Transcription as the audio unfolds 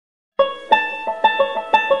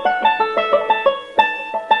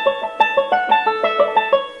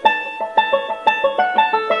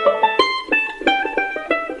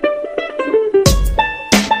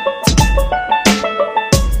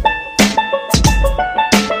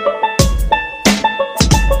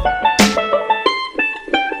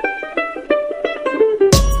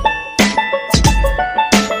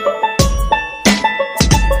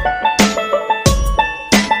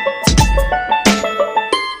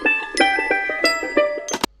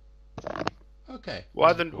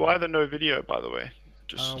Why the no video, by the way? I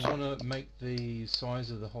Just want to make the size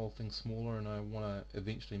of the whole thing smaller, and I want to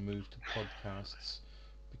eventually move to podcasts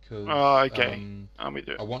because okay. I'm with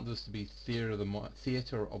it. I want this to be theater of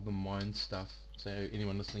the mind stuff. So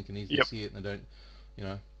anyone listening can easily Yep. see it, and they don't, you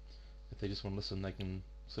know, if they just want to listen, they can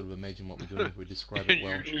sort of imagine what we're doing if we describe it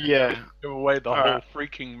well. Yeah. Give away the All whole right.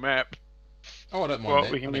 freaking map. Oh, I don't mind Well,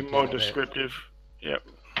 that. we I can be don't care more about that. descriptive. Yep.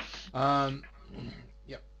 Um,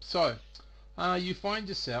 yep. So, you find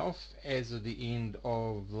yourself, as of the end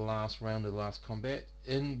of the last round of the last combat,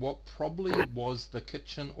 in what probably was the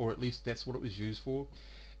kitchen, or at least that's what it was used for,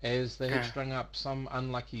 as they had strung up some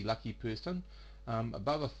unlucky lucky person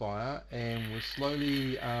above a fire and was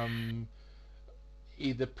slowly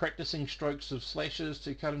either practicing strokes of slashes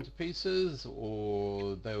to cut him to pieces,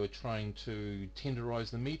 or they were trying to tenderize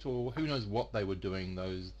the meat, or who knows what they were doing,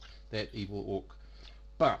 that evil orc.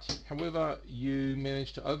 But, however, you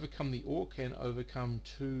managed to overcome the orc and overcome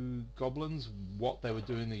two goblins. What they were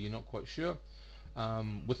doing there, you're not quite sure.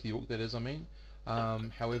 With the orc, that is, I mean.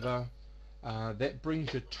 However, that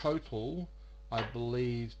brings your total, I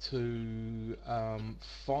believe, to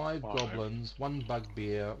 5 goblins, 1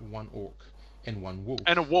 bugbear, 1 orc, and 1 wolf.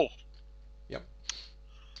 And a wolf. Yep.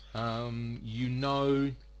 You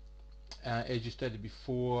know, as you stated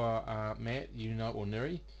before, Matt, you know, or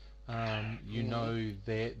Neri, you know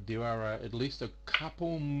that there are at least a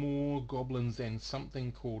couple more goblins and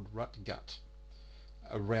something called Rutgut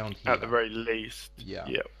around here. At the very least. Yeah.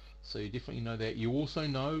 Yep. So you definitely know that. You also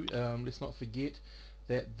know, let's not forget,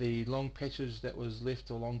 that the long passage that was left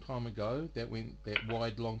a long time ago, that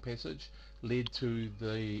wide long passage, led to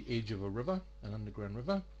the edge of a river, an underground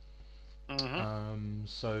river.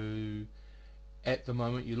 So at the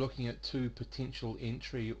moment you're looking at 2 potential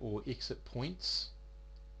entry or exit points.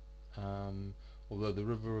 Although the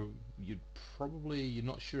river, you're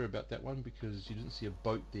not sure about that one because you didn't see a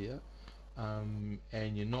boat there,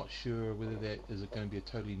 and you're not sure whether that is going to be a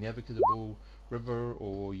totally navigable river,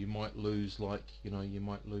 or you might lose,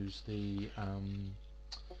 the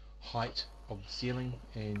height of the ceiling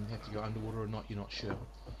and have to go underwater or not. You're not sure.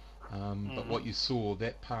 But what you saw,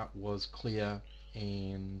 that part was clear,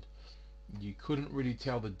 and you couldn't really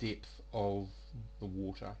tell the depth of the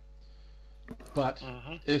water. But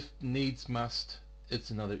if needs must, it's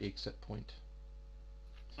another exit point.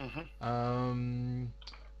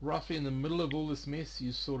 Roughly in the middle of all this mess,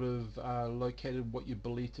 you sort of located what you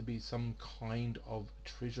believe to be some kind of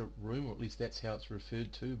treasure room, or at least that's how it's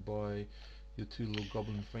referred to by your 2 little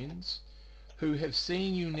goblin friends, who have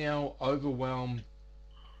seen you now overwhelm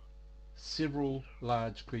several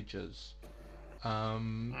large creatures.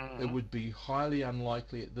 It would be highly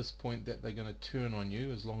unlikely at this point that they're going to turn on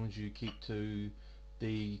you as long as you keep to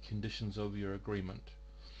the conditions of your agreement.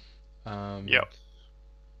 Yep.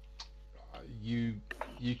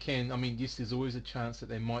 You can, I mean, yes, there's always a chance that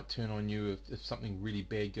they might turn on you if something really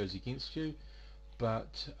bad goes against you,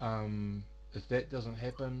 but if that doesn't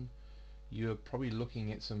happen, you're probably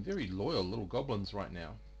looking at some very loyal little goblins right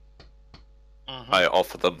now. I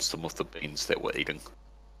offer them some of the beans that we're eating.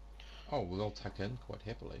 Oh, well, they'll tuck in quite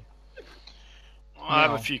happily. I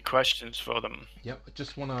have a few questions for them. Yep, I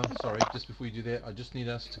just want to, sorry, just before you do that, I just need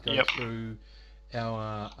us to go through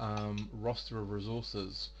our roster of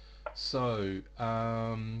resources. So,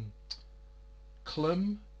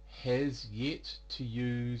 Klim has yet to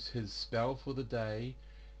use his spell for the day,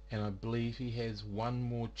 and I believe he has 1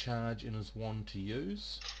 more charge in his wand to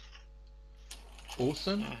use.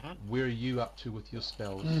 Orson, where are you up to with your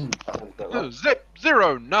spells? Zip,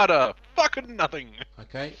 zero, nada, fucking nothing.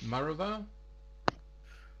 Okay, Maravar?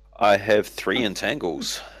 I have 3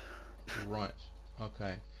 entangles. Right,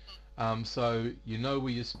 okay. So you know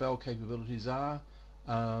where your spell capabilities are.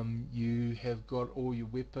 You have got all your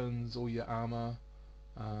weapons, all your armor,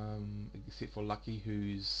 except for Lucky,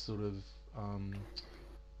 who's sort of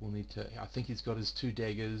will need to. I think he's got his 2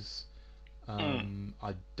 daggers.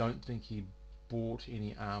 I don't think he bought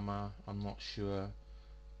any armor. I'm not sure,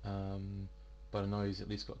 but I know he's at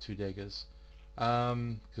least got 2 daggers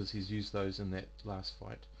because he's used those in that last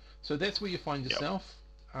fight. So that's where you find yourself.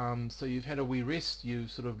 So you've had a wee rest.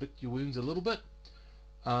 You've sort of licked your wounds a little bit.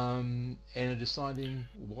 And are deciding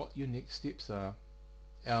what your next steps are.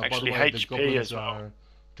 Actually, by the way, HP the goblins as well. are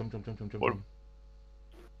jump.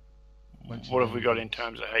 What have we got in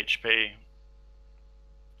terms of HP?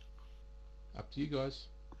 Up to you guys.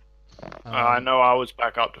 I know I was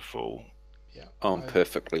back up to full. Yeah. I'm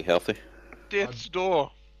perfectly healthy. Death's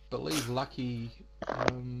door. Believe Lucky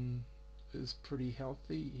is pretty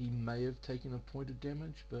healthy. He may have taken a point of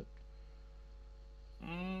damage, but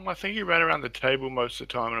I think he ran around the table most of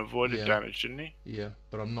the time and avoided Yeah. damage, didn't he? Yeah,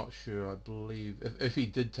 but I'm not sure. I believe if he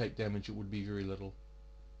did take damage, it would be very little.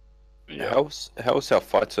 Yeah. How's our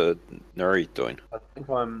fighter Nuri doing?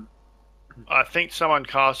 I think someone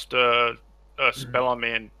cast a spell on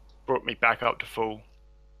me and brought me back up to full.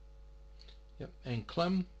 Yep. And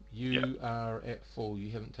Clem, you are at full.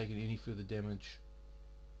 You haven't taken any further damage.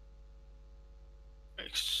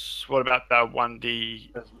 What about that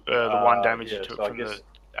 1d, the 1 damage you took from the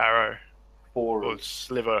arrow? Or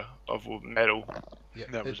sliver of metal.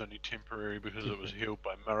 Yep. That was only temporary because it was healed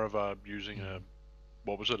by Marava using a,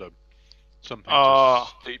 what was it, something to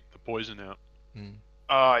steep the poison out.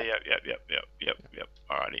 Oh, yep.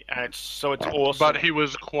 Alrighty, and it's awesome. But he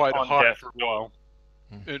was quite on high death for a while.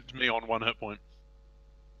 It's me on 1 hit point.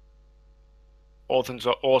 Orson's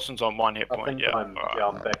on 1 hit point. I'm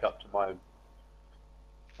back up to my.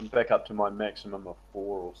 I'm back up to my maximum of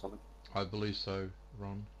 4 or something. I believe so,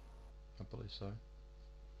 Ron. I believe so.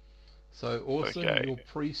 So, Orson, your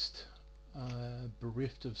priest,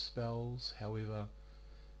 bereft of spells, however,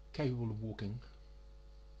 capable of walking.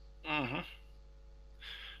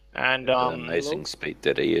 And amazing speed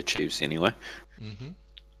that he achieves anyway.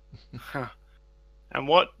 And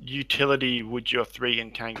what utility would your 3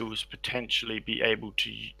 entangles potentially be able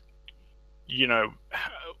to,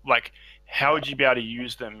 like, how would you be able to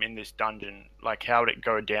use them in this dungeon? Like, how would it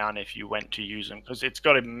go down if you went to use them? Because it's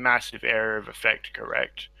got a massive area of effect,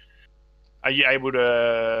 correct? Are you able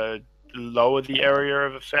to lower the area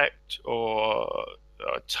of effect or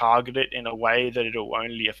target it in a way that it'll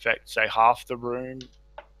only affect, say, half the room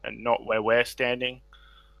and not where we're standing?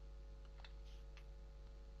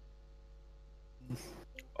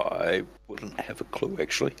 I wouldn't have a clue,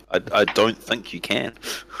 actually. I don't think you can.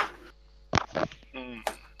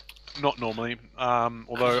 Not normally.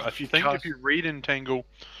 Although I think if you read Entangle,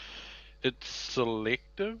 it's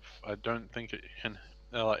selective. I don't think it can.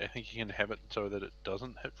 I think you can have it so that it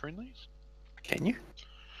doesn't hit friendlies. Can you?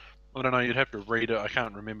 I don't know. You'd have to read it. I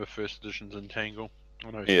can't remember first edition's Entangle.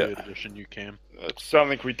 I know 3rd edition you can. That's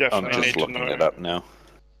something we definitely I'm need just to looking know. it up now.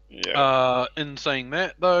 Yeah. In saying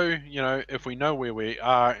that, though, if we know where we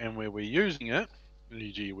are and where we're using it,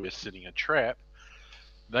 e.g., we're setting a trap,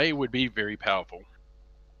 they would be very powerful.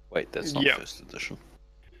 Wait, that's not 1st edition.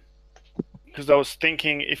 Because I was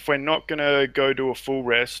thinking, if we're not going to go to a full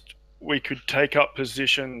rest, we could take up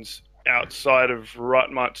positions outside of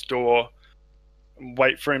Rutmutt's door and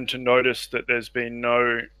wait for him to notice that there's been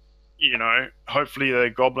no, hopefully the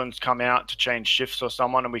goblins come out to change shifts or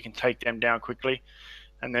someone and we can take them down quickly.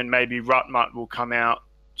 And then maybe Rutmutt will come out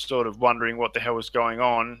sort of wondering what the hell is going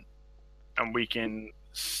on, and we can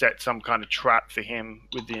set some kind of trap for him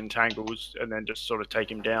with the entangles and then just sort of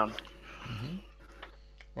take him down.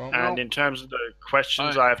 And in terms of the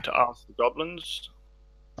questions I have to ask the goblins,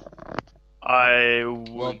 I would...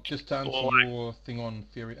 Well, just to answer your thing on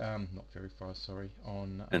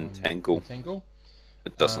on Entangle.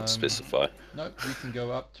 It doesn't specify. No, we can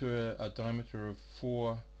go up to a diameter of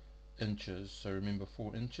 4 inches. So remember,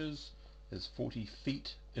 4 inches is 40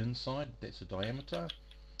 feet inside. That's a diameter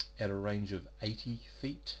at a range of 80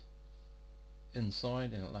 feet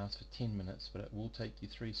inside, and it lasts for 10 minutes, but it will take you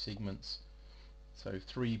 3 segments. So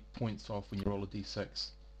 3 points off when you roll a d6.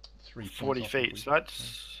 40 feet, so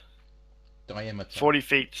that's diameter. 40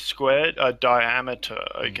 feet squared, diameter.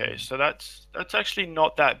 Okay, so that's actually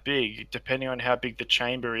not that big, depending on how big the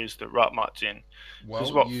chamber is that Rutmutt's in.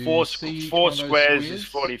 Because Well, four squares is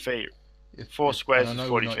 40 feet. 4 squares is 40 feet. I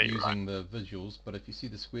know we're not using the visuals, but if you see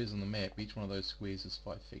the squares on the map, each one of those squares is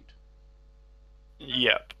 5 feet.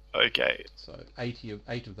 Yep. Okay. So 8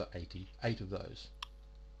 of those.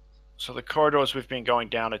 So the corridors we've been going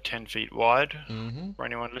down are 10 feet wide. Mm-hmm. For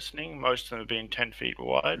anyone listening, most of them have been 10 feet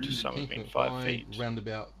wide. Some have been 5 feet.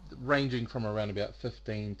 Ranging from around about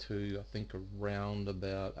 15 to I think around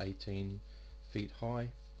about 18 feet high.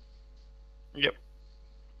 Yep.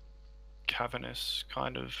 Cavernous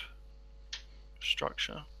kind of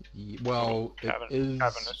structure. Yeah, well, it is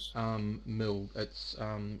cavernous. milled. It's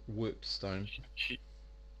worked stone.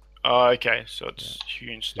 Oh, okay. So it's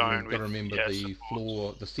hewn stone. You've got to remember the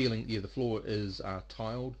floor, the ceiling. Yeah, the floor is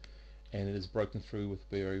tiled, and it is broken through with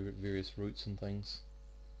various roots and things.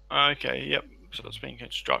 Okay. Yep. So it's been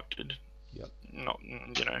constructed. Yep. Not,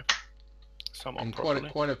 somewhat and properly.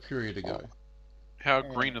 quite a period ago. How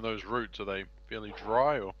green are those roots? Are they fairly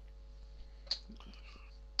dry or?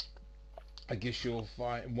 I guess you'll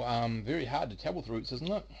find very hard to tell with roots,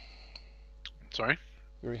 isn't it? Sorry?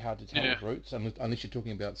 Very hard to tell with roots, unless you're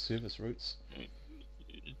talking about surface roots.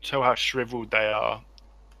 Tell how shriveled they are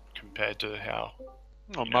compared to how...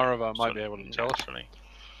 Well, Marava might be able to tell us.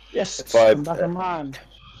 Yes, If I- I'm back online.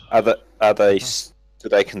 Do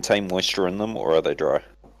they contain moisture in them, or are they dry?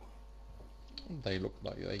 They look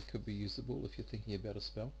like they could be usable if you're thinking about a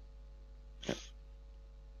spell.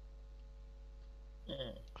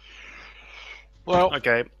 Well,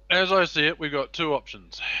 Okay. as I see it, we've got two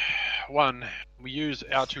options. One, we use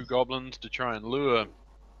our two goblins to try and lure,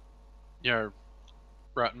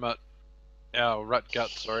 Rutgut,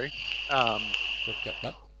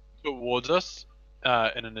 towards us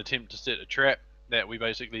in an attempt to set a trap that we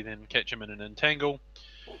basically then catch him in an entangle.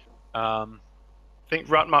 I think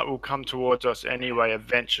Rutmut will come towards us anyway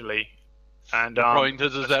eventually. And the point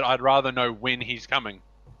is that I'd rather know when he's coming.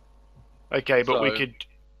 Okay, but we could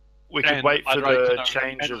wait for the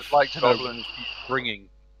change of goblins bringing.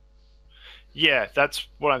 Yeah, that's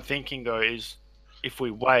what I'm thinking though, is if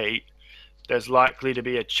we wait, there's likely to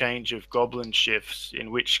be a change of goblin shifts,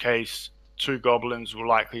 in which case 2 goblins will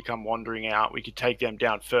likely come wandering out. We could take them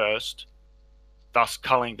down first, thus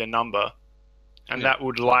culling the number, and that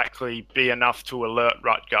would likely be enough to alert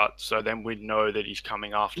Rutgut, so then we'd know that he's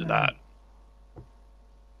coming after that.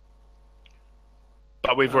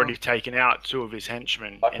 But we've already taken out 2 of his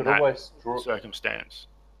henchmen in that circumstance.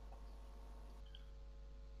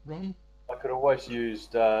 Ron? I could always use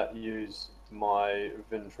my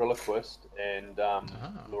ventriloquist and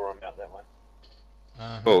lure him out that way.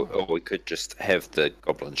 Or we could just have the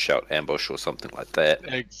goblin shout ambush or something like that.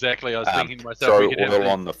 Exactly, I was thinking to myself. Throw oil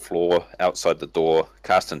on the floor outside the door,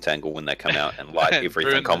 cast entangle when they come out, and light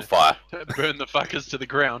everything on fire. Burn the fuckers to the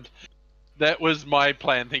ground. That was my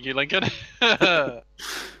plan, thank you, Lincoln. The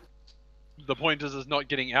point is not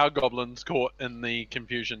getting our goblins caught in the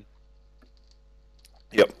confusion.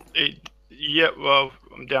 Yep. Yeah, well,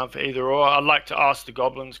 I'm down for either or. I'd like to ask the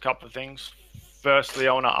goblins a couple of things. Firstly,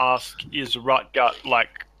 I want to ask, is Rutgut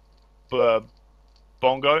like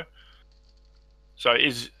Bongo? So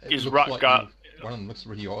is Rutgut... Like one of them looks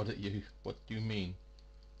really odd at you. What do you mean?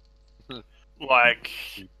 Like...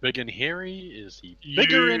 Is he big and hairy? Is he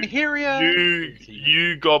bigger and hairier?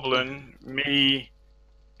 You goblin, me,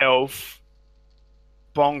 elf,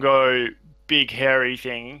 Bongo, big hairy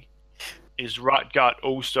thing. Is Rutgut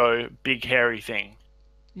also big hairy thing?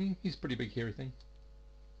 He's a pretty big hairy thing.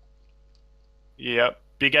 Yep.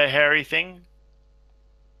 Bigger hairy thing?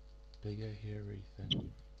 Bigger hairy thing.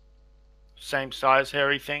 Same size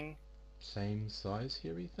hairy thing? Same size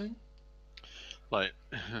hairy thing? Like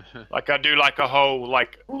I do like a whole,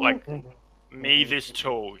 like me this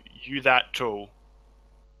tall, you that tall.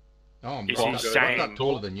 Oh, I'm Is he not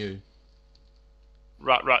taller than you.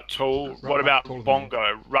 Rut tall. Rut What about taller than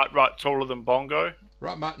Bongo? Rut taller than Bongo?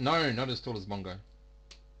 No, not as tall as Bongo.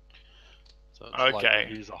 So it's okay. Like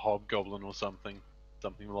he's a hobgoblin or something a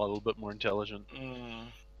little bit more intelligent.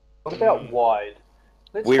 What about wide?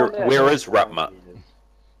 Where is Rutmut?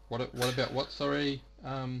 What about what? Sorry,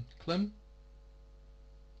 Clem.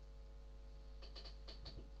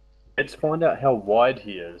 Let's find out how wide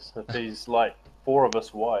he is. If he's like 4 of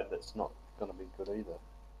us wide, that's not going to be good either.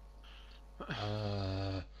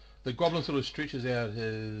 The goblin sort of stretches out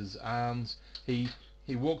his arms. He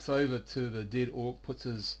walks over to the dead orc, puts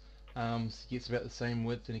his arms, gets about the same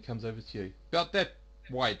width, and he comes over to you. About that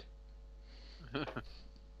wide.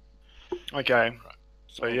 Okay.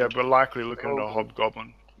 So yeah, we're likely looking at a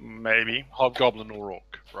hobgoblin, maybe. Hobgoblin or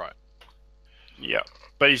orc, right? Yeah,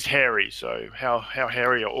 but he's hairy. So how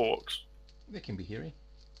hairy are orcs? They can be hairy.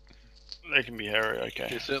 They can be hairy. Okay.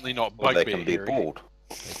 They're certainly not Or bugbear they can be hairy. bald.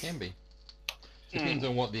 They can be. Depends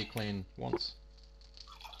on what their clan wants.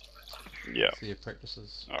 Yeah. Their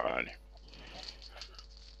practices. Alright.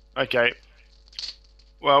 Okay.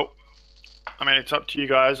 Well, I mean, it's up to you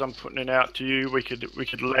guys. I'm putting it out to you. We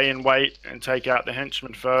could lay in wait and take out the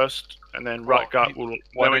henchman first, and then Rutgut will.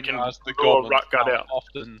 Then we can ask the draw goblins Rutgut how out.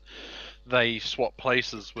 often they swap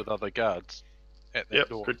places with other guards at that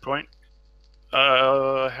door. Good point.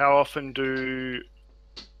 How often do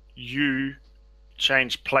you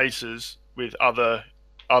change places with other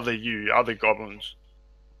goblins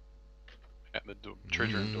At the door,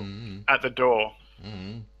 treasure room door. at the door?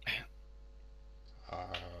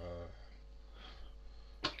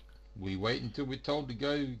 We wait until we're told to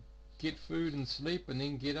go get food and sleep, and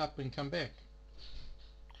then get up and come back.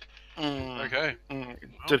 Okay.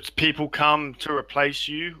 Do people come to replace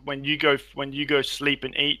you when you go sleep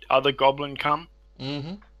and eat? Other goblin come.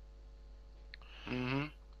 And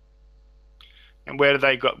where do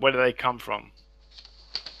they come from?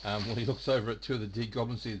 Well, he looks over at 2 of the dead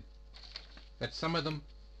goblins and says, "That's some of them."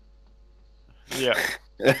 Yeah.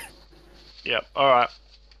 Yeah. All right.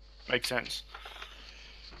 Makes sense.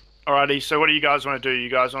 Alrighty. So, what do you guys want to do? You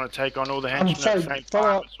guys want to take on all the henchmen at the same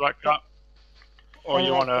time? It's like, Or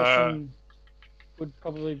you want to? Would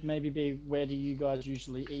probably maybe be, where do you guys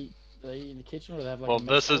usually eat? Do they eat in the kitchen, or do they have like Well, a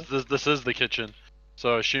mess hall? this is the kitchen,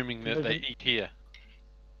 so assuming that they eat here.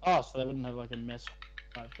 Oh, so they wouldn't have like a mess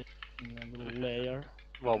type thing in a little layer.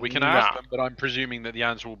 Well, we can ask them, but I'm presuming that the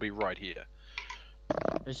answer will be right here.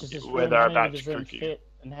 It's just this Where room. they're How many about would this to room cook you. fit,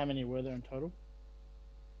 and how many were there in total?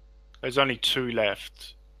 There's only 2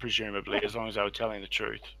 left, presumably, as long as they were telling the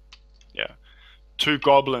truth. Yeah, 2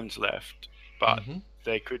 goblins left, but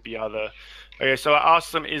there could be other. Okay, so I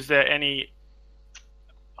asked them, is there any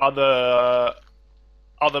other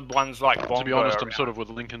ones like Bongo? To be honest, around? I'm sort of with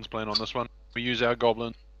Lincoln's plan on this one. We use our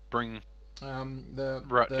goblin, bring. The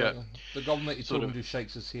goblin that you're talking to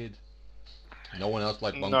shakes his head. No one else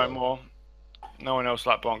like Bongo. No more. No one else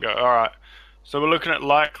like Bongo. Alright. So we're looking at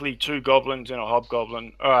likely 2 goblins and a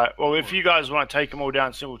hobgoblin. Alright, well, if you guys want to take them all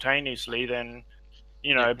down simultaneously, then,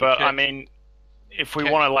 you know, but I mean, if we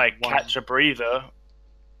want to, like, catch a breather,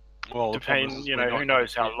 well, depending, you know, who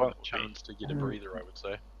knows how long. Chance to get a breather, I would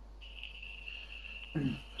say.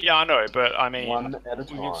 Yeah, I know, but I mean, One at a we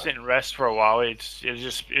can time. sit and rest for a while.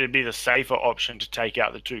 It'd be the safer option to take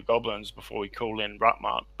out the 2 goblins before we call in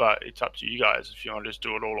Rutmart. But it's up to you guys. If you want to just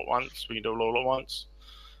do it all at once, we can do it all at once.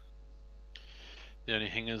 The only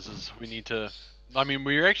thing is we need to. I mean,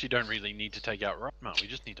 we actually don't really need to take out Rutmart. We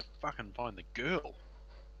just need to fucking find the girl.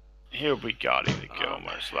 He'll be guarding the girl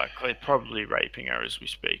most likely, probably raping her as we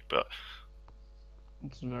speak. But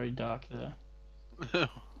It's very dark there.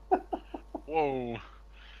 Whoa.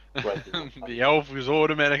 The elf was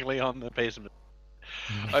automatically on the pacemaker.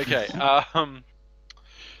 Okay,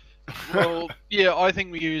 well, yeah, I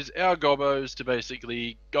think we use our gobbos to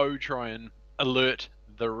basically go try and alert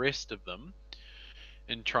the rest of them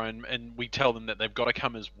and and we tell them that they've got to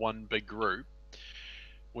come as one big group.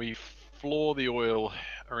 We floor the oil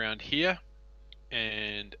around here,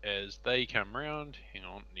 and as they come round, hang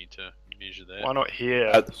on, need to measure that. why not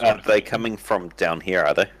here? Are they coming from down here,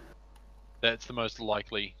 are they? That's the most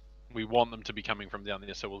likely. We want them to be coming from down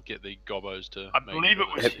there, so we'll get the gobbos to. I believe it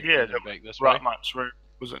was here that back this way. Rutmart's route.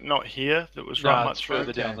 Was it not here that was No, it's Rutmart's further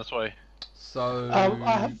route? down this way. So I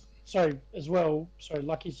have, sorry, as well. Sorry,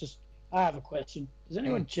 Lucky's just. I have a question. Does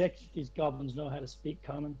anyone check if these goblins know how to speak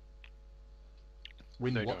common?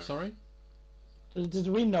 when They what? don't. Sorry. Did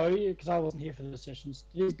we know? Because I wasn't here for the sessions.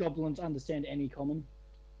 Do these goblins understand any common?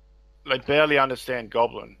 They barely understand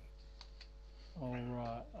Goblin. All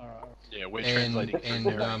right. Yeah, we're And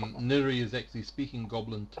translating. Neri is actually speaking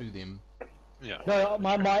Goblin to them. Yeah. No,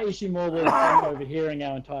 my issue more was them overhearing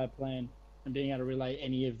our entire plan and being able to relay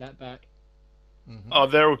any of that back. Oh,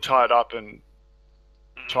 they're all tied up and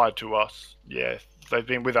tied to us. Yeah, they've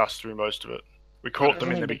been with us through most of it. We caught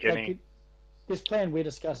them in the beginning. This plan we're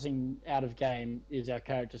discussing out of game is our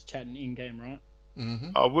characters chatting in game, right?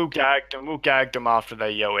 Oh, we'll gag them. We'll gag them after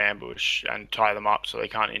they yell ambush and tie them up so they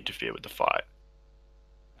can't interfere with the fight.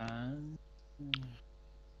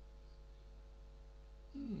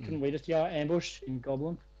 Couldn't we just yell ambush in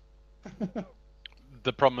Goblin?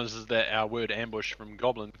 The problem is that our word ambush from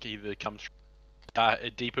Goblin either comes from a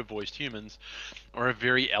deeper voiced humans or a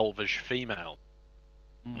very elvish female.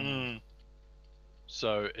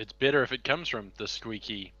 So it's better if it comes from the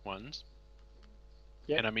squeaky ones.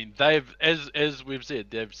 Yep. And I mean, they've, as we've said,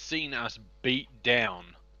 they've seen us beat down,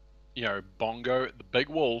 you know, Bongo, the big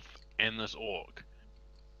wolf, and this orc.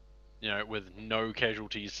 You know, with no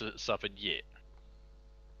casualties suffered yet.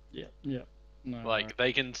 Yeah. No, Like,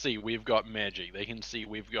 they can see we've got magic. They can see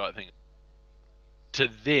we've got things. To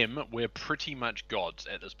them, we're pretty much gods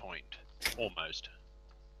at this point. Almost.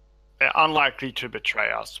 They're unlikely to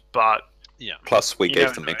betray us, but Yeah. Plus, we You gave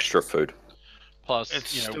never them know. extra food. Plus,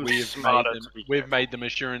 It's you know, still we've smarter made to be we've careful. made them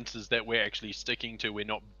assurances that we're actually sticking to. We're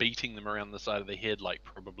not beating them around the side of the head like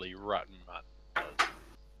probably Rut and Mud.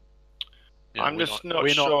 You know, I'm we're just not, not we're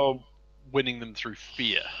sure. not winning them through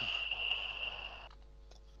fear.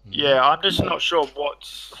 Yeah, I'm just not sure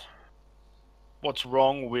what's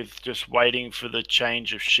wrong with just waiting for the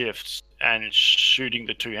change of shifts and shooting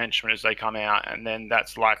the 2 henchmen as they come out, and then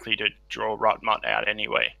that's likely to draw Rutmut out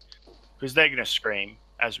anyway, because they're gonna scream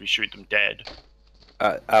as we shoot them dead.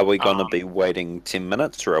 Are we going to be waiting 10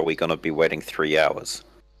 minutes, or are we going to be waiting 3 hours?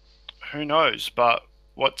 Who knows? But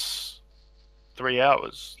what's 3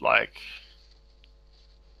 hours like?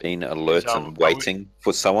 Being alert So, and waiting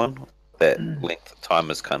for someone, that length of time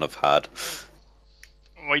is kind of hard.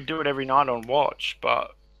 We do it every night on watch,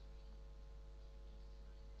 but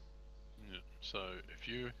Yeah, so if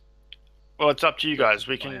you well, it's up to you guys.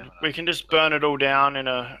 We can just burn it all down in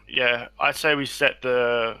a I say we set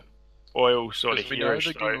the oil sort of because we know here.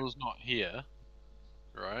 the girl's not here,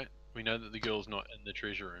 right? We know that the girl's not in the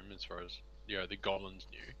treasure room as far as the goblins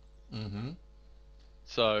knew. Mm-hmm.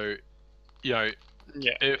 So, Yeah.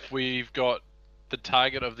 if we've got the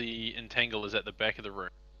target of the entangle is at the back of the room,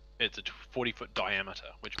 it's a 40-foot diameter,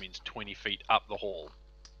 which means 20 feet up the hall.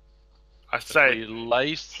 I If say we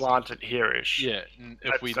lace, plant it here-ish. yeah,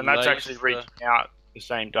 if we And that's lace actually reaching out the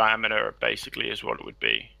same diameter, basically, is what it would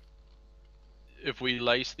be. if we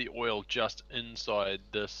lace the oil just inside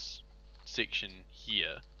this section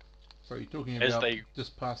here, So you're talking As about they-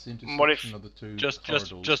 just past the What if- intersection of the two just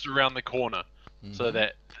corridors. around the corner, so Mhm.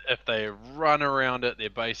 that if they run around it, they're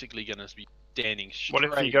basically going to be standing straight. What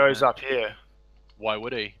if he goes in. up here? Why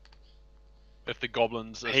would he? If the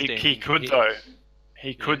goblins are standing He could here. though.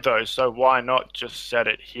 He could though. So why not just set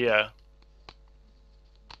it here?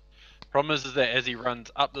 Problem is that as he runs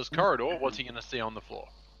up this corridor, what's he going to see on the floor?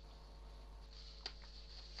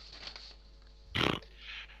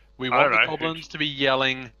 We I want don't the know. goblins to be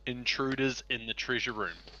yelling intruders in the treasure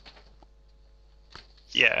room.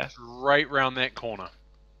 Yeah. Right round that corner.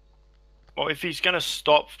 Well, if he's gonna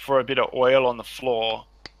stop for a bit of oil on the floor,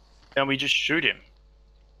 then we just shoot him.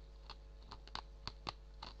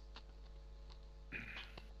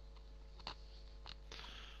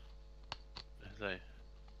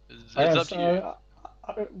 It's Okay, up to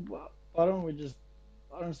you. so why don't we just?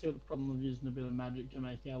 I don't see what the problem of using a bit of magic to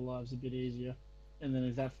make our lives a bit easier, and then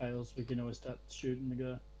if that fails, we can always start shooting the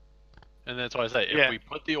guy. And that's why I say, if Yeah. we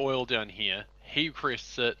put the oil down here, he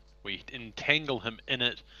crests it, we entangle him in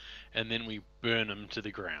it, and then we burn him to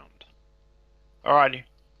the ground. Alrighty.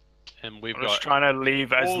 And we've I'm got just trying to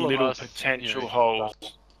leave as all of little us, potential you know, holes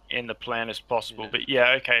in the plan as possible. Yeah. But yeah,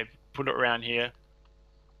 okay, put it around here,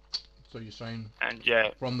 So you're saying and yeah,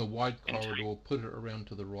 from the wide corridor, put it around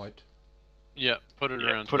to the right. put it yeah,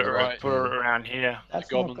 around put to it the right. put it around here. That's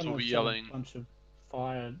goblins not will gonna be set yelling. a bunch of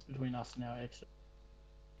fire between us and our exit.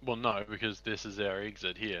 Well, no, because this is our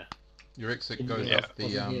exit here. Your exit Yeah, goes yeah. up the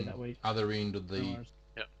Wasn't here that week. other end of No the worries.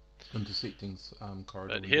 intersecting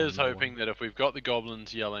corridor. But we here's don't know hoping that if we've got the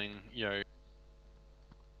goblins yelling,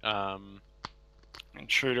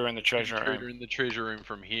 Intruder in the treasure intruder room. in the treasure room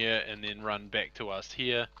from here, and then run back to us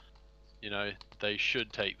here, they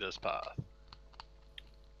should take this path.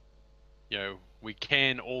 We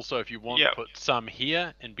can also, if you want, Yeah. put some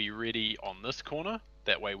here and be ready on this corner.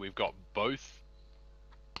 That way we've got both.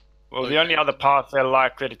 Well, the only other path they're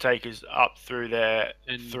likely to take is up through there,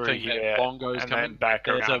 And through think that here, Bongo's and coming. then back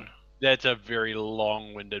There's around. That's a very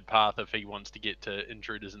long-winded path if he wants to get to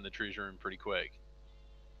intruders in the treasure room pretty quick.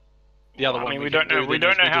 The other I one mean, we can don't know. do We then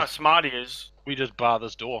don't is know how just, smart he is. we just bar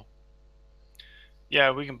this door. Yeah,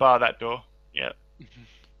 we can bar that door. Yeah.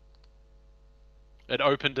 It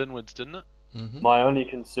opened inwards, didn't it? Mm-hmm. My only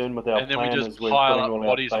concern with our And then we plan just is we're pile putting up all our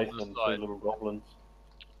bodies on faith the in side. two little goblins.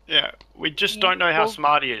 Yeah, we just don't know how well-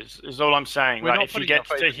 smart he is all I'm saying. We're Like, not if he putting our gets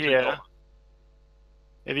faith to in two here, goblins.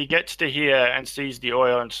 if he gets to here and sees the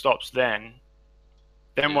oil and stops then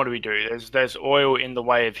Yeah. what do we do? There's oil in the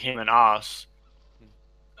way of him and us.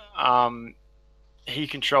 He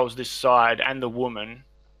controls this side and the woman,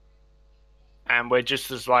 and we're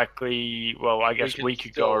just as likely. Well, I guess can we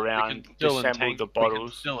could still- go we around, can still disassemble the we can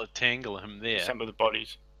bottles, still entangle him there. disassemble the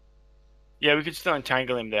bodies. Yeah, we could still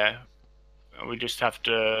entangle him there. We just have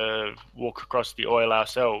to walk across the oil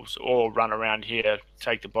ourselves, or run around here,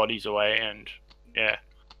 take the bodies away, and yeah.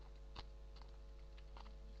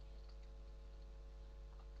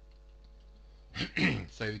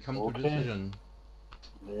 So we come to a Okay. decision.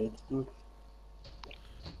 Let's do it.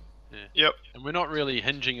 Yep. And we're not really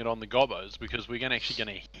hinging it on the gobbos because we're actually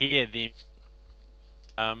going to hear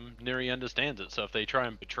them. Neri understands it, so if they try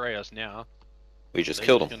and betray us now, We just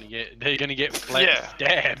killed him. they're gonna get flat Yeah.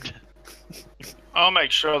 stabbed. I'll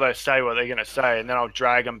make sure they say what they're going to say, and then I'll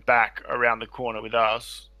drag them back around the corner with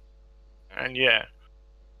us. And yeah.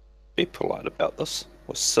 Be polite about this.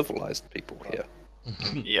 We're civilized people here.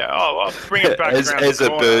 Yeah, I'll bring it back as around as the a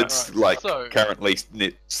corner. bird's like So- currently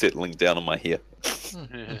settling down on my hair.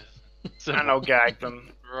 Yeah. So, And I'll gag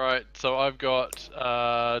them. right, so I've got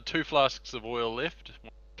 2 flasks of oil left,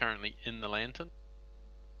 currently in the lantern.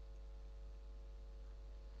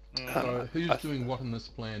 So who's I- doing what in this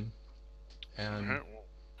plan? And Mhm.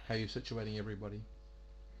 how are you situating everybody?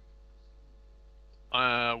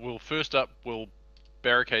 We'll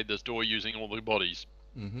barricade this door using all the bodies.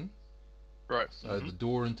 Mm-hmm. Right. So the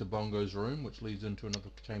door into Bongo's room, which leads into another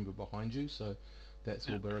chamber behind you, so that's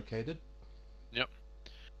all barricaded.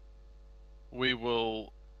 We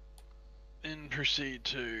will then proceed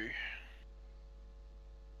to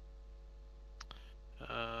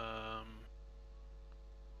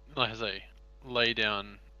like I say, lay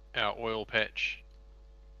down our oil patch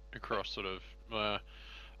across sort of I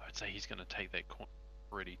would say he's going to take that corner.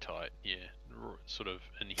 pretty tight. Yeah, sort of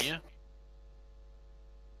in here.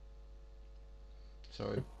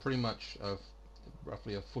 So pretty much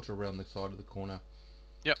roughly a foot around the side of the corner.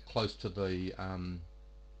 Yep. Close to the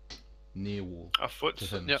near wall. A foot. To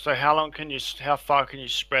him. So how far can you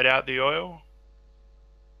spread out the oil?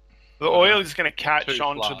 The oil is going to catch 2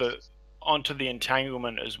 flasks. onto the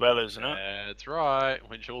entanglement as well, isn't it? That's right,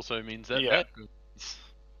 which also means that Yeah. that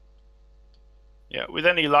Yeah, with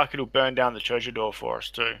any luck, it'll burn down the treasure door for us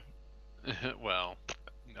too. well,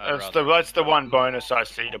 That's the one bonus I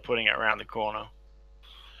see to putting it around the corner.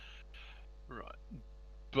 Right,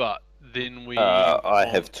 but then we. I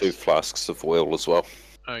have 2 flasks of oil as well.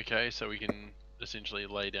 Okay, so we can essentially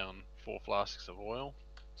lay down 4 flasks of oil.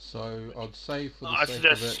 So I'd say for the I sake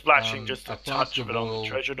suggest of it, splashing just a flask touch of it on oil the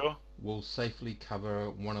treasure door. will safely cover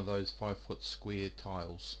one of those 5-foot square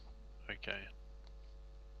tiles. Okay.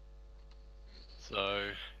 So.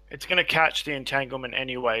 It's going to catch the entanglement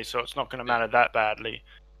anyway, so it's not going to matter that badly.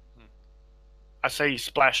 I say you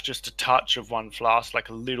splash just a touch of 1 flask, like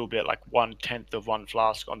a little bit, like 1/10 of 1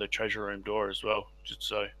 flask on the treasure room door as well, just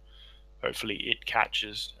so hopefully it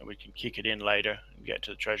catches and we can kick it in later and get to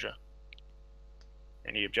the treasure.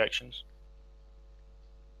 Any objections?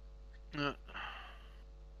 Yeah.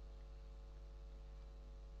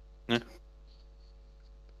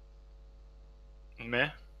 Meh?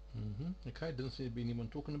 Okay, doesn't seem to be anyone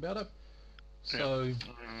talking about it. So,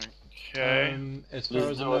 Okay. as far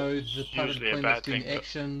as I know, the part of the usually a plan bad that's been thing, but-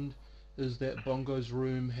 actioned is that Bongo's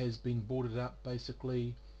room has been boarded up,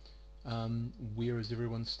 basically. Where is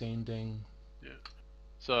everyone standing?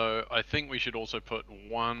 So I think we should also put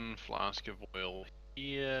 1 flask of oil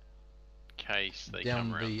here, in case they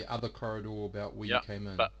Down come around. the other corridor about where Yep, you came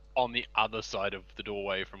in. but on the other side of the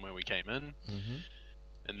doorway from where we came in.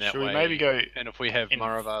 And that Should way, we maybe go and if we have in-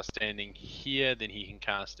 Maravar standing here, then he can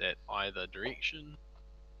cast at either direction.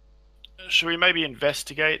 Should we maybe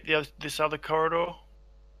investigate this other corridor?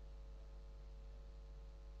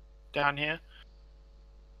 Down here?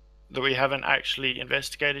 That we haven't actually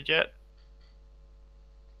investigated yet?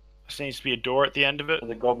 There seems to be a door at the end of it. Do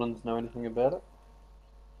the goblins know anything about it?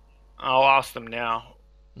 I'll ask them now.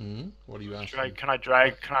 What are you asking? Can I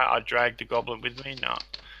drag the goblin with me? No.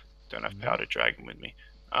 Don't have power to drag him with me.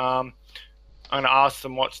 I'm gonna ask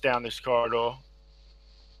them what's down this corridor.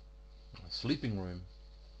 Sleeping room.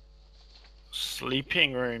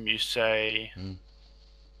 Sleeping room, you say? Mm.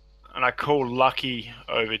 And I call Lucky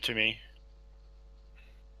over to me.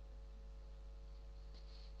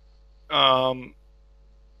 I'm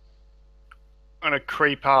gonna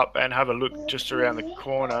creep up and have a look just around the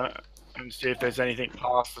corner and see if there's anything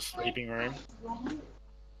past the sleeping room.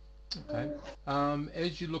 Okay.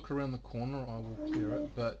 As you look around the corner, I will clear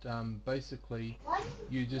it, but basically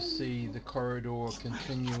you just see the corridor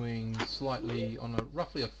continuing slightly on a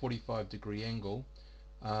roughly a 45-degree angle,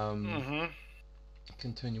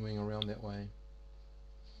 continuing around that way,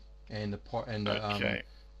 and Okay.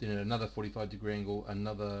 then at another 45-degree angle,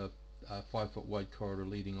 another 5-foot wide corridor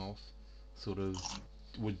leading off, sort of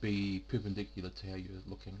would be perpendicular to how you're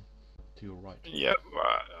looking. To your right. Yep,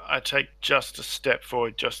 I take just a step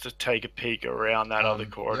forward just to take a peek around that other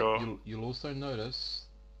corridor. Yep, you'll also notice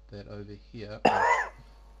that over here,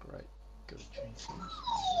 great, gotta change things.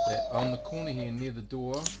 That on the corner here near the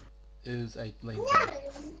door is a lantern,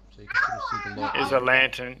 so you can sort of see the light. Is a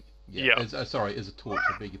lantern. Yeah. Yeah. Sorry, is a torch.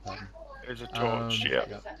 I beg your pardon. Is a torch. Yeah.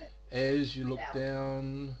 Yep. As you look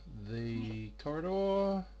down the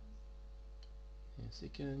corridor. A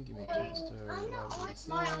second, give me a chance to load this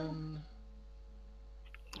in.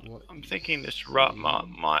 What I'm you thinking this see-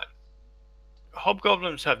 might.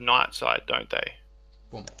 Hobgoblins have night sight, don't they?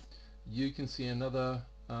 Boom. You can see another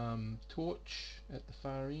torch at the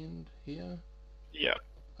far end here. Yeah.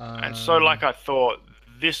 And so, like Um, I thought,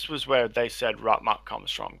 this was where they said Rutmuck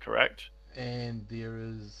comes from, correct? and there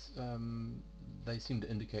is, they seem to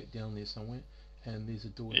indicate down there somewhere, and there's a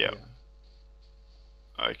door Yep. here.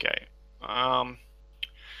 Okay.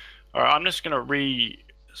 Alright, I'm just gonna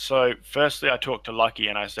So, firstly, I talk to Lucky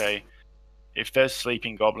and I say, if there's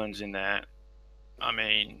sleeping goblins in there, I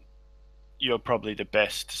mean, you're probably the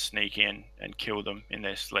best to sneak in and kill them in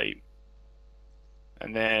their sleep.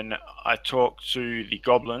 And then I talk to the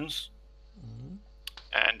goblins Mhm.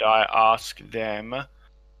 and I ask them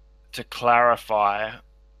to clarify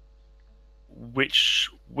which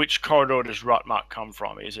corridor does Rutmuck come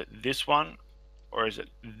from? Is it this one or is it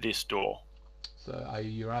this door? So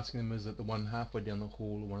you're asking them, is it the one halfway down the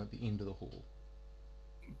hall or one at the end of the hall?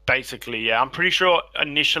 Basically, yeah. I'm pretty sure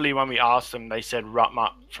initially when we asked them, they said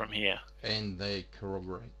Rutmuck from here. And they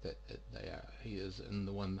corroborate that he is in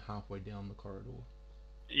the one halfway down the corridor.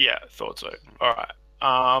 Yeah, thought so. Alright.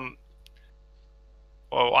 Well,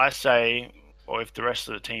 I say, or if the rest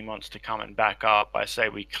of the team wants to come and back up, I say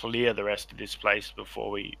we clear the rest of this place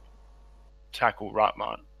before we tackle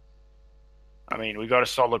Rutmart. I mean, we got a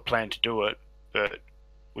solid plan to do it, but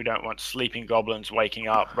we don't want sleeping goblins waking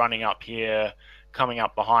up, running up here, coming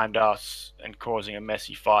up behind us, and causing a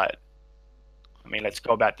messy fight. I mean, let's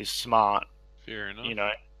go about this smart. Fair enough. You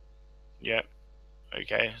know. Yep.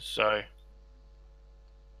 Okay, so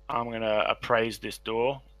I'm gonna appraise this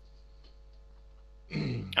door,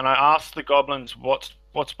 and I ask the goblins, "What's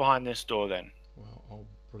behind this door?" Then. Well, I'll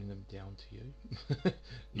bring them down to you.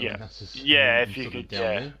 Yeah. Yeah, if you sort of could, down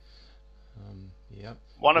yeah. there. Yeah.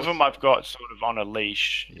 One of them I've got sort of on a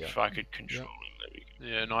leash. Yeah. If I could control him, there we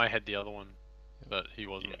go. Yeah, and I had the other one, but he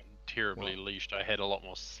wasn't terribly Well- leashed. I had a lot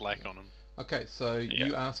more slack on him. Okay, so Yeah.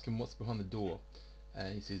 you ask him what's behind the door,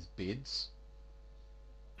 and he says beds.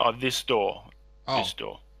 Oh, this door. Oh, This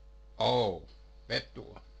door. oh, that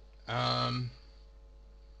door.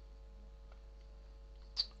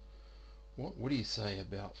 What do you say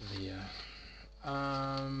about the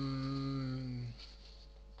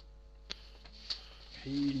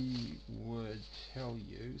he would tell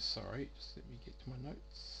you, sorry, just let me get to my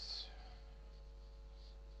notes.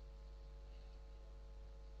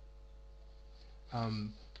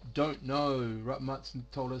 Don't know. Rutmut's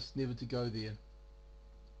told us never to go there.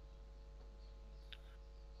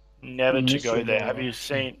 Never to Initial go there. door. Have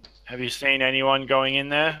you seen anyone going in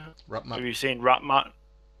there? Have Rutmut. you seen Rutmut?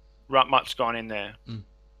 Rutmut's gone in there. Mm.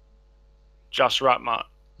 Just Rutmut.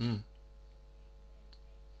 Mm.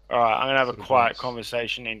 Alright, I'm gonna have Sort a of quiet grunts.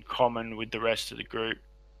 conversation in common with the rest of the group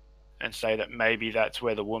and say that maybe that's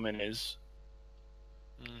where the woman is.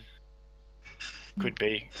 Could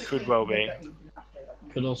be. Could well be.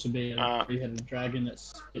 Could also be a Uh, three-headed dragon that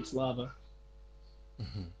spits lava.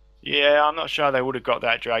 Mhm. Yeah, I'm not sure they would have got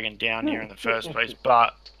that dragon down here in the first place,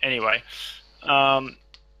 but anyway. Alright,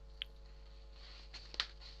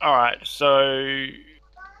 so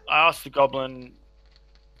I asked the goblin,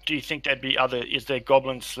 do you think there'd be is there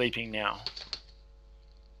goblins sleeping now?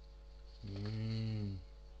 Don't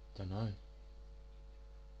know.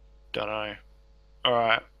 Don't know.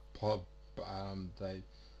 Alright,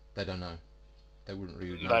 They don't know. They wouldn't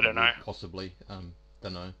really know. They don't know. Possibly. Don't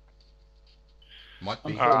know. Might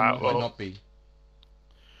be. Alright, might well- not be.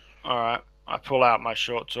 alright. I pull out my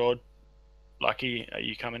short sword. Lucky, are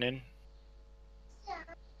you coming in?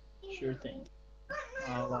 Sure thing.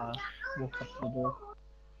 I'll walk up to the door.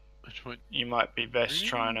 Which one You might be best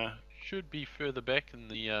trying to... should be further back in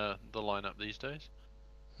the lineup these days,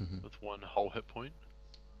 Mhm. with one whole hit point.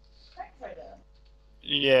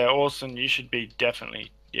 Yeah, Orson, you should be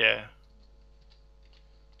definitely... Yeah.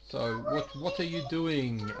 So what are you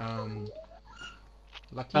doing,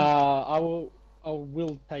 Lucky? I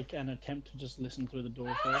will take an attempt to just listen through the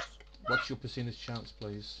door first. What's your percentage chance,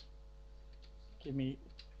 please? Give me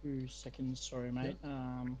 2 seconds, sorry mate.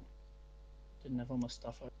 Didn't have all my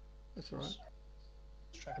stuff open. That's all right.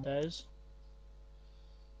 Track of days.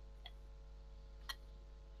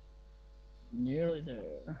 Nearly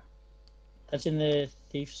there. That's in the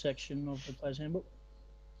thief section of the player's handbook.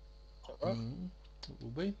 Is that right? It will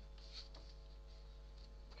be.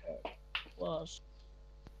 Okay. Plus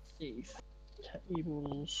thief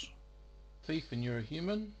tables. Thief, and you're a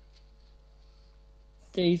human.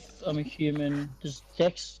 Thief, I'm a human. Does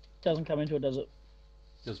Dex doesn't come into it, does it?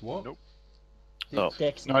 Does what? Nope. No.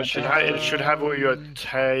 Dex. No, it should have all your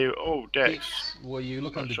tail... Oh, Dex. Well, you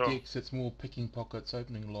look Not under sure. Dex, it's more picking pockets,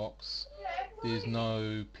 opening locks. There's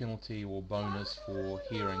no penalty or bonus for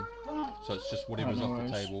hearing. So it's just whatever's no off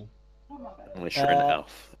the worries. table. Unless you're an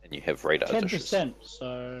elf and you have radar dishes. 10%.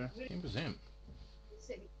 So 10%.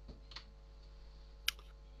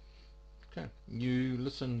 Okay. You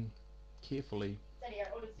listen carefully,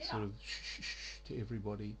 sort of shh to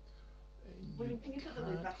everybody. You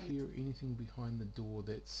can't hear anything behind the door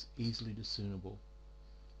that's easily discernible.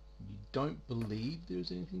 You don't believe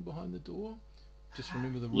there's anything behind the door. Just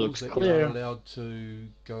remember the rules Looks that clear. you are allowed to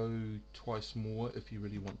go twice more if you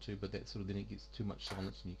really want to, but that sort of then it gets too much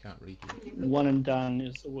silence and you can't really hear. one and done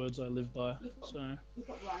is the words I live by. So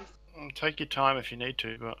Take your time if you need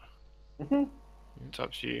to, but... Mhm. It's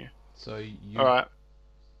up to you. So you, Alright.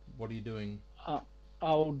 what are you doing?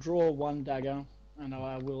 I'll draw one dagger, and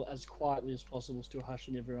I will, as quietly as possible, still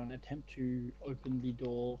hushing everyone, attempt to open the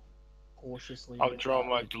door cautiously. I'll draw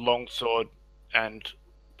my longsword, and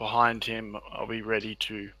behind him, I'll be ready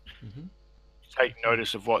to Mhm. take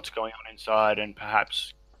notice of what's going on inside and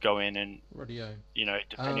perhaps go in and, Radio. you know,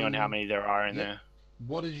 depending on how many there are in yeah. there.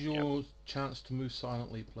 What is your chance to move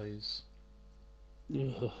silently, please?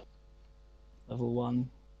 Ugh. Level 1,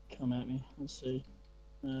 come at me. Let's see.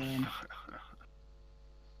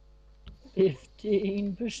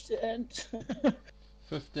 15%.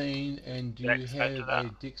 15, and do you Dex, add to have that.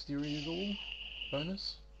 a dexterity at all?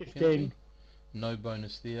 Bonus? 15. Penalty? No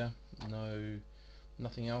bonus there. No,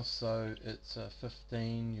 nothing else. So it's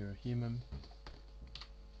 15. You're a human.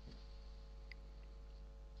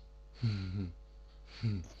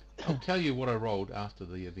 I'll tell you what I rolled after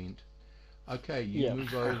the event. Okay, you Yeah.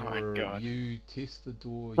 move Oh my over, God. you test the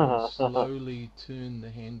door, you slowly turn the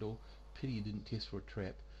handle. Pity you didn't test for a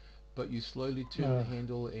trap. But you slowly turn the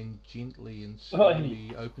handle and gently and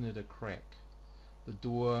slowly open it a crack. The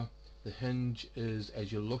door, the hinge is,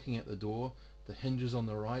 as you're looking at the door, the hinge is on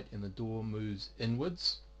the right and the door moves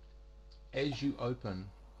inwards. As you open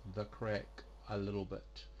the crack a little bit,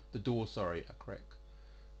 the door, sorry, a crack,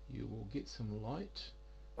 you will get some light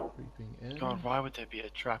creeping in. God, why would there be a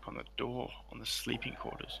trap on the door on the sleeping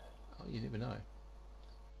quarters? Oh, you never know.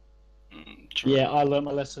 True. Yeah, I learned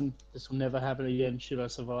my lesson. This will never happen again should I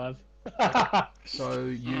survive. So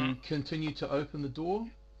you continue to open the door.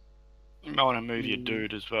 You might want to move your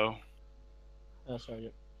dude as well, Oh, sorry,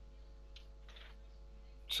 yep.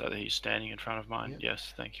 so that he's standing in front of mine. Yep.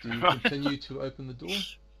 Yes, thank you Do very you much. continue to open the door?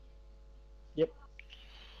 Yep.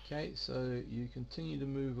 Okay, so you continue to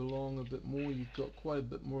move along a bit more. You've got quite a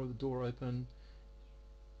bit more of the door open,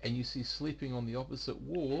 and you see sleeping on the opposite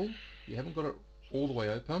wall. You haven't got it all the way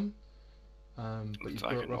open, but It's you've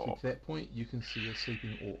like got it an roughly orc. to that point. You can see a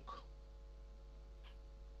sleeping orc.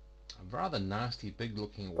 A rather nasty,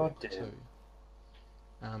 big-looking orc God damn.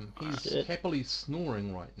 too. He's Shit. happily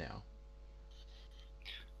snoring right now.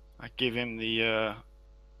 I give him the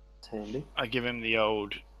It's handy. I give him the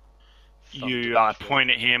old. Thumb You. to I the point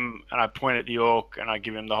at him and I point at the orc and I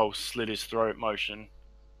give him the whole slit his throat motion.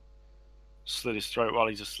 Slit his throat while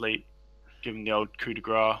he's asleep. Give him the old coup de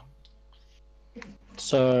grace.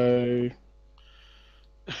 So,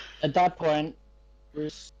 at that point,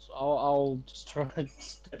 Bruce, I'll just try and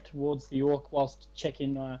step towards the orc whilst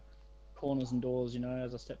checking corners and doors,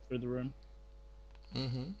 as I step through the room.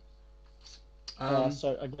 Mm-hmm.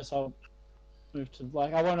 So I guess I'll move to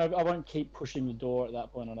I won't keep pushing the door at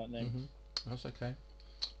that point. I don't think. That's okay.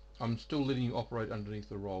 I'm still letting you operate underneath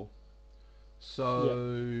the roll.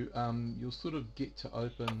 So you'll sort of get to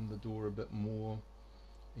open the door a bit more,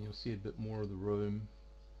 and you'll see a bit more of the room.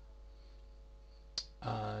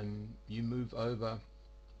 You move over.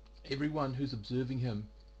 Everyone who's observing him,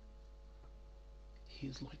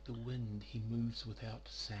 he's like the wind. He moves without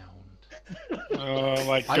sound. Oh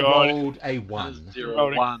my I god. rolled a 1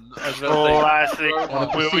 0, 1. I was about to say, Classic On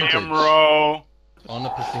a William percentage. roll. on a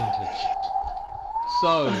percentage.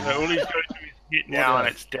 So So all he's got to do is hit now and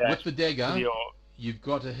it's dead. with the dagger, For the orc. you've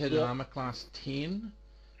got to hit an Yep. armor class 10.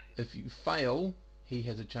 If you fail, he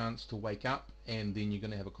has a chance to wake up, and then you're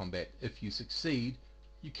going to have a combat. If you succeed,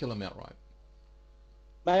 you kill him outright.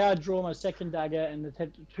 May I draw my second dagger and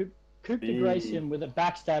attempt to coup de grace him with a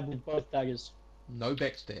backstab with both daggers? No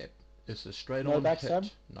backstab. It's a straight No on backstab?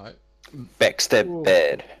 hit. No. Backstab Ooh.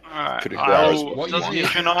 bad. Alright, Coup de I'll- grace. What you doesn't get-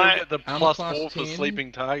 he can still I- get the Armor plus class 4 for 10,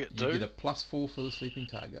 sleeping target You too? get a +4 for the sleeping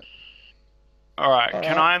target. Alright, can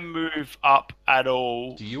Alright. I move up at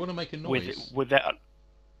all Do you want to make a with noise? without?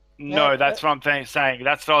 No, that's what I'm saying.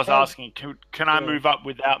 That's what I was Yeah. asking. Can I Yeah. move up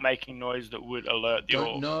without making noise that would alert the Don't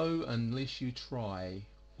orc? know unless you try,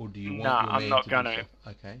 or do you want Nah, your I'm man not to gonna. do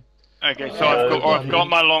so? Okay. Okay, so Yeah, I've got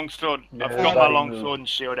my long sword. Yeah, I've got my buddy long move. sword and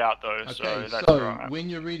shield out though, Okay, so that's so alright. when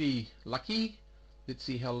you're ready, Lucky, let's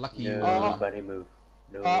see how lucky you No, are. buddy move.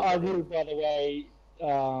 No, I buddy. will, by the way,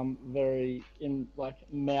 very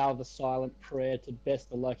mouth a silent prayer to Best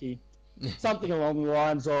the Lucky, something along the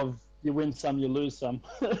lines of "You win some, you lose some."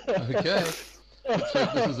 Okay. Let's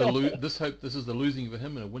hope this is this is the losing for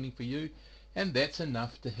him and a winning for you, and that's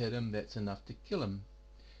enough to hit him. That's enough to kill him.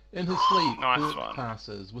 In his sleep, Nice Bert one.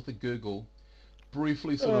 passes with a gurgle,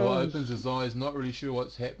 briefly sort of opens his eyes, not really sure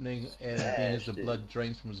what's happening, and then as the Bastard. blood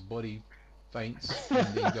drains from his body, faints, and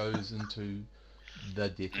then goes into the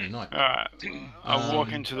deathly night. Alright, I'll walk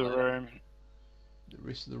Um, into the room. The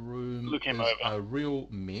rest of the room Look him is over. a real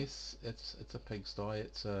mess. It's a pigsty.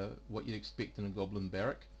 It's what you'd expect in a goblin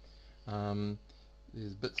barrack.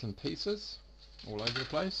 There's bits and pieces all over the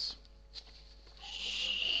place.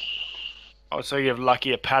 Also, give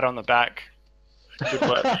Lucky a pat on the back. Good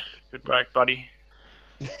work, good work, buddy.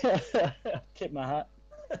 Tip my hat.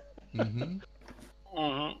 hmm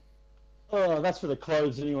Mm-hmm. Oh, that's for the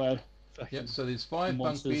clothes anyway. Yep. So there's 5 bunk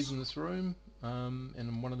Monsters. beds in this room,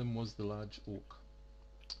 and one of them was the large orc.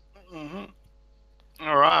 Mm-hmm.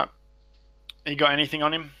 All right. You got anything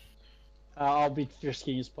on him? I'll be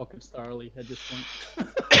frisking his pockets thoroughly at this point.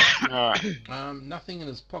 Alright. Nothing in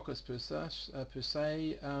his pockets per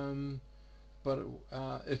se. But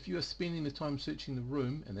if you are spending the time searching the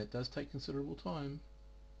room, and that does take considerable time,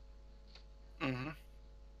 Mm-hmm.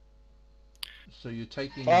 so you're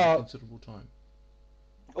taking considerable time.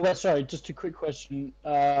 Oh, well, sorry, just a quick question.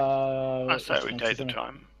 I say we take the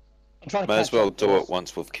time. I'm trying to Might as catch well up do first. it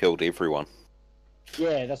once we've killed everyone.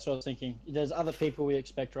 Yeah, that's what I was thinking. There's other people we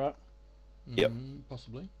expect, right? Yep.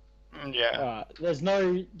 Possibly. Yeah. Alright, there's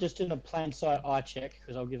no, just in a plain sight eye check,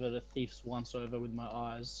 because I'll give it a thief's once over with my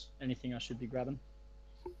eyes. Anything I should be grabbing?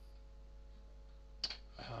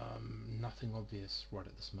 Nothing obvious right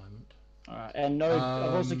at this moment. Alright, and no,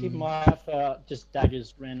 I've also kept my eye out for just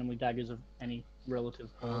daggers, randomly daggers of any relative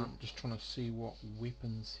quality. Just trying to see what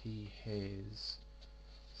weapons he has.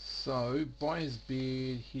 So, by his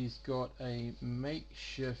beard, he's got a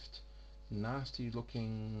makeshift,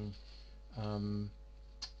 nasty-looking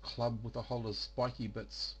club with a whole of spiky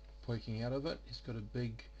bits poking out of it. He's got a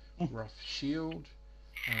big, rough shield.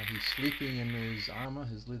 He's sleeping in his armor,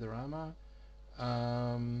 his leather armor.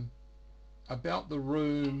 About the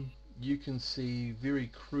room, you can see very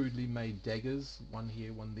crudely made daggers, one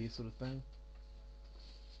here, one there, sort of thing.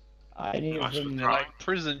 Any of Nice them with They're like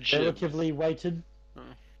prison shivs. relatively weighted?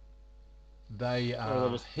 They Or are they're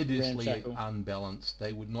just hideously ramshackle? unbalanced.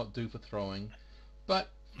 They would not do for throwing, but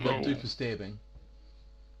they'll do for stabbing.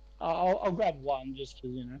 I'll grab one just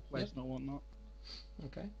because, you know, waste not, want not.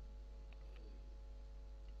 Okay.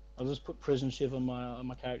 I'll just put prison shiv on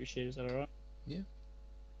my character sheet, is that alright?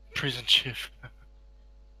 Prison shift.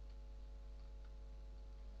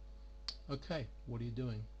 Okay, what are you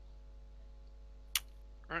doing?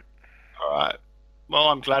 Alright. Well,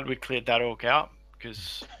 I'm glad we cleared that orc out,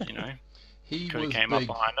 because, you know, He Coulda was came up big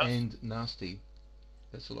behind us. and nasty.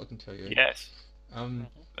 That's all I can tell you. yes, Um,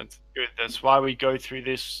 that's good. That's why we go through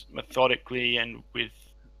this methodically and with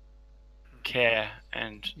care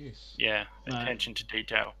and, yes. yeah, Right. attention to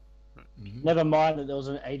detail. Mhm. Never mind that there was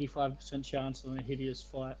an 85% chance of a hideous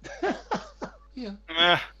fight. Yeah.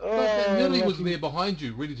 Eh, But Lily was lucky. there behind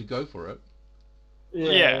you, ready to go for it.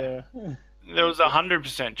 Yeah. There was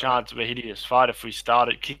 100% chance of a hideous fight if we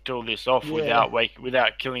kicked all this off Yeah.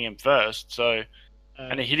 without killing him first. So,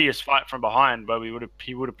 and a hideous fight from behind, where he would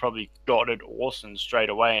have probably dotted Orson straight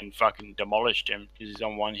away and fucking demolished him because he's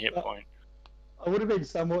on one hit point. I would have been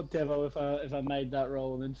somewhat devo if I made that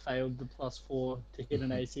roll and then failed the +4 to hit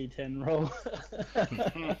an AC 10 roll.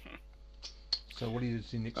 So what do you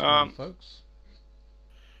see next time, folks?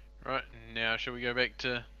 Right, now shall we go back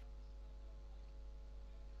to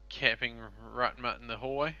capping Rutmutt in the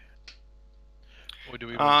hallway? Or do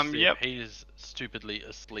we want to see yep. if he is stupidly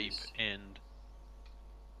asleep and...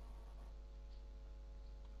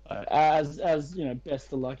 As you know,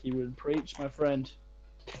 best of luck you would preach, my friend.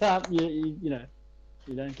 You know,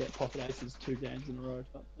 you don't get pocket aces 2 games in a row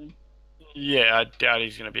type thing. Yeah, I doubt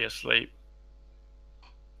he's going to be asleep.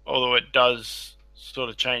 Although it does sort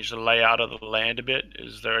of change the layout of the land a bit.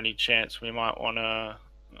 Is there any chance we might want to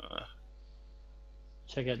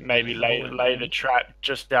Check out maybe lay the trap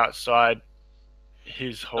just outside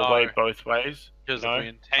his hallway No. both ways? Because No? if we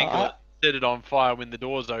entangle it, set it on fire when the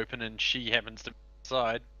door's open and she happens to be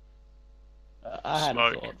inside. I had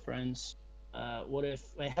Smoke. a thought, friends. What if?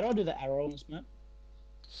 Wait, how do I do the arrow on this map?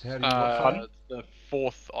 So how do you what The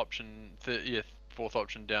fourth option, fourth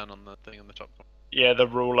option down on the thing on the top corner. Yeah, the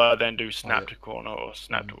ruler, then do snap yeah. to corner or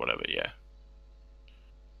snap to whatever, yeah.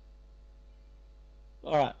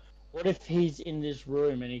 Alright, what if he's in this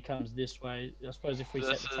room and he comes this way? I suppose if we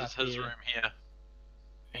This set the trap is his here. room here.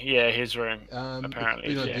 Yeah, his room. It's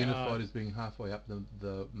Apparently, been yeah. identified as being halfway up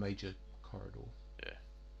the major corridor.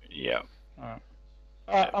 Yeah. Alright,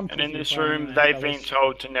 And I'm in confused this by room, that, they've been fellas.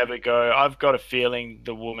 told to never go. I've got a feeling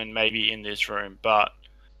the woman may be in this room, but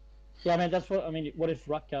Yeah, I mean that's what I mean. What if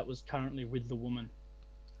Rutgut was currently with the woman?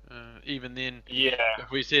 Even then, yeah. if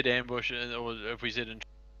we said ambush or if we said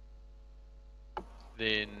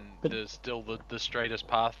then But- there's still the straightest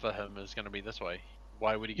path for him is going to be this way.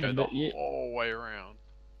 Why would he go Yeah, the but yeah. whole way around?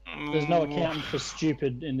 There's no Mm, accounting for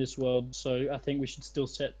stupid in this world, so I think we should still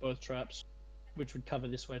set both traps, which would cover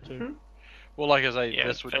this way too. Well, like I say, Yeah,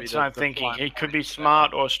 this would be that's the, what I'm the thinking. prime He could be point.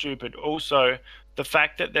 smart or stupid. Also, the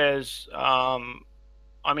fact that there's,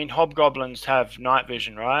 I mean, hobgoblins have night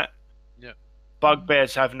vision, right? Yep.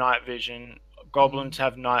 Bugbears have night vision. Goblins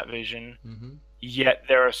have night vision. Mm-hmm. Yet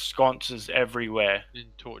there are sconces everywhere. In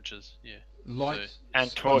torches, yeah. Light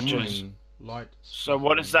And torches. sputtering, light. So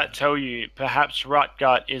what does that tell you? Perhaps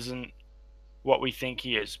Rutgut isn't what we think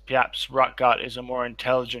he is. Perhaps Rutgut is a more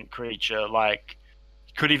intelligent creature, like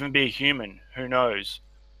could even be a human. Who knows?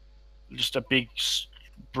 Just a big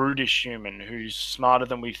brutish human who's smarter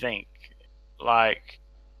than we think. Like,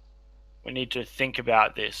 we need to think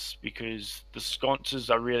about this because the sconces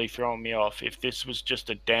are really throwing me off. If this was just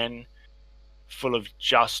a den full of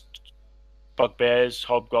just bugbears,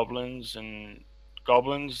 hobgoblins, and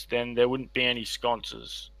goblins, then there wouldn't be any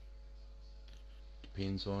sconces.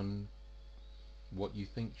 Depends on what you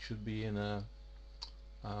think should be in a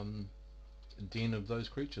den of those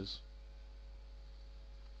creatures.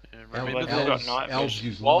 And Well, remember they've all got that night Elves vision.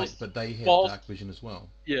 use light, Whilst- but they have whilst- dark vision as well.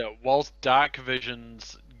 Yeah, whilst dark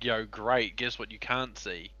vision's great, guess what you can't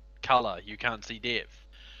see? Color. You can't see depth.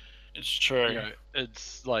 It's true. You know,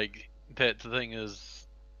 it's like that's the thing is,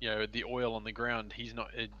 the oil on the ground. He's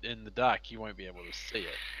not in the dark. He won't be able to see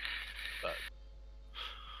it. But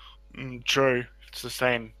True. It's the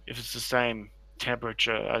same. If it's the same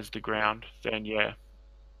temperature as the ground, then yeah,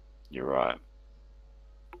 you're right.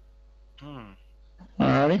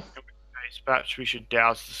 Alrighty. Perhaps we should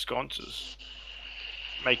douse the sconces.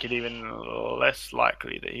 Make it even less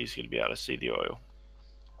likely that he's going to be able to see the oil.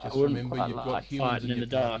 Just I wouldn't remember quite you've got like humans fighting in your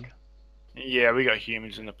the dark. party. Yeah, we got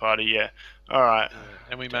humans in the party. Yeah. All right.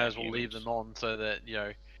 and we may as well Damn leave humans. them on so that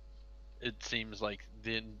it seems like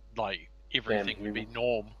then everything would be humans.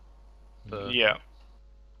 norm. For, Yeah.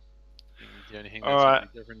 The only thing All that's right.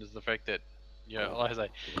 gonna be different is the fact that, like I say,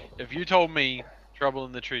 if you told me trouble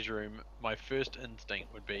in the treasure room, my first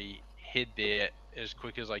instinct would be head there as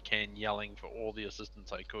quick as I can, yelling for all the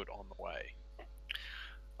assistance I could on the way.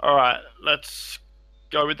 All right. Let's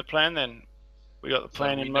go with the plan then. We got the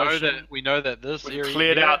plan So in motion. we know that this We've area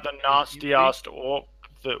cleared here out the is nasty empty. ass orc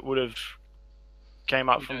that would have came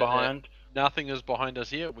up We from know that. behind. Nothing is behind us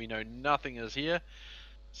here. We know nothing is here.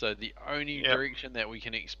 So the only Yep. direction that we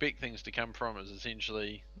can expect things to come from is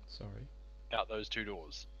essentially Sorry. out those two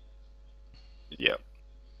doors. Yep.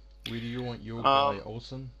 Where do you want your Um, guy,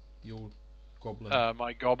 Olsen? Your goblin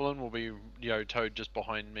My goblin will be towed just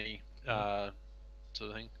behind me, sort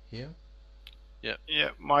of thing. here?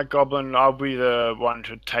 Yeah, my goblin, I'll be the one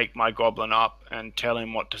to take my goblin up and tell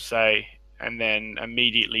him what to say, and then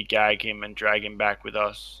immediately gag him and drag him back with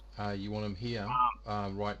us. You want him here,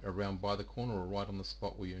 right around by the corner, or right on the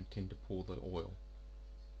spot where you intend to pour the oil?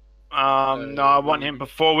 No, I want him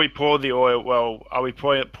before we pour the oil. Well, are we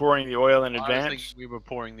pouring the oil in I was advance? thinking we were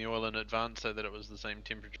pouring the oil in advance so that it was the same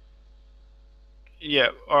temperature. Yeah,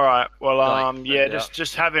 all right. Well, Like, yeah, fade out.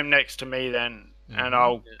 just have him next to me then, and Mhm.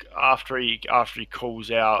 I'll after he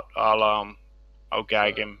cools out, I'll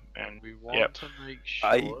gag So, him and We want Yep. to make sure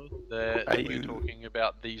Are that we're you- talking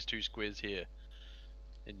about these two squares here.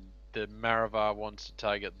 And the Maravar wants to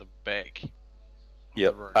target the back.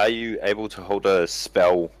 Yep. room. Are you able to hold a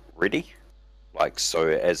spell ready? Like, so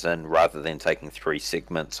as in, rather than taking 3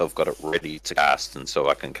 segments, I've got it ready to cast, and so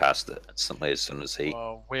I can cast it instantly as soon as he.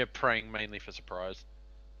 Well, we're praying mainly for surprise.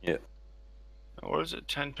 what is it?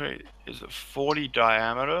 10 feet? Is it 40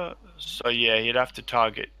 diameter? So yeah, he'd have to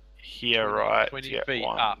target here, 20 right? 20 Yeah, feet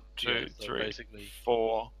 1, up, 2, so 3, basically-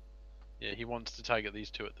 4. Yeah, he wants to target these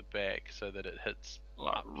two at the back so that it hits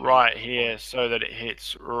Like, up to right the here, point. so that it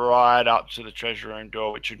hits right up to the treasure room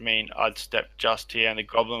door, which would mean I'd step just here, and the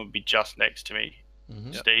goblin would be just next to me,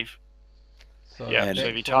 Mm-hmm. Steve. So Yeah, back so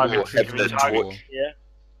if you from target- the if you treasure target- door- Yeah.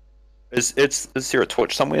 Is there a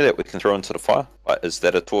torch somewhere that we can throw into the fire? Like, is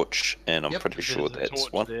that a torch? And I'm Yep. pretty sure There's a that's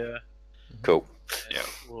torch one. there. Cool. and Yeah.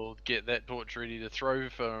 We'll get that torch ready to throw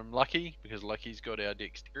from Lucky because Lucky's got our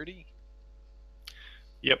dexterity.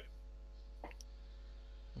 Yep.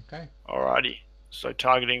 Okay. Alrighty. So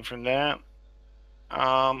targeting from there.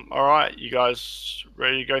 Alright, you guys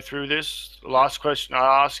ready to go through this? The last question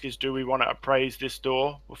I ask is, do we want to appraise this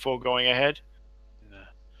door before going ahead? Nah.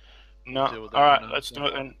 No. deal with that Alright, one let's do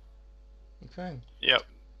it then. Okay. Yep.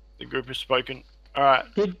 The group has spoken. Alright.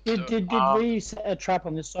 Did Um, we set a trap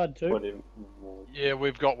on this side too? Put him. Yeah,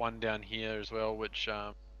 we've got one down here as well, which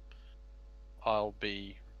I'll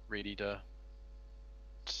be ready to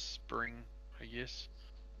spring, I guess.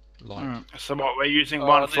 Light. Alright. So what, we're using Oh,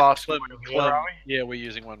 one there's flask of Clem- oil Clem. here, are we? Yeah, we're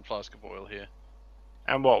using one flask of oil here.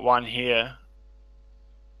 And what, one here?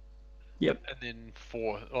 And then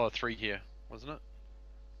 3 here, wasn't it?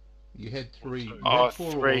 You had 3. You Oh, had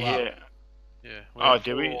 4 three all up. here. Yeah. Oh, had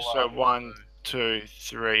did we? 4 So up, 1, so- 2,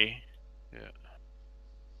 3.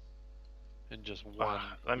 and just one.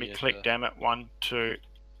 Let me here click, to- damn it. 1, 2,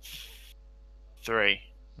 3.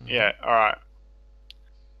 Mhm. Yeah, alright.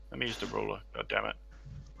 Let me use the ruler, god damn it.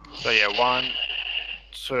 So yeah, 1,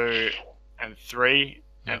 2, and 3.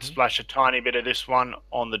 And Mhm. splash a tiny bit of this one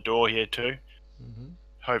on the door here too. Mhm.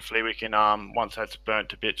 Hopefully we can, once that's burnt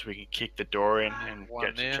to bits, we can kick the door in and One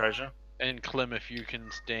get there. some treasure. And Clem, if you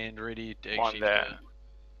can stand ready to One actually there.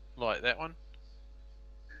 light that one.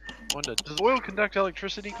 Wonder, does oil conduct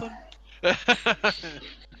electricity, Clem?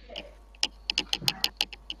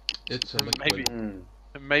 It's a liquid. Maybe.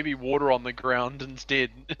 Maybe water on the ground instead,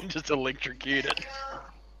 and just electrocute it.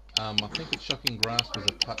 I think it's shocking grasp is a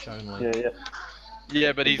touch only. Yeah, yeah.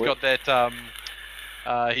 Yeah, but he's Which- got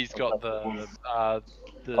that. He's got the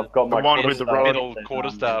I've got my one with the quarterstaff metal and,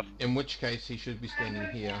 quarterstaff. In which case he should be standing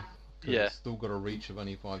here. 'Cause Yeah. it's still got a reach of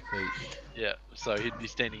only 5 feet. Yeah, so he'd be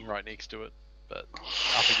standing right next to it, but up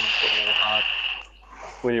against the wall hard.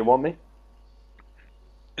 Where you want me?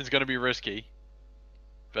 It's going to be risky,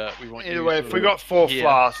 but we want Either you way, sort if we of got 4 here.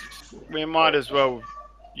 flasks, we might as well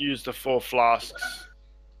use the 4 flasks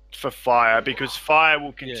for fire, because fire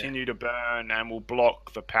will continue to burn and will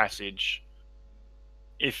block the passage.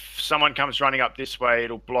 If someone comes running up this way,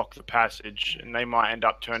 it'll block the passage, and they might end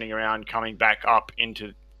up turning around, coming back up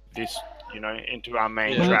into this, into our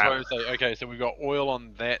main Yeah, that's trap. what I would say. Okay, so we've got oil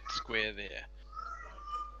on that square there.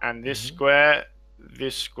 And this Mhm. square,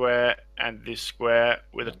 this square, and this square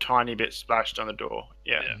with a tiny bit splashed on the door.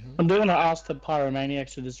 Yeah. Mhm. I'm doing to ask the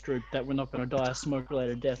pyromaniacs of this group that we're not going to die a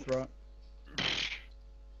smoke-related death, right?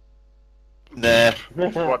 Nah,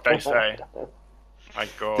 What they say. My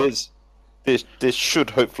God. there should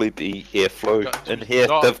hopefully be airflow Got- in here.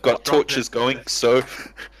 stop, They've got stop torches it. going, so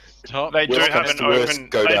Top. They do Worst have comes an to worst, open.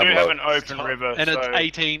 go They down do have low. an open river, and so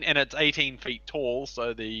it's 18 feet tall,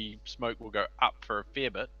 so the smoke will go up for a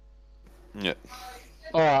fair bit. yeah.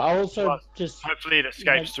 Alright, I also Plus, just... hopefully it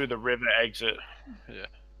escapes through the river exit.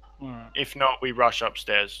 Alright. If not, we rush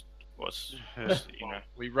upstairs.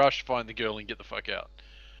 We rush, find the girl, and get the fuck out.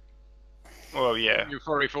 Well, yeah. You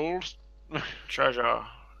furry fools. Treasure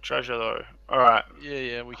though. All right,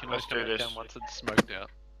 Yeah, we can Let's always come do back this. down once it's smoked out.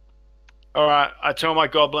 all right. I tell my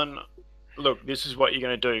goblin, look, this is what you're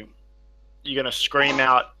gonna do. You're gonna scream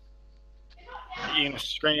out. You're gonna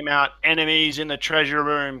scream out, enemies in the treasure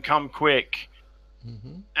room, come quick.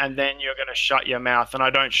 Mhm. And then you're gonna shut your mouth. And I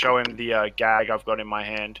don't show him the gag I've got in my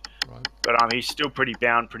hand. Right. But he's still pretty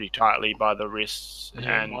bound pretty tightly by the wrists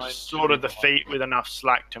Yeah, and mine sort of the should be feet with enough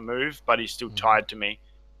slack to move, but he's still Mhm. tied to me.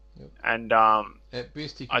 Yep. And At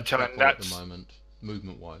best he I can tell him shuffle at the that's- moment,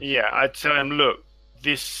 movement-wise. yeah, I tell him, look,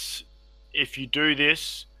 if you do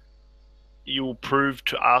this, you will prove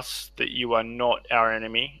to us that you are not our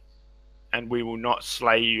enemy, and we will not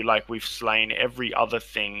slay you like we've slain every other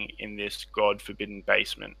thing in this god-forbidden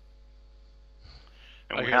basement.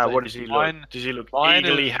 And Okay, how, so what does he mine- look? Does he look mine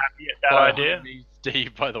eagerly is happy at that By idea? me,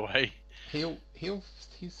 Steve, by the way.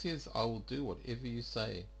 He says, I will do whatever you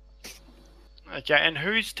say. Okay, and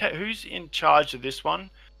who's in charge of this one?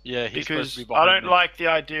 Yeah, he's supposed Because to be I behind don't me. like the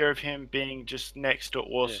idea of him being just next to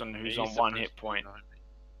Orson, Yeah, who's he's on one supposed hit to be point. behind me.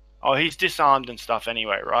 Oh, he's disarmed and stuff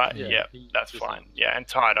anyway, right? Yeah, Yeah, he's that's disarmed. fine. Yeah, and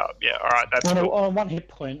tied up. Yeah, all right, that's On, cool. on one hit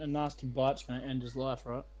point, a nasty bite's going to end his life,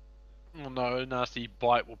 right? Well, no, a nasty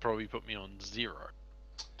bite will probably put me on 0.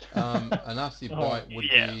 A nasty Oh, bite would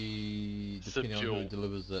yeah. be depending on who Subdual.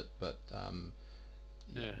 delivers it, but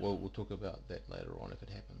Yeah. we'll talk about that later on if it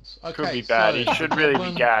happens. Okay, Could be bad. so He the should really be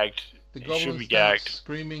goblin- gagged. The He goblin should be starts gagged.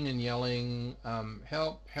 screaming and yelling,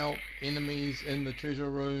 help, help, enemies in the treasure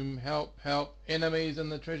room, help, help, enemies in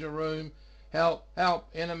the treasure room, help, help,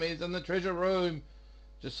 enemies in the treasure room.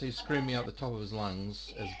 Just he's screaming out the top of his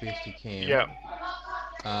lungs as best he can. Yeah.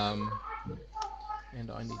 And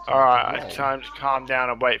I need to All right, roll. time to calm down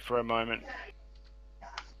and wait for a moment.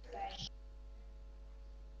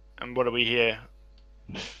 And what do we hear?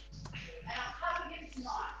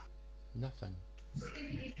 Nothing.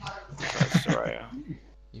 That's Soraya.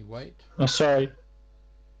 You wait. Oh, sorry.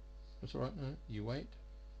 That's alright, no, you wait.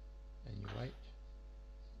 And you wait.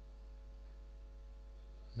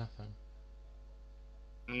 Nothing.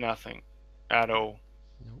 Nothing at all.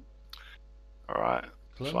 Nope. All right.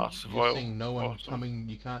 Clem, Flask of you're oil. seeing no one Awesome. coming,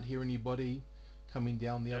 you can't hear anybody coming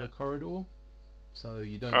down the other corridor. So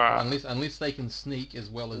you don't, Alright. unless they can sneak as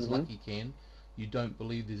well as Mhm. Lucky can, you don't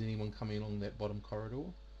believe there's anyone coming along that bottom corridor.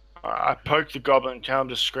 All right, I poke the goblin, tell him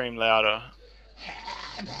to scream louder.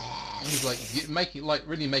 He's like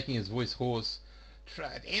really making his voice hoarse.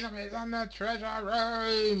 Enemies on the treasure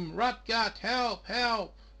room! Rutgut, help,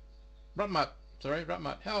 help! Rutmut,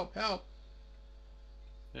 help, help!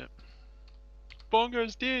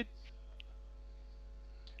 Bongo's dead.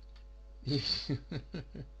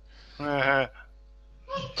 All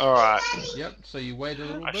right. Yep, so you wait a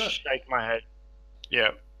little I bit. shake my head.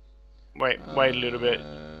 Yeah. Wait a little bit.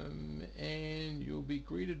 And you'll be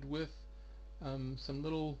greeted with some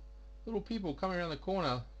little people coming around the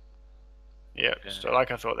corner. Yeah. So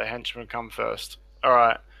like I thought, the henchman come first. All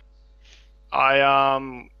right.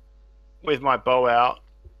 I with my bow out.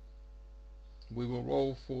 We will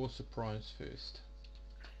roll for surprise first.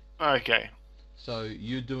 Okay. So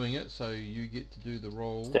you're doing it, so you get to do the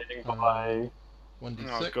roll. Standing by. 1d6.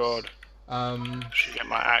 Oh god. Um, Should get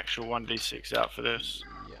my actual 1d6 out for this.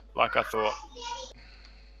 yeah. Like I thought.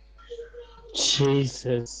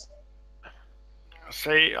 Jesus.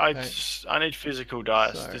 See, Okay. I need physical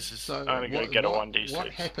dice. So- This is so only going to what- get a what- 1d6. What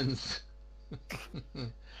happens?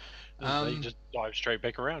 They just dive straight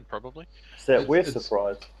back around, probably. So It's- we're it's-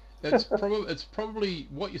 surprised. it's probably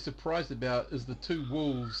what you're surprised about is the 2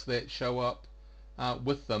 wolves that show up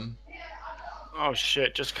with them. Oh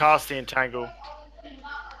shit! Just cast the entangle.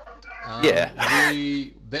 Yeah.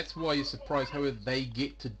 That's why you're surprised. However, they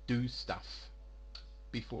get to do stuff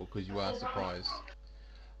before, because you are surprised.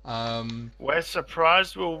 We're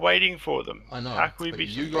surprised. We're waiting for them. I know. How can we but be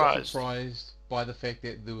you got surprised? surprised by the fact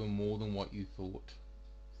that there were more than what you thought.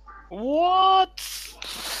 What?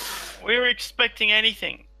 We were expecting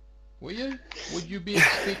anything. Were you? Would you be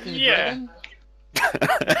expecting a Yeah. dragon?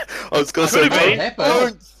 I was gonna Could say, have been.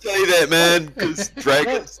 don't say that, man, because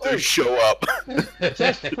dragons do show up.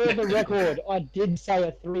 Just for the record, I did say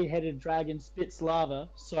a 3-headed dragon spits lava,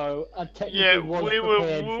 so I technically Yeah, was we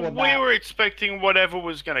prepared for we that. were expecting whatever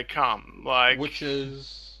was going to come. Like Which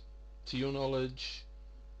is, to your knowledge,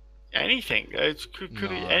 anything. It could No,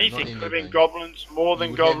 anything. not Could have been anything. goblins, more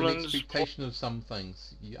than you have an goblins. expectation of some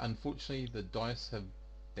things. Unfortunately, the dice have.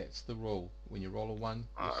 That's the rule. When you roll a 1,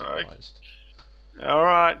 you're Alright. surprised. All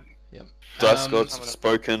right. Yep. Dice Um, gods have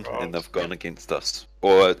spoken, and they've gone against us.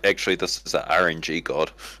 Or actually, this is an RNG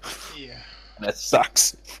god. Yeah. That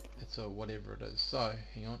sucks. It's a whatever it is. So,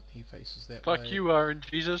 hang on. He faces that Fuck way. you are in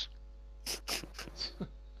Jesus.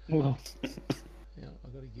 Well, Yeah,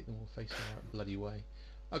 I've got to get them all facing the right bloody way.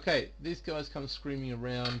 Okay, these guys come screaming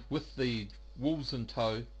around with the wolves in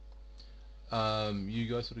tow. You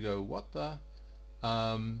guys sort of go, what the?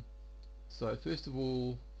 So first of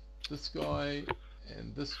all, this guy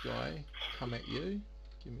and this guy come at you.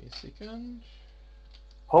 Give me a second.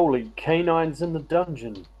 Holy canines in the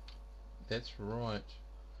dungeon. That's right.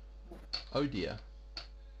 Oh dear.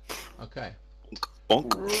 Okay. Bonk.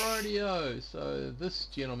 Rightio. So this That's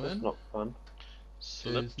gentleman not fun.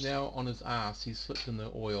 is now on his ass. He's slipped in the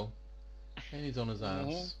oil, and he's on his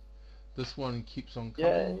ass. This one keeps on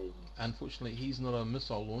coming. Yay. Unfortunately, he's not a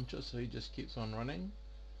missile launcher, so he just keeps on running.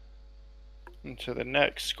 Into the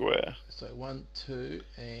next square. So 1, 2,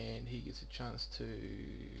 and he gets a chance to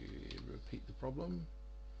repeat the problem.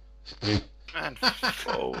 And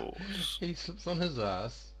falls. He slips on his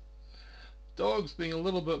ass. Dog's being a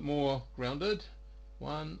little bit more grounded.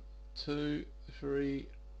 1, 2, 3,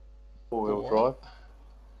 4-wheel 4. drive.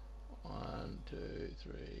 1, 2,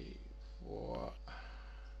 3, 4.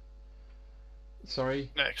 Sorry,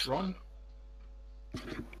 Excellent.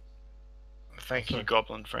 Ron. Thank Sorry. you,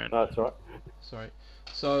 goblin friend. No, that's right. Sorry.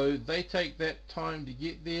 So they take that time to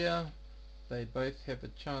get there. They both have a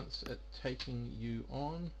chance at taking you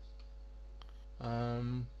on.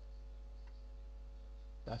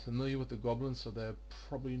 They're familiar with the goblin, so they're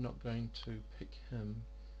probably not going to pick him.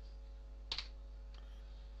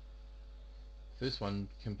 This one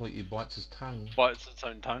completely bites his tongue. Bites its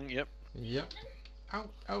own tongue, yep. Yep. Ouch,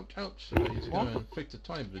 ouch, ouch. So he's going to inflict a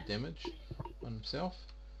tiny bit of damage on himself.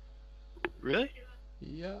 Really?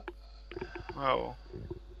 Yeah. Oh.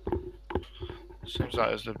 Seems like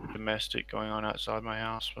there's a domestic going on outside my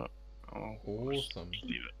house, but Awesome.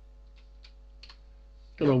 leave it.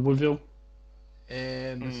 good old Woodville.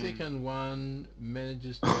 And the second one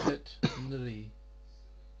manages to hit Niddy.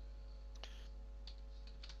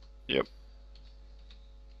 Yep.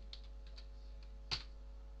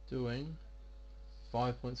 Doing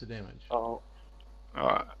 5 points of damage. Oh,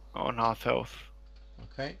 Alright, on half health.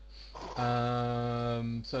 Okay.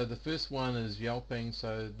 So the first one is yelping.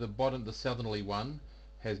 So the southerly one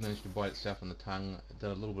has managed to bite itself on the tongue. Did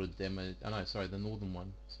a little bit of damage. Oh no, sorry, the northern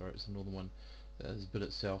one. Sorry, it's the northern one. Has bit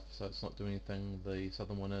itself, so it's not doing anything. The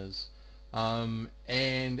southern one is.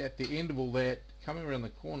 And at the end of all that, coming around the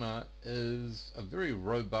corner is a very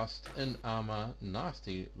robust, in armor,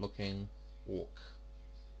 nasty looking orc.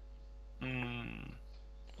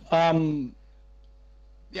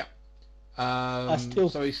 Still-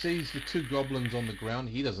 So he sees the 2 goblins on the ground.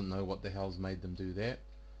 He doesn't know what the hell's made them do that.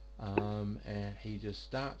 And he just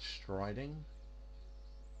starts striding.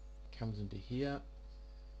 Comes into here.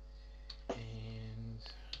 And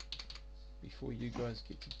before you guys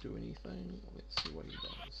get to do anything, let's see what he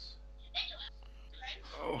does.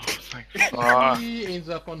 Oh, thank fuck. He ends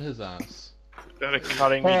up on his ass. They're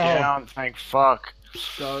cutting me Oh. down, thank fuck.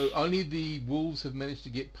 So only the wolves have managed to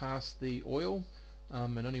get past the oil.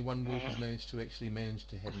 And only one wolf has managed to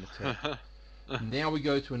have an attack. Now we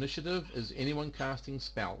go to initiative. Is anyone casting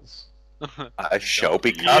spells? I shall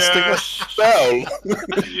be casting a Yes. spell.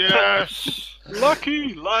 Yes.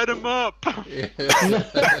 Lucky, light him up. Yeah.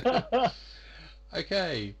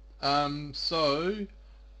 Okay.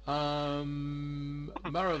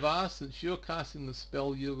 Maravar, since you're casting the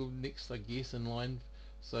spell, you're next, I guess, in line.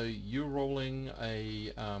 So you're rolling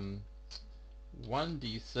a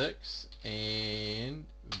 1d6 and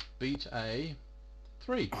beat a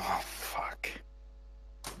 3. Oh fuck!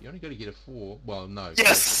 You only got to get a 4. Well, no.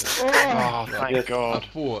 Yes! Oh, Oh, thank Yes. A God.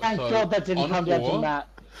 4. thank so God that didn't on come a down to 4, Matt.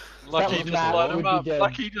 Lucky, was just Matt, light would them be up. dead.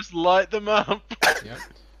 Lucky, just light them up. Yep.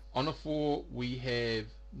 On a 4, we have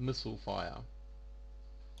missile fire.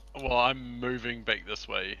 Well, I'm moving back this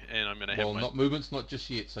way, and I'm gonna have Well, my. not movements, not just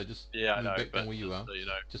yet. So just Yeah, I move know, back but down where you are, so you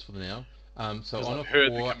know. just for the now. So 'Cause on I've a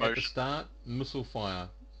heard the 4 at the commotion. start, missile fire.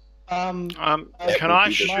 Um, Can would I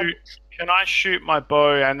be the- shoot? Can I shoot my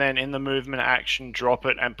bow and then in the movement action drop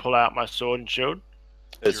it and pull out my sword and shield?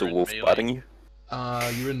 Is a You're in wolf melee. biting you?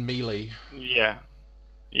 You're in melee. Yeah.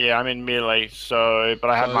 Yeah, I'm in melee, so but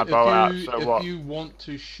I have So my bow out. if So what? you want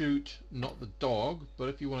to shoot not the dog, but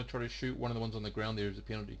if you want to try to shoot one of the ones on the ground, there is a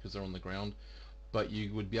penalty because they're on the ground. But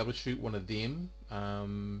you would be able to shoot one of them,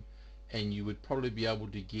 and you would probably be able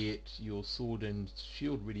to get your sword and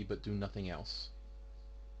shield ready, but do nothing else.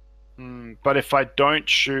 But if I don't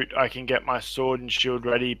shoot, I can get my sword and shield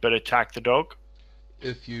ready, but attack the dog.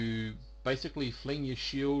 If you basically fling your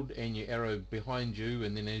shield and your arrow behind you,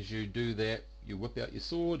 and then as you do that, you whip out your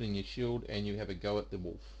sword and your shield, and you have a go at the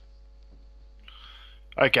wolf.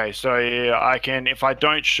 Okay, so yeah, I can. If I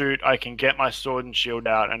don't shoot, I can get my sword and shield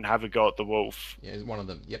out and have a go at the wolf. Yeah, it's one of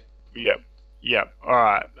them. Yep. Yep. All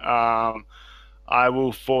right. I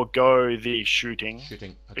will forego the shooting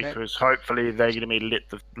Shooting. Okay. because hopefully they're going to be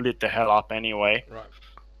lit the hell up anyway. Right.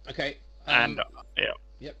 Okay. And yeah.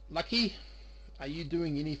 Yep. Lucky, are you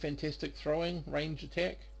doing any fantastic throwing, range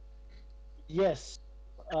attack? yes,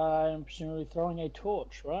 I'm presumably throwing a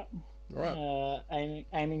torch, right? Right.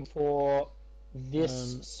 Aiming for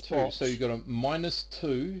this 2. spot. So you've got a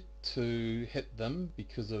 -2 to hit them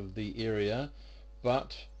because of the area,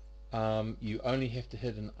 but you only have to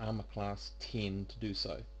hit an armor class 10 to do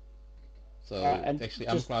so. So and actually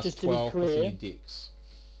armor class just to be 12 plus clear, any dex.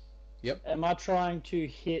 Yep. Am I trying to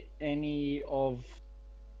hit any of?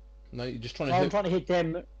 No, you're just trying to I'm hit. trying to hit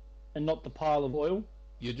them, and not the pile of oil.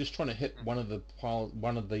 You're just trying to hit one of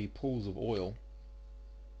the pools of oil.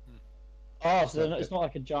 Oh, so it's not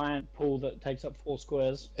like a giant pool that takes up 4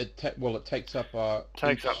 squares. It takes up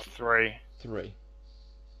Takes up each 3. 3.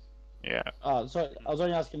 Yeah. So I was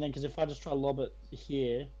only asking then because if I just try to lob it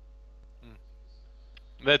here,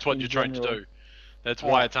 That's what In you're trying to general. do. That's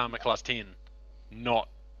why it's armor class 10, not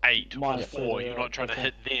 8 or Minus 4. two, You're not trying to okay.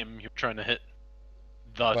 hit them. You're trying to hit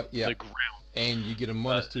the But, yeah. the ground. And you get a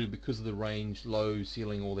 -2 because of the range, low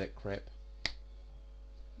ceiling, all that crap.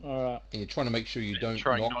 all right. And you're trying to make sure you don't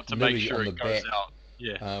Trying knock not to Millie make sure on the it goes back out.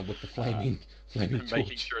 Yeah, with the flaming and making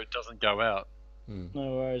torch. sure it doesn't go out.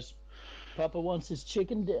 No worries. Papa wants his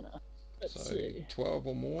chicken dinner. Let's So see. 12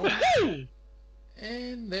 or more,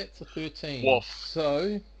 and that's a 13. Woof.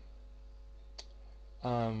 So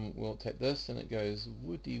we'll take this, and it goes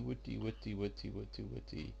woody, woody, woody, woody, woody,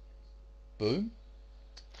 woody. Boom.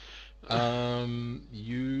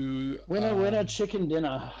 You Winner, chicken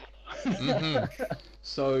dinner. Mhm.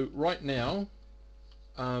 So right now,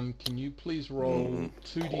 can you please roll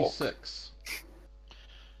 2d6?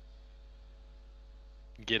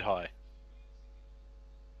 Get high.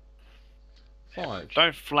 5.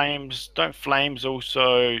 Don't flames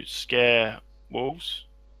also scare wolves?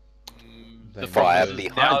 They The Fire problem is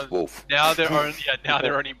behind wolf. now their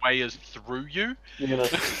only way is through you. You're gonna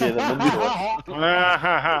scare them into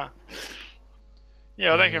it.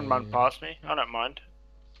 Yeah, they can run past me. I don't mind.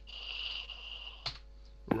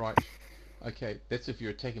 Right. Okay, that's if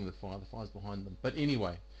you're attacking the fire. The fire's behind them. But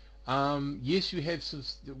anyway, yes, you have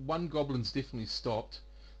one goblin's definitely stopped.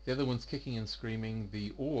 The other one's kicking and screaming.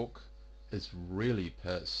 The orc is really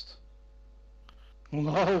pissed,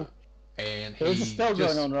 No. and There's he a spell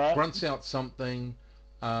just going on, right? grunts out something.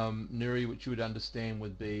 Nuri, which you would understand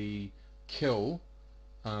would be kill.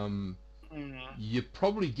 You're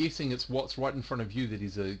probably guessing it's what's right in front of you that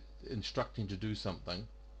he's instructing to do something.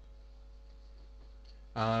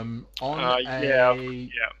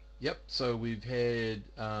 Yep, so we've had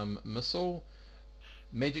missile,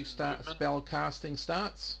 magic spell casting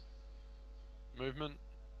starts.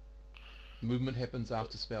 Movement happens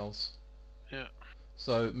after spells. Yeah.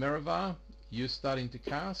 So Maravar, you're starting to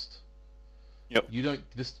cast. Yep.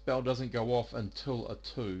 This spell doesn't go off until a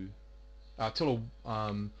 2. Till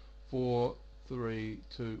a 4, 3,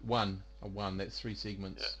 2, 1. A 1, that's 3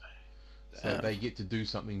 segments. So they get to do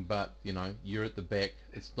something, but you know you're at the back.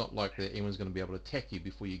 It's not like that anyone's going to be able to attack you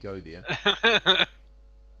before you go there.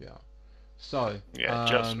 Yeah. So Yeah,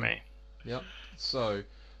 just me. Yep. So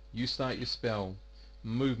you start your spell.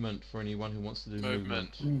 Movement for anyone who wants to do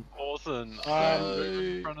movement. Awesome. So- I'm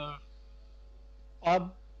moving in front of. I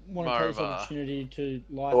want to take this Marva. opportunity to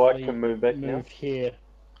So I lightly can move back now. move here.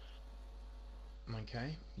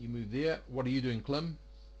 Okay, you move there. What are you doing, Clem?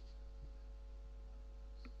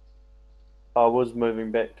 I was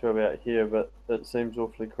moving back to about here, but it seems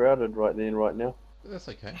awfully crowded right there and right now. That's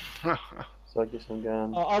okay. So I guess I'm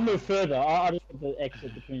going. I'll move further. I just want the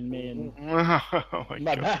exit between me and Oh my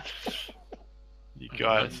my god. back. You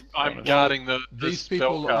guys. I'm guarding the These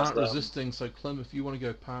people aren't spellcaster, resisting, so Clem, if you want to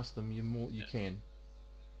go past them, you can.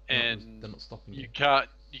 and They're not stopping you. you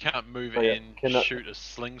can't move Oh, yeah. and Can I- shoot a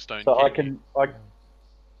slingstone. So I you? can. I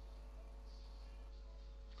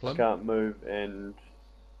Clem, can't move and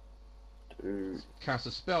do. cast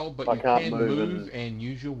a spell, but I you can't can move move and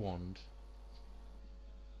use your wand.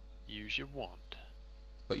 Use your wand.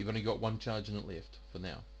 But you've only got one charge in it left for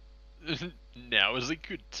now. Now is a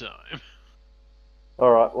good time. All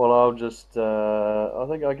right. Well, I'll just.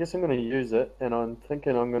 I guess I'm going to use it, and I'm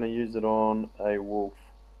thinking I'm going to use it on a wolf.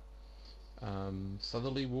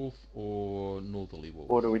 Southerly wolf or northerly wolf?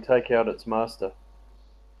 Or do we take out its master?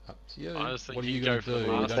 Up to you. I was What are thinking you go going for to the do?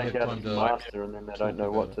 You master. don't Take have out time its to. master, and then they don't talk know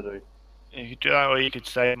about what to do. You could do that, or you could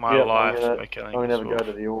save my Yeah, life I'm by killing gonna have a this go wolf.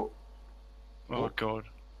 to the orc. Oh god.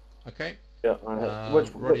 Okay. Yeah. Which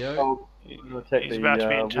radio. I'm gonna attack He's the about to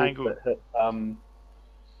be wolf entangled. that hit.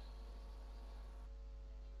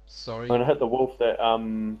 Sorry. I'm gonna hit the wolf that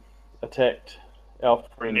attacked our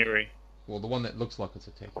friend. Neri. Well, the one that looks like it's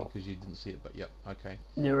attacking because you didn't see it, but yep. Okay.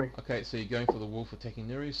 Neri. Okay, so you're going for the wolf attacking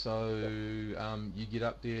Neri, so you get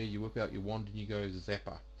up there, you whip out your wand and you go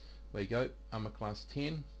Zapper. There you go, armor class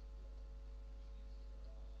 10.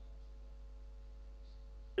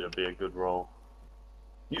 It'll be a good roll.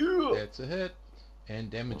 That's a hit. And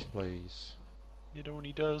damage, please. It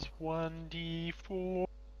only does 1d4.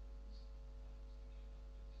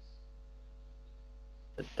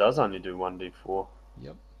 It does only do 1d4.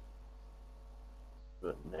 Yep.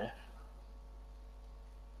 But nah.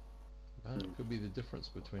 That could be the difference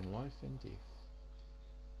between life and death.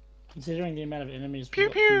 Considering the amount of enemies Pew,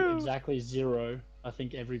 we got to pew. exactly 0, I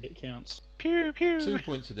think every bit counts. Pew pew. 2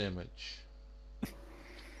 points of damage.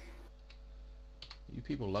 You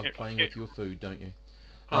people love Yeah, playing yeah. with your food, don't you?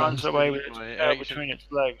 Runs away with its my tail action. between its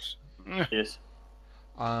legs. Yes.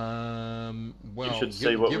 Well, should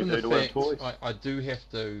see what we given do the to our fact toys. I do have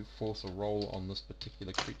to force a roll on this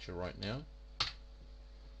particular creature right now.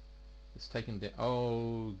 It's taken down.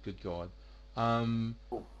 Oh, good God!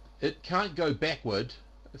 It can't go backward,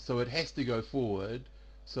 so it has to go forward.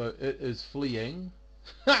 So it is fleeing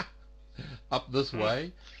up this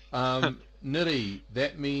way. Nitty,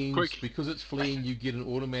 that means Quick. because it's fleeing, you get an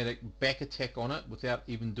automatic back attack on it without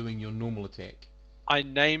even doing your normal attack. I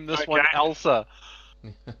name this one Okay. Elsa.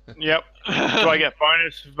 Yep. Do I get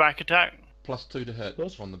bonus back attack? +2 to hit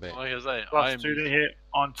Plus- on the back. Like I say, Plus I'm 2 to hit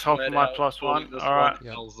on top of flat my out plus calling 1. this Alright. one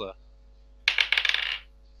Yep. Elsa.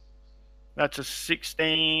 That's a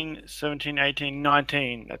 16, 17, 18,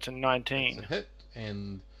 19. That's a It's 19. a hit,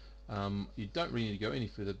 and you don't really need to go any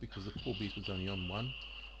further because the poor beast was only on 1,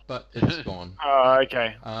 but it's gone.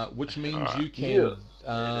 Okay. Which means Alright. you can.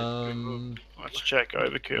 Let's check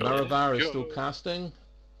overkill. Maravar is Go. still casting.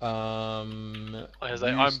 Like I You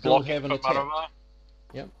say, I'm still blocking have an for attack. Marava.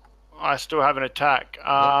 I still have an attack.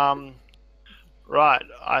 Right.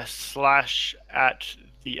 I slash at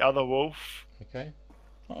the other wolf. Okay.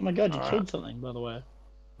 Oh my god, you Alright. killed something, by the way.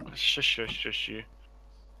 Shush you.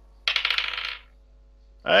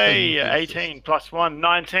 Hey, 7 pieces. 18 plus 1,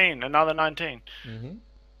 19. Another 19. Mhm.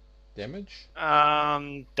 Damage.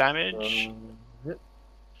 Damage. Yep.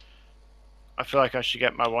 I feel like I should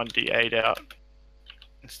get my 1d8 out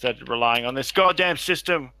instead of relying on this goddamn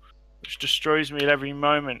system, which destroys me at every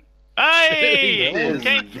moment. Hey! He does.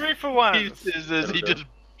 Came through for one. He says as he just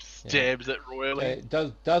stabs it royally. Okay,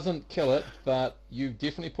 it doesn't kill it, but you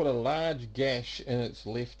definitely put a large gash in its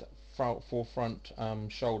left forefront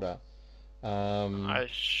shoulder. I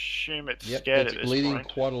assume it's Yep, scared it's at this bleeding point.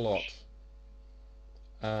 quite a lot.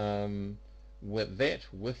 With the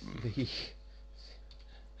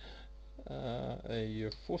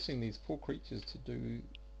you're forcing these poor creatures to do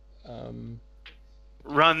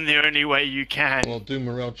Run the only way you can. well, do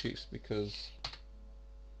morale checks because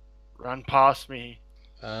Run past me.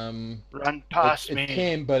 um, Run past it me.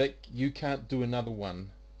 can, but you can't do another one.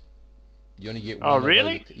 You only get one. Oh, of those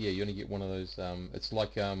really? yeah, you only get one of those. It's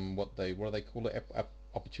like what do they call it?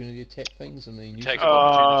 opportunity attack things in the new Attack system? Oh,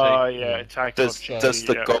 opportunity. yeah, attack Does opportunity,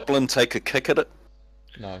 the yeah. goblin take a kick at it?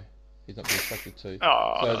 No, he's not being instructed to.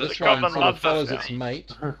 Oh, So the this one goblin sort of loves us follows now. its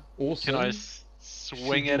mate. Awesome. Can I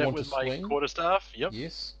swing Should you at it want with to my swing? quarterstaff? Yep.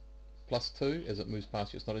 Yes. +2 as it moves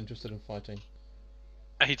past you. It's not interested in fighting.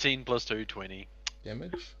 18 plus 2, 20.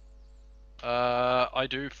 Damage. I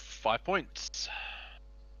do 5 points.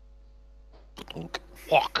 Donk.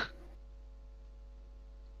 Walk.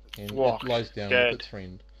 And Walk. it lies down Dead. with its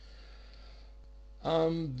friend.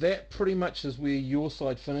 That pretty much is where your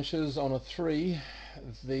side finishes. On a 3,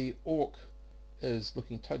 the orc is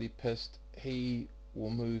looking totally pissed. He will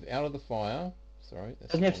move out of the fire. Sorry,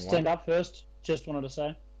 that's Doesn't the he have to wrong stand one. up first? Just wanted to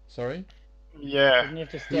say. Sorry. Yeah. Doesn't he have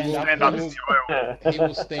to He stand will, up Stand up he first? will- he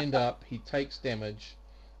will stand up. He takes damage.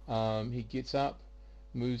 He gets up,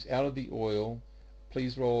 moves out of the oil.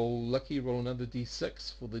 Please roll lucky. Roll another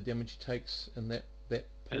d6 for the damage he takes in that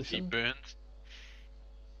As he portion. burns.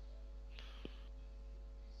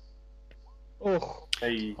 Oh,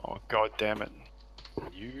 Hey, Oh, god damn it.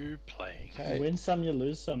 You playing. you Okay. win some, you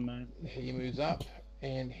lose some, mate. He moves up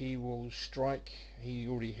and he will strike. He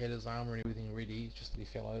already had his armor and everything ready. It's just that he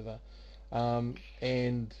fell over.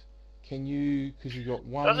 And can you? Because you've got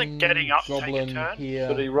one Doesn't getting up take a goblin turn? here.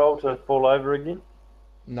 should he roll to fall over again?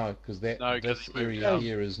 No, because No, 'cause this he moved area out.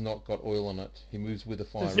 here has not got oil in it. He moves where the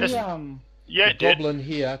fire Does is. he, Yeah, The it did. goblin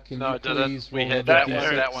here, can No, you it didn't. please We roll had another that one,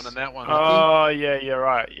 D6. that one, and that one. Oh, yeah, you're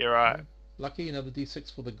right. You're right. Lucky, another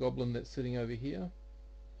d6 for the goblin that's sitting over here.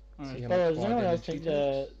 Alright, See how by the way, much does fire anyone else damage think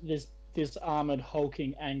he takes? this armored,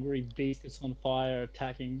 hulking, angry beast that's on fire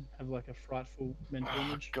attacking have like a frightful mental Oh,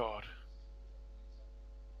 image? god.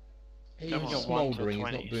 He's Come on. 1 to smouldering, he's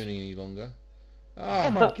not 20s. burning any longer. Oh Ah,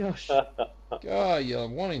 my gosh! God, you're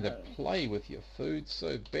wanting to play with your food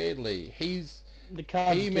so badly. The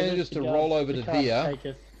cards He give manages it, to the roll cards- over the to cards there.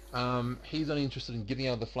 taketh. He's only interested in getting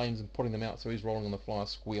out of the flames and putting them out, so he's rolling on the fire,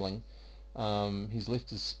 squealing. He's left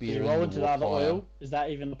his Does spear he in roll the into the wood other fire. oil? Is that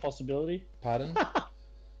even a possibility? Pardon?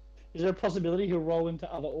 Is there a possibility he'll roll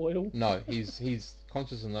into other oil? No, he's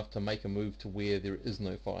conscious enough to make a move to where there is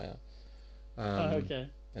no fire. Okay.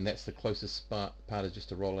 And that's the closest part is just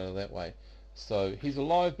to roll out of that way. So he's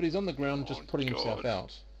alive, but he's on the ground just Oh, putting himself God.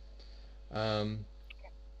 out.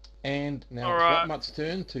 And now All it's right. Ratmut's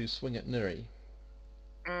turn to swing at Nuri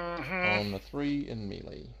Mm-hmm. on a 3 in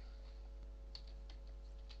melee.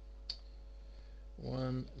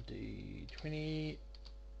 1d20.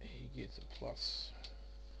 He gets a plus.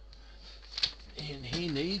 And he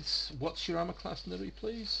needs... What's your armor class, Nuri,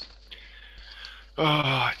 please?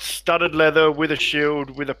 Oh, it's studded leather with a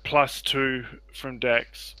shield with a +2 from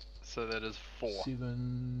Dex. So that is 4.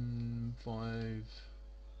 7, 5...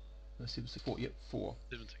 No, 7, 6, 4. Yep, 4.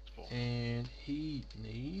 7, 6, 4. And he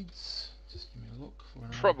needs... Just give me a look for an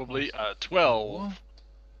armor Probably class 12.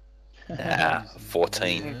 4. Nah, He's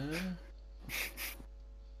 14. there.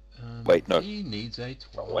 Wait, no. He needs a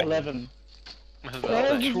 12. 11.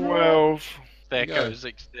 that 12. There you go. goes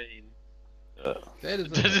 16. That is a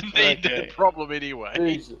Doesn't need Okay. the problem anyway.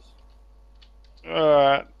 Jesus.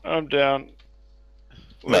 Alright, I'm down.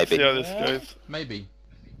 Let's Maybe. see how this Yeah. goes. maybe.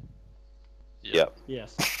 Yep.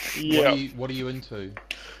 Yes. Yeah, What are you into?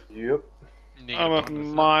 Yep. Need I'm a at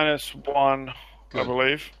bonus. -1, I Good.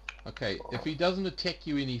 believe. Okay, if he doesn't attack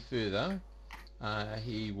you any further,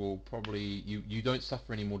 he will probably... You don't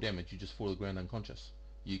suffer any more damage, you just fall to the ground unconscious.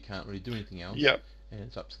 You can't really do anything else. Yep. And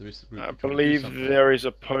it's up to the rest of the group I to try to do believe something. there is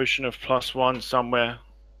a potion of +1 somewhere.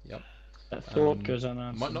 That thought Um, goes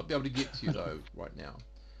unanswered. Might not be able to get to you though right now.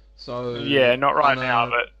 So Yeah, not right on now, a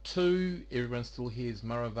but 2, everyone still hears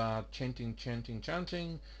Maravar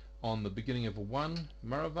chanting. On the beginning of a 1,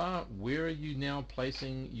 Maravar, where are you now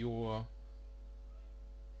placing your...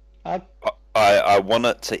 I want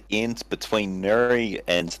it to end between Nuri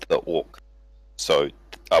and the orc. So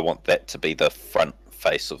I want that to be the front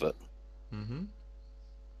face of it. Mm-hmm.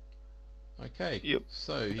 Okay. Yep.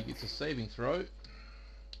 So he gets a saving throw.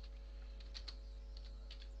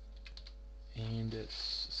 And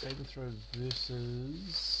it's saving throw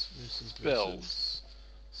versus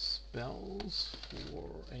spells for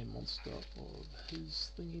a monster of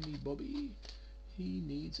his thingy bobby. He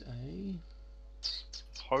needs a...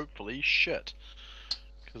 Hopefully shit.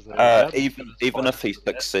 'Cause they're about to Even finish even if he fighting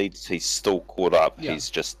that. succeeds, he's still caught up. Yeah. He's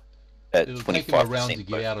just at It'll take him a 25%. round to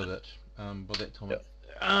get out of it. By that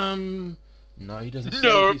time. No, he doesn't save,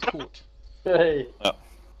 Nope. he's caught. Hey.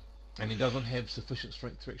 And he doesn't have sufficient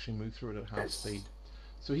strength to actually move through it at half speed.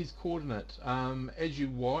 So he's caught in it. As you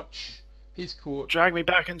watch, he's caught. drag me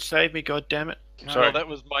back and save me, god damn it. Can't- Sorry. Well, that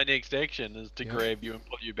was my next action, is to Yeah. grab you and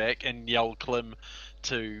pull you back and yell Clem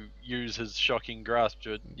to use his shocking grasp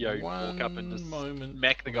to walk up and just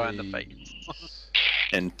smack the guy in the face.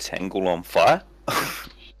 Entangle on fire?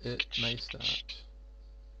 It may start.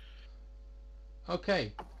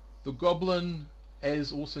 Okay, the goblin,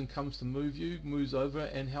 as Orson comes to move you, moves over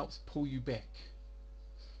and helps pull you back.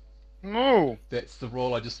 No. That's the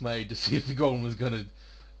roll I just made to see if the goblin was going to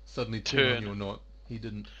suddenly turn on you or not. He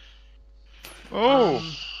didn't. Oh,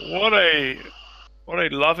 what a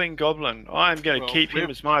loving goblin. I'm going to keep him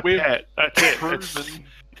as my pet. That's it. Proven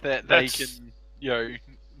that they can,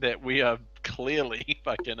 that we are clearly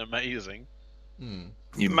fucking amazing. You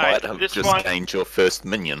Mate, might have this just one- gained your first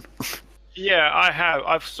minion. Yeah, I have.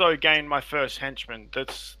 I've so gained my first henchman.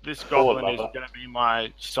 This goblin is lover. going to be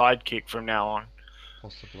my sidekick from now on.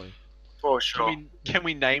 Possibly. For sure. Can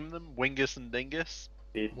we name them Wingus and Dingus?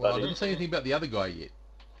 Dead Well, I buddy. didn't say anything about the other guy yet,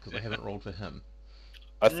 because I haven't rolled for him.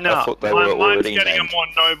 I thought they were mine's already getting named. a more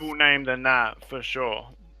noble name than that, for sure.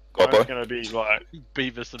 Gobbo? Mine's going to be like,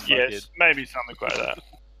 Beavis and Butthead. yes, maybe something like that.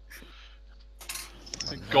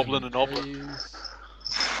 Goblin and Oblin. Trees.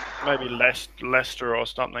 Maybe Lester or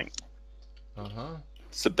something. Uh-huh.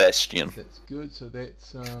 Sebastian. That's good. So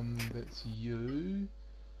that's you.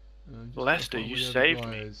 Just Lester, look on you where the saved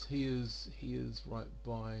guy me. is. He is right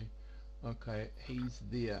by. Okay, he's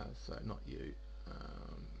there. So not you.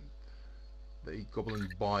 The goblin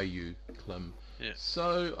by you, Clem. Yeah.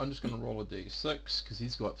 So I'm just going to roll a d6 because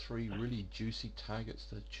he's got 3 really juicy targets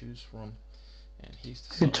to choose from, and he's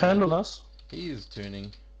You turned on us. He is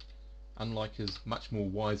turning, unlike his much more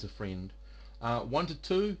wiser friend. 1 to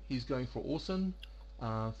 2, he's going for Orson.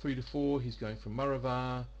 3 to 4, he's going for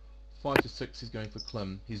Maravar. 5 to 6, he's going for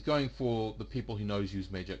Clem. He's going for the people who knows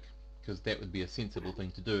use magic, because that would be a sensible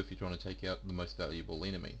thing to do if you're trying to take out the most valuable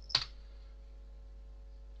enemy.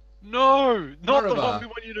 No, not the Maravar. one we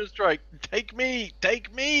want you to strike. Take me,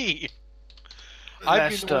 take me.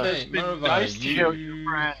 I've been the one Lester. that's been Maravar, nice to you. you.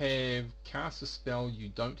 have cast a spell, you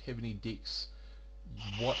don't have any dex.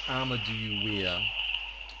 What armor do you wear?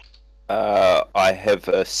 I have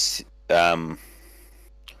a shit.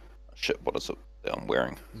 What is it that I'm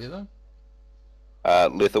wearing? Leather?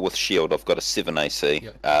 Leather with shield. I've got a 7 AC.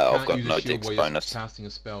 Yep. I've Can't got use a no shield dex while you're bonus. casting a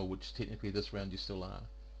spell, which technically this round you still are.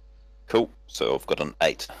 Cool. So I've got an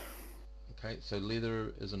 8. Okay, so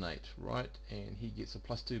leather is an 8, right? And he gets a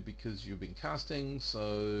 +2 because you've been casting,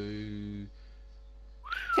 so...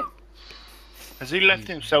 Has he left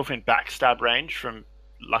himself in backstab range from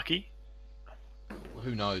Lucky?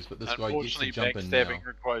 Who knows, but this guy gets to Unfortunately, jump in now. backstabbing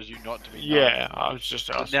requires you not to be. Yeah, I was just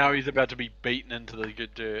But asking. now he's about to be beaten into the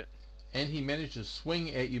good dirt. And he managed to swing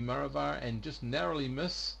at you, Maravar, and just narrowly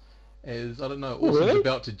miss as, I don't know, Oh, Orson's really?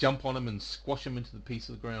 about to jump on him and squash him into the piece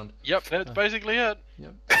of the ground. Yep, that's basically it.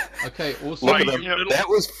 Yep. Okay, Orson, Look at you him. little- That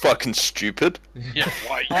was fucking stupid. Yeah,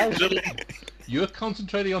 why How- you little you're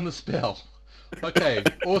concentrating on the spell. Okay,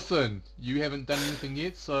 Orson, you haven't done anything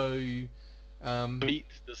yet, so... beat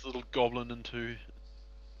this little goblin into.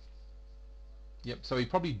 Yep, so he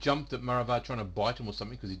probably jumped at Maravar trying to bite him or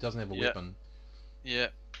something because he doesn't have a Yep. weapon. Yeah,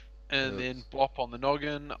 and Yes. then blop on the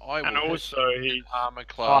noggin. I will And hit also, he's armor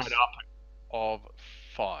class tied up. of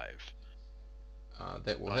 5.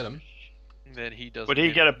 That will hit him. Then he does. Would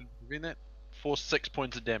he get a- that for 6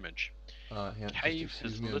 points of damage? Just Cave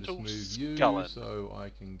excuse his me, I'll just little move you skeleton. so I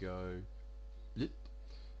can go... Blip.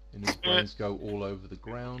 And his brains go all over the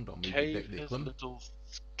ground. I'll move you Cave back there, his Clem. little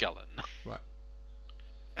skeleton.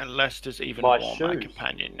 And Lester's even My more my shoes.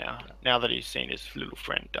 companion now that he's seen his little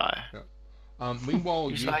friend die. Meanwhile,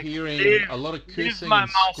 He's you're like, hearing "Live, a lot of live, cursing my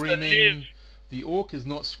and master, screaming. live." The orc is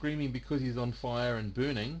not screaming because he's on fire and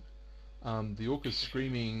burning. The orc is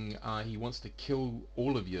screaming he wants to kill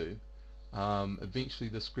all of you. Eventually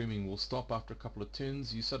the screaming will stop after a couple of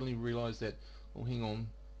turns. You suddenly realise that, oh hang on,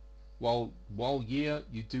 while yeah,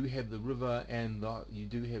 you do have the river and you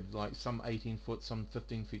do have like some 18 foot, some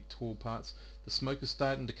 15 feet tall parts, the smoke is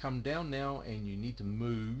starting to come down now and you need to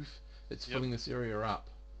move. It's Yep. filling this area up.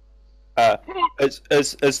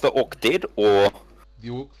 Is the orc dead or? The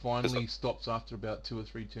orc finally stops after about 2 or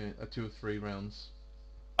 3 rounds.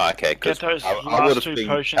 Okay, because Get those I last would have 2 been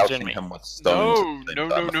potions in pelting me. him with stones. No, at the no, same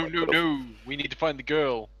no, time if no, I no, could've. no. We need to find the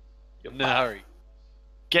girl. In a hurry.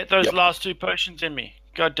 Get those Yep. last 2 potions in me.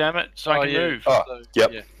 God damn it, so I can yeah. move. Oh, So,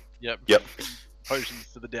 yep. Yeah, yep. Yep.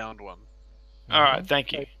 Potions to the downed one. Alright,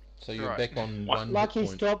 thank you. So you're Right. back on One. 1 hit Lucky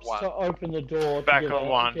point. stops One. to open the door Back to give, on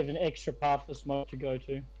one. give an extra path for smoke to go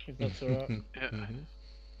to, if that's alright. Mhm.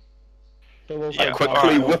 So we'll Yeah, I go quickly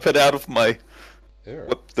alright. whip it out of my There.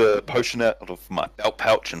 whip the potion out of my belt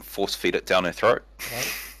pouch and force feed it down her throat.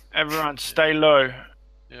 Right. Everyone stay low.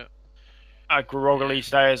 Yeah. I groggily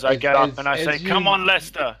say as I get up and I as say, you- come on,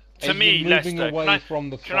 Lester. To as me, you're moving Lester, away can I- from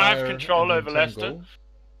the can I have fire control and over Lester?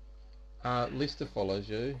 tangle, Lester follows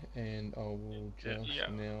you, and I will just Yeah.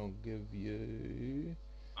 now give you.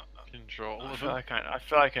 Control I of feel him. like I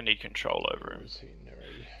feel like I need control over Where him. is he,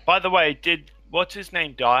 Neri? By the way, did what's his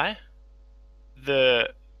name die?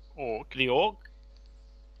 The Orc. orc?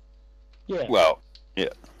 Yeah, Well,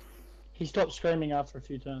 he stopped screaming after a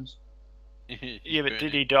few turns. Yeah, but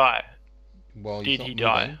did he die? Well, he's Did not he moving.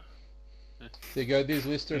 die? There you go. There's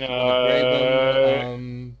Lester. If you want to grab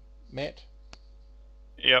him, Matt,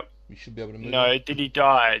 Yep. you should be able to move No, him. did he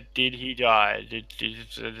die? Did he die? Did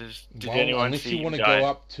Well, anyone unless see you him want to die? go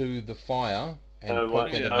up to the fire and No poke one-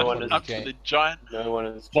 at yeah, it no and one put is a Up to jack. the giant No one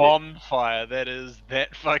is. bonfire that is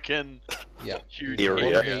that fucking Yeah, huge there's a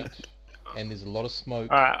lot of area. heat, and there's a lot of smoke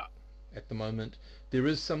Alright, at the moment. There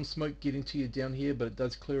is some smoke getting to you down here, but it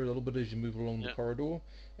does clear a little bit as you move along the Yep. corridor.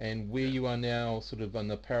 And where you are now, sort of on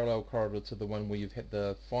the parallel corridor to the one where you've had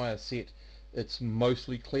the fire set, it's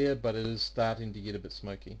mostly clear, but it is starting to get a bit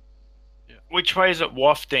smoky. which way is it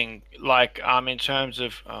wafting? Like, in terms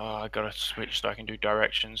of, I gotta switch so I can do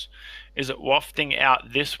directions. Is it wafting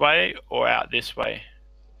out this way or out this way?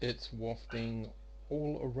 It's wafting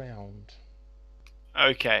all around.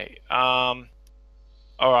 Okay.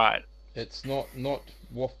 Alright. It's not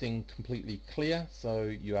wafting completely clear, so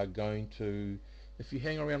you are going to, if you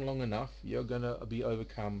hang around long enough, you're going to be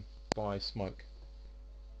overcome by smoke.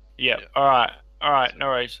 Yep. Yeah. Alright, no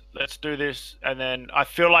worries. Let's do this, and then I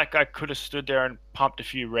feel like I could have stood there and pumped a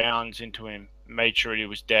few rounds into him, made sure he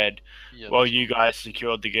was dead, Yeah, while that's you guys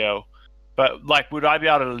secured the girl. But, like, would I be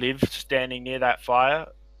able to live standing near that fire,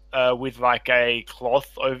 with, like, a cloth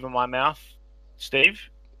over my mouth, Steve?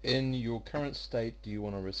 In your current state, do you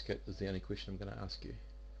want to risk it, is the only question I'm going to ask you.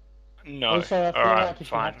 No. Also, I feel Alright, like if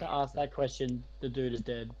fine. you have to ask that question, the dude is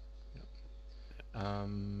dead.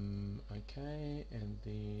 Okay, and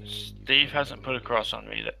then... Steve hasn't put a cross on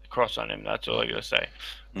me. Cross on him. That's all I gotta say.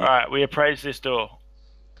 Mm. All right, we appraise this door.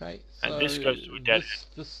 Okay, so And this goes to a dead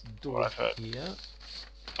this door I've heard. here.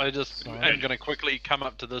 I just Sorry. am going to quickly come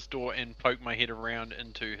up to this door and poke my head around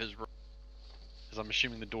into his room. Because I'm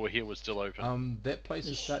assuming the door here was still open. That place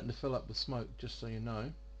is Ish. starting to fill up with smoke, just so you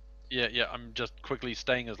know. Yeah, I'm just quickly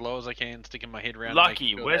staying as low as I can, sticking my head around. and Lucky,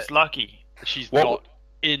 making sure where's that Lucky? she's What- not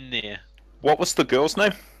in there. what was the girl's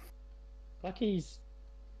name? Lucky's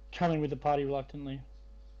coming with the party reluctantly.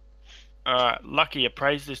 All right, Lucky,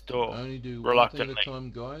 appraise this door. Only do one thing at Reluctantly. a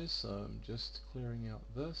time, guys, so I'm just clearing out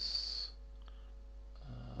this.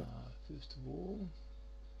 First of all,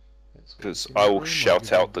 that's what 'Cause in the I will room, shout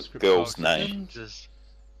give you out the description girl's of name. it. Just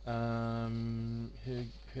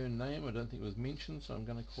Her name, I don't think it was mentioned, so I'm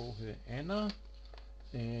going to call her Anna.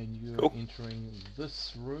 And you're Cool. entering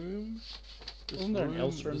this room. This Wasn't there an room,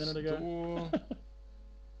 Elsa a this minute ago? door.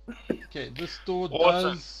 Okay, this door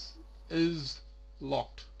Awesome. is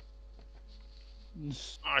locked.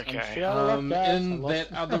 Okay. In that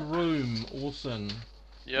other room, Orson,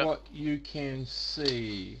 yeah. what you can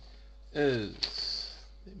see is,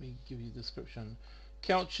 let me give you a description.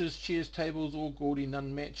 Couches, chairs, tables, all gaudy,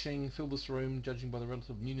 none matching, fill this room. Judging by the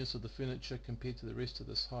relative newness of the furniture compared to the rest of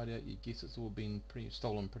this hideout, you guess it's all been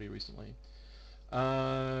stolen pretty recently.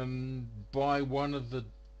 By one of the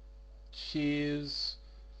chairs,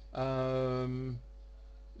 there's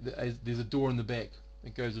a door in the back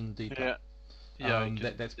that goes in deeper. Yeah. I can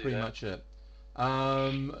That's see pretty that. much it.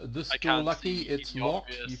 This I door, can't Lucky, see it's any locked.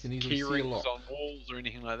 obvious You can easily key see a rings lock. on walls or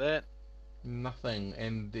anything like that. Nothing,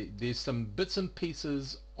 and there's some bits and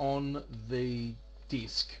pieces on the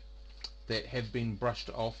desk that have been brushed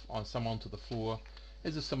off on some onto the floor,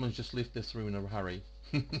 as if someone's just left this room in a hurry,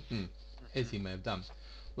 as he may have done.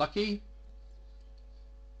 Lucky,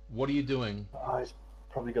 what are you doing? Oh, he's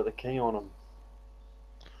probably got the key on him.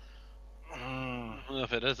 Mm,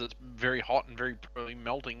 If it is, it's very hot and very probably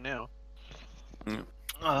melting now.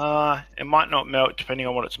 it might not melt depending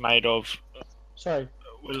on what it's made of. Sorry,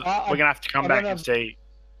 We're I gonna have to come I back don't and have- see.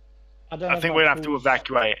 I don't. I have think my we're gonna have to tools.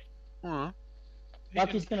 evacuate.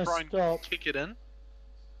 Lucky's gonna try and stop. kick it in.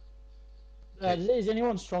 Is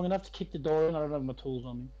anyone strong enough to kick the door in? I don't have my tools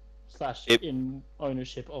on me. Slash Yep. in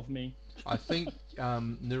ownership of me. I think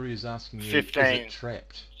Nuri is asking you, is 15. it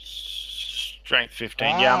trapped? Strength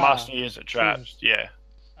 15. Yeah, I'm Ah, asking you, is it trapped? Jesus. Yeah.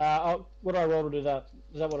 What do I roll to do that?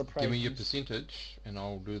 Is that what a praise Give me your is? percentage, and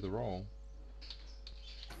I'll do the roll.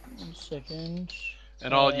 1 second.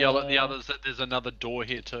 And I'll yell at the others that there's another door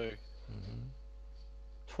here too.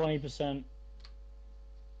 20%.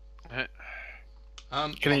 Can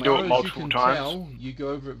he as do it far as multiple you can times? Tell, you go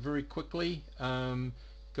over it very quickly.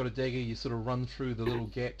 Got a dagger, you sort of run through the little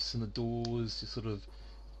gaps in the doors, you sort of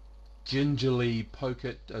gingerly poke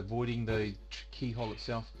it, avoiding the keyhole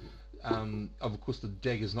itself. Of course, the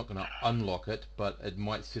dagger's not going to unlock it, but it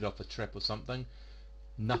might set off a trap or something.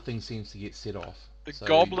 Nothing seems to get set off. The so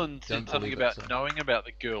goblin don't said something believe about it, so. knowing about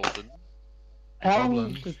the girl, didn't How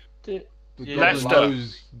Goblin. does The Yeah, goblin Lester.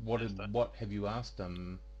 knows what. Lester. What have you asked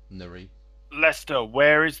him, Neri? Lester,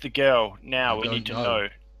 where is the girl now? I We don't need to know. know.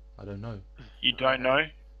 I don't know. You don't know?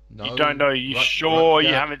 No. You don't know? You sure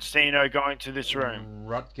you haven't seen her going to this room?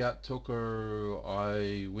 Rutgut took her.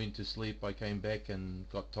 I went to sleep. I came back and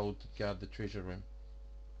got told to guard the treasure room.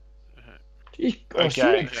 Oh, she in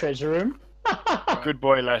Okay. the treasure room. Good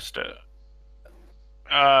boy, Lester.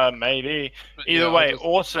 Maybe. But Either yeah, way, I'll just-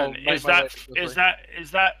 Orson, I'll make is my way that to the is three.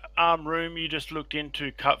 that room you just looked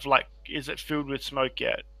into cut like is it filled with smoke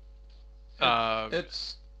yet?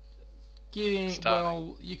 It's getting Starting.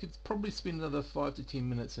 well. You could probably spend another 5 to 10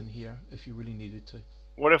 minutes in here if you really needed to.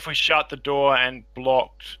 What if we shut the door and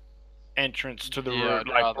blocked entrance to the Yeah, room, I'd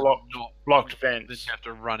like rather not. blocked Then vents? you have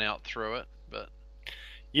to run out through it. But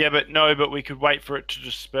Yeah, but we could wait for it to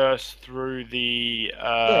disperse through the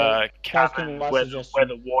Yeah, that's cabin been my where suggestion.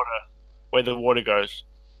 the water goes.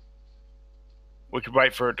 We could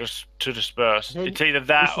wait for it to disperse. Then It's either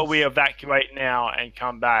that this or we is- evacuate now and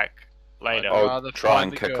come back later. I'd I'll rather try find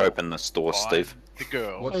and the kick girl. open this door, Find Steve. the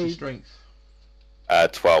girl. What's your Hey. strength?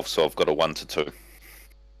 12, so I've got a 1 to 2.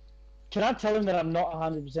 Can I tell him that I'm not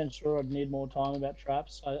 100% sure I'd need more time about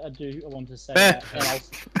traps? I do want to say that.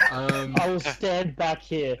 And I will stand back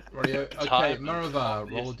here. Radio. Okay, Time.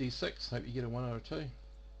 Maravar, Yes. roll a d6. Hope you get a 1 or a 2.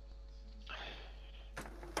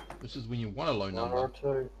 This is when you want a low 1 number. or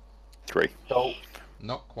 2. 3. Don't.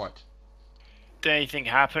 Not quite. Did anything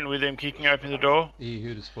happen with him kicking open the door? He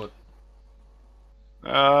hurt his foot.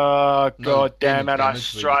 Oh, No god damn it, I damage, but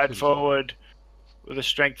he stride could've- forward with a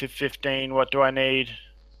strength of 15. What do I need?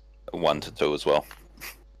 1 to 2 as well.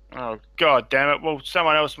 Oh, god damn it. Well,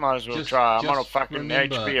 someone else might as well try. I'm on a just fucking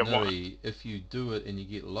remember, HP of 1. Nuri, if you do it and you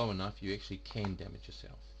get low enough, you actually can damage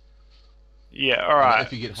yourself. Yeah, alright.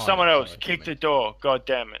 if you get high, Someone else, sorry, kick I the mean. door. God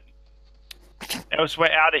damn it. Else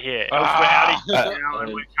we're out of here. Else we're out of here now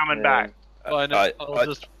and we're coming back. Fine, I'll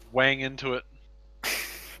just wang into it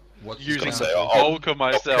What's your using say, counter? oh, bulk of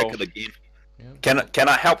I'll myself. kick it again. Yeah. Can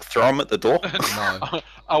I help throw him at the door? No.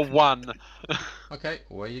 A 1. Okay,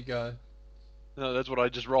 away you go. No, that's what I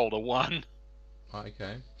just rolled. A 1.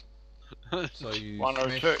 Okay, so you 1 or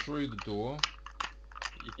smash 2. through the door.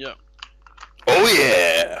 Yep. Oh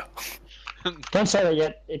yeah! Don't say that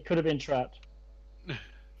yet. It could have been trapped. In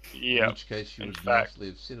Yeah. which case you In would fact. nicely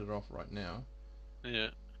have set it off right now. Yeah.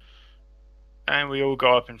 And we all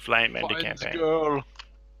go up in flame end of Find the campaign. girl.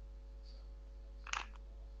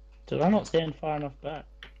 Did I not stand far enough back?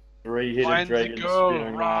 3-headed Find the dragon girl.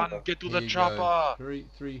 spewing Run. lava. Get to Here the you chopper. go.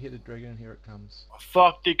 Three-headed dragon, here it comes.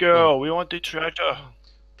 Fuck the girl. We want the treasure.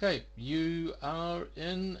 Okay, you are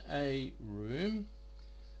in a room.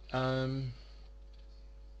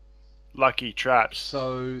 Lucky traps.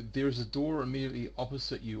 So there is a door immediately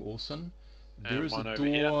opposite you, Orson. There And is a one over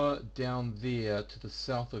here. door down there to the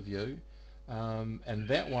south of you, and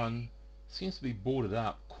that one seems to be boarded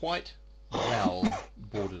up, quite well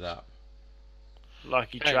boarded up.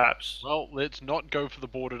 Lucky Okay. traps. Well, let's not go for the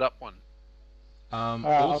boarded up one.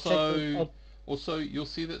 I'll check the- Also, you'll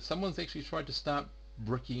see that someone's actually tried to start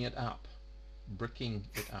bricking it up.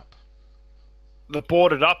 The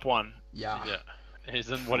boarded up one. Yeah. Yeah.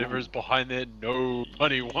 Isn't whatever is behind there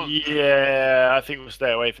nobody wants. Yeah, I think we'll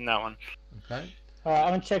stay away from that one. Okay. Alright,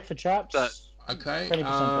 I'm gonna check for traps. That- Okay.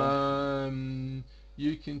 20%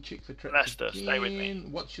 You can check for traps Lester, again. stay with me.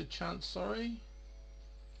 What's your chance? Sorry.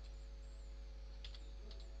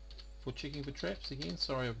 For checking for traps again?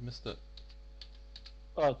 Sorry, I've missed it.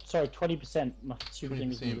 Oh, sorry, 20%. My super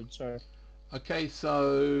thing is 20%. muted, sorry. Okay,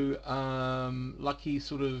 so Lucky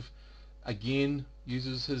sort of again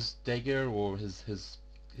uses his dagger or his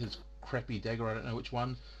crappy dagger, I don't know which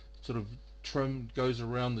one, sort of goes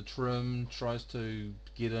around the trim, tries to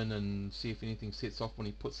get in and see if anything sets off when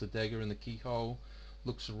he puts the dagger in the keyhole,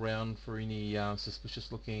 looks around for any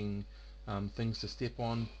suspicious looking things to step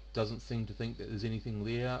on, doesn't seem to think that there's anything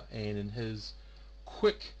there, and in his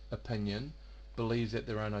quick opinion believes that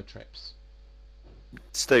there are no traps.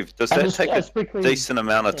 Steve, does I that just- take I a just quickly- decent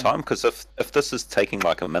amount of yeah. time? Because if this is taking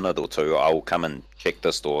like a minute or two, I'll come and check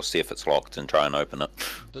this door, see if it's locked, and try and open it.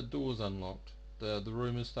 The door's unlocked. The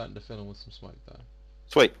room is starting to fill in with some smoke though.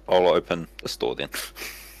 Sweet, I'll open this door then.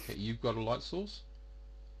 Okay, you've got a light source.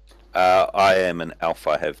 I am an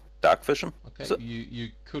alpha, I have dark vision. Okay, So- you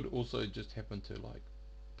could also just happen to like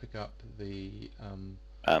pick up the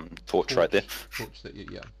Torch right there. torch that you,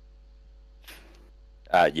 yeah.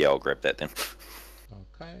 Yeah, I'll grab that then.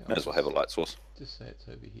 Okay. Might as well have a light source. Just say it's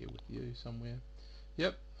over here with you somewhere.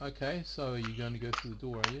 Yep. Okay. So you're going to go through the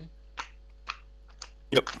door, are you?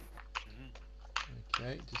 Yep.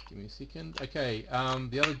 Okay. Just give me a second. Okay.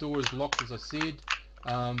 The other door is locked, as I said,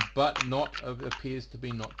 but appears to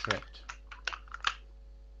be not trapped.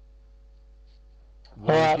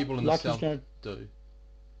 What do the people in the south do?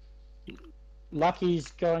 Lucky's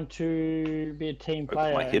going to be a team Poke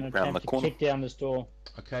player my head and round the attempt to corner. kick down this door.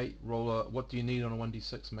 Okay, roller. What do you need on a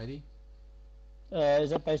 1d6, matey?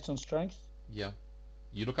 Is that based on strength? Yeah.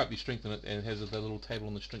 You look up your strength and it has a little table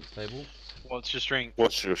on the strength table. What's your strength?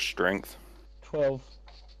 What's your strength? 12.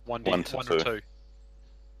 1 One or to 2. two.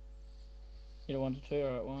 You know, 1 to 2.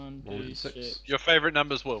 Alright, 1, Roll 2, a 6. 6. Your favourite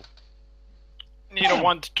numbers, Will? Need a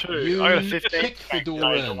 1 to 2. You I got a 15. kick the door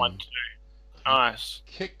I need a in. 1 to 2. Nice.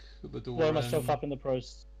 Kick the door Blow in. myself up in the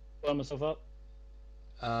pros. Blow myself up.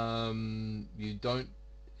 You don't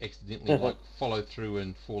accidentally like follow through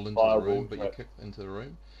and fall into the Fireball room, but you trap. kick into the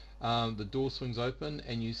room. The door swings open,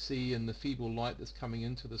 and you see in the feeble light that's coming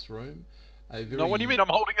into this room a very... No, what do you mean? I'm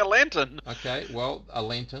holding a lantern. Okay, well, a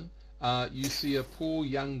lantern. You see a poor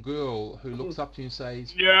young girl who looks up to you and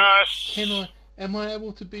says, Yes. am I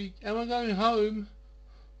going home?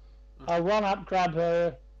 I'll run up, grab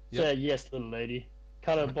her, Yep. say, yes, little lady.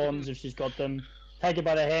 Cut her bonds if she's got them. Take her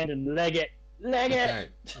by the hand and leg it. Leg it!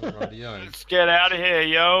 Okay, rightio. Let's get out of here,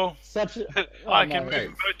 yo. Such a... I oh, can no. move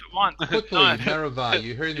both at once. Quickly, Nice. Maravar,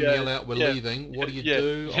 you heard them Yeah, yell out, we're yeah, leaving. What do you yeah,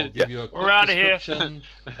 do? I'll give you a quick We're outta here. description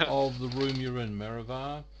of the room you're in,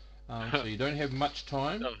 Maravar. So you don't have much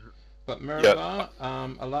time. But Maravar,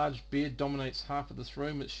 a large bed dominates half of this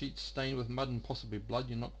room. Its sheets stained with mud and possibly blood.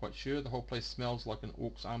 You're not quite sure. The whole place smells like an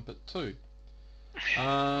orc's armpit too.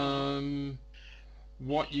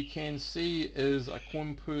 What you can see is a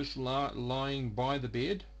coin purse lying by the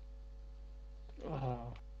bed.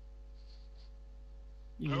 Oh.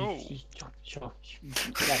 Oh.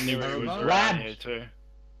 That Knew knew he was Lad. around here too.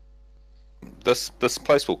 This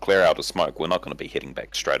place will clear out of smoke. We're not going to be heading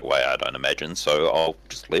back straight away, I don't imagine. So I'll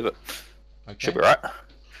just leave it. Okay. Should be right.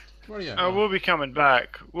 Rightio. We'll be coming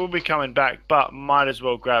back. We'll be coming back, but might as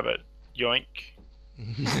well grab it. Yoink.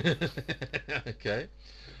 Okay.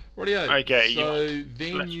 Rightio. Okay, So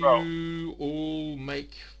then let's you all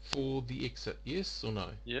make for the exit, yes or no?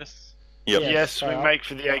 Yes. Yep. Yeah. Yes, we so- make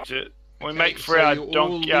for the exit. We Okay, make for so our you're all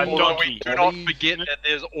donkey. Our leaving- Although donkey. we do not Leave- forget that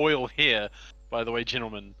there's oil here, by the way,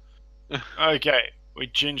 gentlemen. Okay, we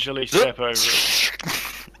gingerly step over it.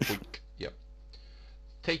 Yep.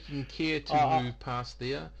 Taking care to move past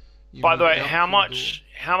there. You By the move way, out how to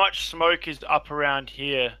the much smoke is up around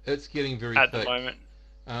here door. It's getting very at thick. the moment?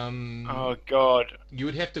 Oh, God. you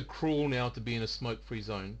would have to crawl now to be in a smoke-free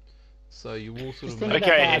zone. So you all sort Just of think make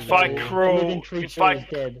about Okay, that, if I the crawl- living if creature I- is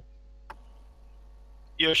dead.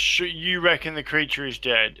 You reckon the creature is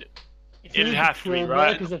dead? If It'd you have to be, crawl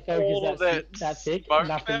right? Because the fog All is of that that thick, smoke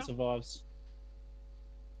nothing now? survives.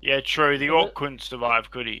 Yeah, true. The Well, orc couldn't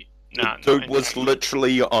survive, could he? No. The dude was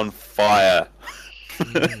literally on fire.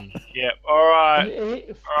 Yeah. All right.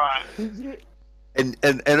 It- All right. And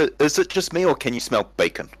is it just me, or can you smell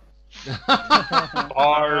bacon?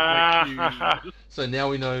 Barbecue. So now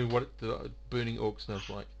we know what the burning orc smells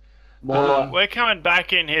like. More like We're coming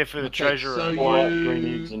back in here for the Okay, treasure so room. More like you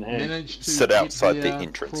green eggs and ham. managed to Sit get outside the there,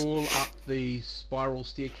 entrance. crawl up the spiral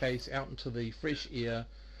staircase out into the fresh air.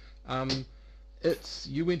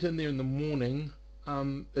 You went in there in the morning.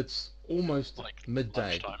 It's almost Like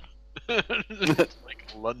midday. Lunchtime. Like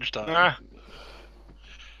lunchtime. Ah,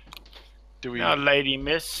 Do we? no, lady,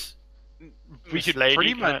 miss. we Miss could lady,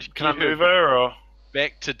 pretty can I- much Can I get her move her or?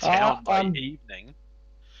 back to town by I'm- evening.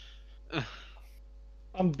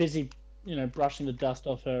 I'm busy, brushing the dust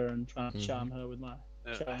off her and trying to Mhm. charm her with my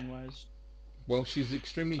Yeah. charming ways. Well, she's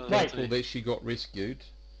extremely Right. thankful that she got rescued.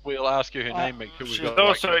 We'll ask her her Uh, name. Make sure we've She's got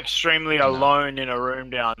also like, extremely No. alone in a room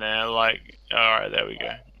down there. Like, all right, there we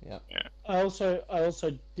go. I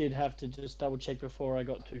also did have to just double check before I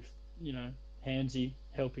got too, handsy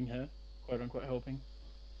helping her, quote unquote helping.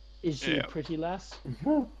 Is she Yeah. a pretty lass?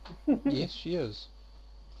 Yes, she is.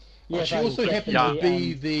 Yes, she I also will happens to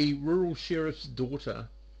definitely, be the rural sheriff's daughter.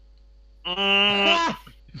 Mm,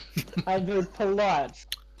 I'm very polite.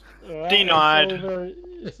 Alright, Denied.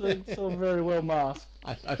 It's all very well masked.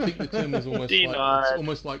 I think the term is almost like Denied. it's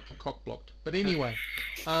almost like cock blocked. But anyway,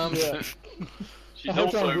 Yeah. she's I hope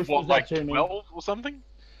also someone whispers what, that like to me. 12 or something.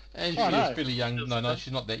 and Oh, she no. is fairly young. Just No, that?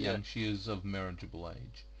 she's not that young. Yeah. She is of marriageable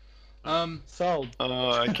age. Sold.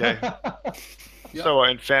 Oh, okay. Yeah. So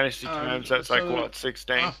in fantasy Um, terms, that's like so what,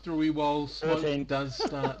 16? After a wee while, smoke 13. does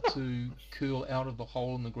start to curl out of the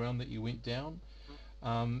hole in the ground that you went down,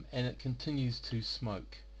 and it continues to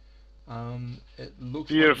smoke. It looks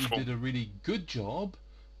Beautiful. like you did a really good job,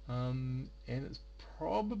 and it's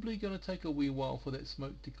probably going to take a wee while for that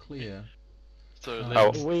smoke to clear. So Oh.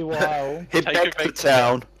 let's A wee while. Head Take back her to back to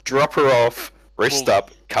town, drop her off, rest We'll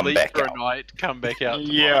up, come leave back for out. a night, come back out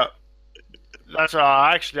tomorrow. Yeah, that's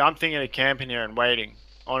actually I'm thinking of camping here and waiting.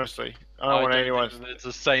 Honestly, I don't want anyone. think that's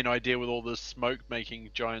a sane idea with all this smoke making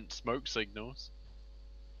giant smoke signals.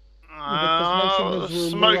 because smoke signals The will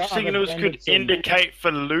smoke lure other signals could bandits in. indicate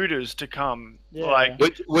for looters to come. Yeah. Like,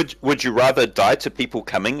 Would you rather die to people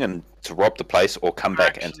coming and to rob the place, or come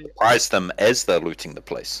back and Actually- surprise them as they're looting the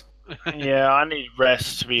place? yeah, I need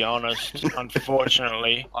rest to be honest.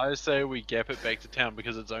 Unfortunately. I say we gap it back to town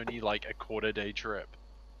because it's only like a quarter-day trip.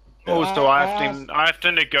 Also, I have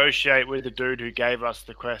to negotiate with the dude who gave us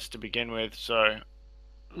the quest to begin with. So,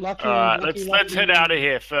 Lucky, all right, lucky, let's head lucky- out of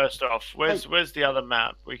here first off. Where's the other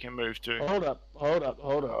map we can move to? Hold up. Alright.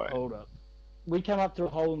 Hold up. We come up through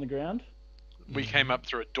a hole in the ground. We came up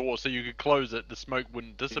through a door so you could close it, the smoke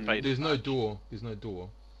wouldn't dissipate. There's no door. There's no door.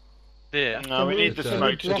 There. No, we need the It's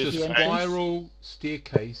smoke to block it's just the a entrance. spiral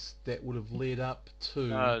staircase that would have led up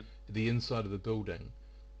to Uh, the inside of the building.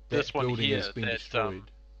 That this one building here, has been that, destroyed.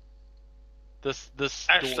 this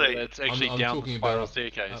Actually, door that's actually I'm down talking the spiral about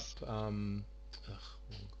staircase.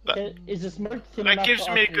 That- Is the smoke thin That enough gives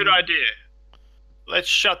that me I a good can- idea. Let's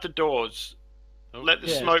shut the doors. Oh, Let the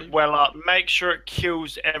Yeah. smoke well up. Make sure it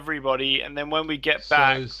kills everybody, and then when we get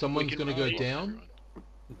back, So someone's can going to go leave. down.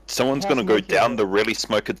 Someone's How's going to go Smoky down doing? the really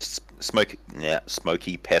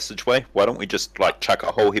smoky passageway. Why don't we just like chuck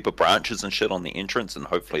a whole heap of branches and shit on the entrance, and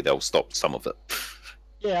hopefully they'll stop some of it.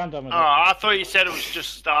 Yeah, I'm done with Oh, it. I thought you said it was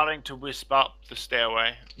just starting to wisp up the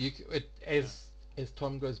stairway. As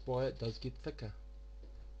time goes by, it does get thicker.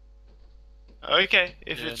 Okay,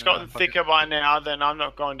 if Yeah, it's no, gotten fuck it. thicker by now, then I'm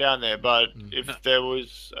not going down there. But Mm. if there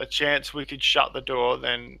was a chance we could shut the door,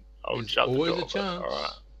 then I would There's shut the door. always a but chance.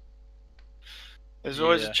 alright. There's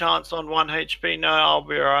always Yeah. a chance on 1 HP. No, I'll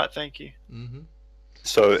be alright, thank you. Mm-hmm.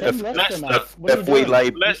 So Send if Lester, mate. if, What are if you we doing?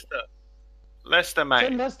 lay Lester, mate.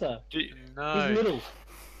 Send Lester. No. He's little.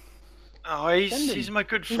 Oh, Send he's him. my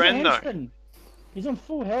good He's friend a though. henchman. He's on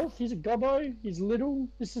full health. He's a gobbo. He's little.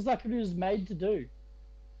 This is like what he was made to do.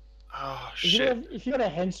 Oh If you shit. if you got a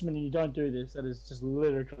henchman and you don't do this, that is just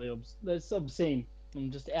literally that's obscene.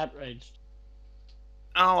 I'm just outraged.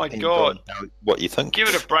 Oh my and god. don't know what you think? Give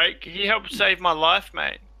it a break. He helped save my life,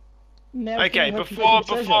 mate. Now can Okay, you help you before get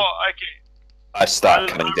the treasure? okay. I start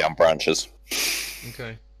I- cutting down branches.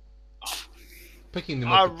 Okay. Picking the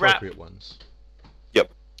I'll most wrap- appropriate ones.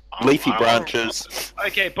 Leafy I- branches.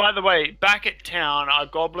 Okay, by the way, back at town, are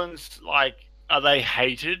goblins are they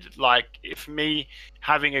hated? Like, if me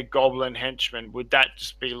having a goblin henchman, would that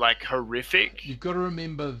just be like horrific? You've got to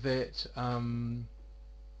remember that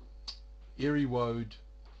Eriewode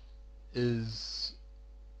is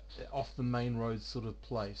off the main road sort of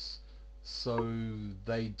place, so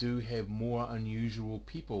they do have more unusual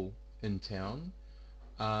people in town.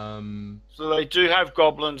 So they do have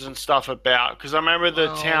goblins and stuff about. Because I remember the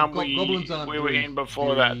well, town goblins we aren't were very- in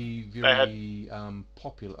before that. very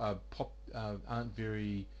popular. Aren't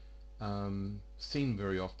very seen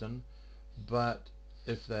very often, but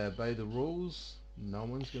if they obey the rules, no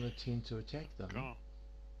one's going to tend to attack them. Oh.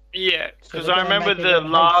 Yeah, So because they're I gonna remember make the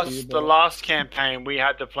everyone hate you, the but- last campaign we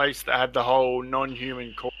had the place that had the whole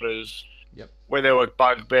non-human quarters. Yep. Where there were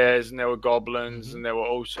bugbears and there were goblins Mhm. and there were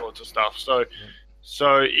all sorts of stuff. So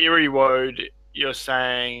Eriewode, you're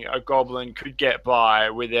saying a goblin could get by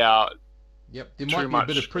without. Yep, there Too might be a much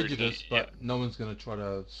bit of scrutiny, prejudice, yeah. but no one's going to try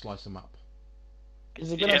to slice them up.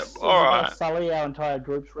 Is it gonna, Yeah, is it alright. gonna sully our entire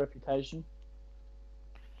group's reputation?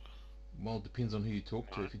 Well, it depends on who you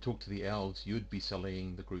talk to. If you talk to the elves, you'd be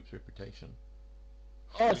sullying the group's reputation.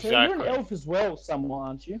 Oh, so you're Exactly. an elf as well, somewhat,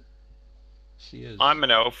 aren't you? She is. I'm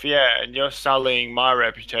an elf, yeah, and you're sullying my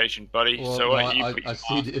reputation, buddy. Well, so no, why don't you I put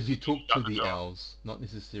said your if you talk to shut the the door. elves, not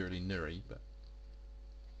necessarily Neri, but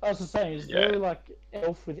I was just saying, is Yeah. there like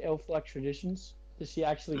elf with elf-like traditions? Does she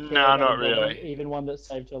actually care No, about not a goblin, really. even one that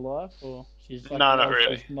saved her life, or she's like No, an not elf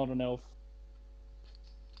really. who's not an elf?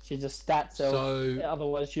 She's a stats elf, so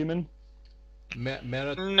otherwise human. Marat,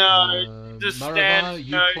 No, the Marava, stand-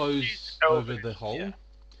 you no, close she's over elven, the hole. yeah.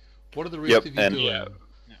 What are the rest Yep, of you and- doing? Yeah.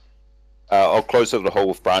 I'll close over the hole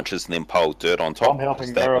with branches and then pile dirt on top. I'm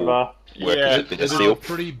helping That will Marava. work Yeah. as a It bit is of a seal.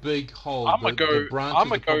 pretty big hole. I'ma The go- branches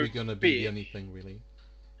I'ma are probably go going to be big. anything really.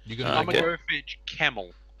 You're going I'm to Okay. gonna go fetch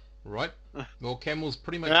camel. right? Well, Camel's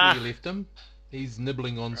pretty much Ah. where you left him. He's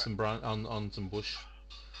nibbling on some on some bush.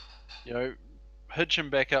 You know, hitch him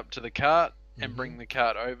back up to the cart and Mhm. bring the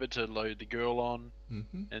cart over to load the girl on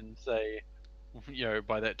Mm-hmm. and say, you know,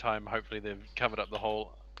 by that time hopefully they've covered up the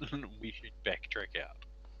hole. we should backtrack out.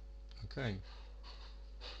 Okay.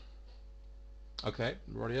 Okay,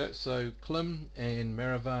 rightio. So Klim and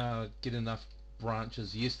Maravar get enough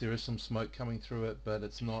branches. Yes, there is some smoke coming through it, but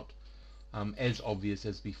it's not as obvious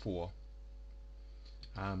as before.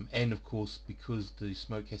 And of course, because the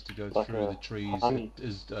smoke has to go Like through a the trees, honey. it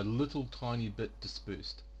is a little tiny bit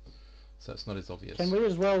dispersed. So it's not as obvious. Can we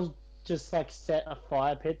as well just like set a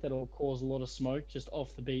fire pit that'll cause a lot of smoke just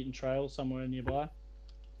off the beaten trail somewhere nearby?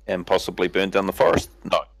 And possibly burn down the forest?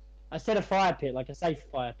 No. I set a fire pit, like a safe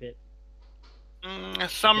fire pit.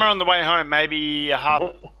 Somewhere on the way home, maybe a half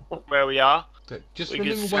where we are. Okay, just We could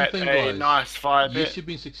remember one set thing, a guys. nice fire Yes, pit. you've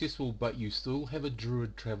been successful, but you still have a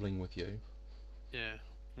druid travelling with you. Yeah.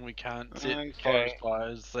 We can't set Okay. forest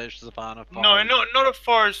fires / savannah fires. No, not a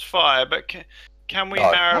forest fire, but can we, No.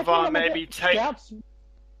 How can Maravar, I make maybe it- take... Scouts?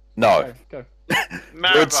 No. Go.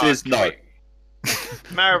 Maravar, Druid says can no.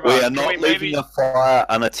 Maravar, We are can not we leaving maybe... a fire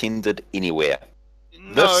unattended anywhere.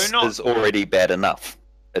 No, This not... is already bad enough.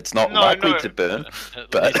 It's not No, likely no. to burn. At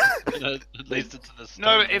But- least it's in the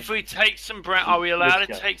No, stone. if we take some are we allowed Let's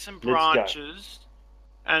to go. take some Let's go. branches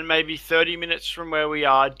and maybe 30 minutes from where we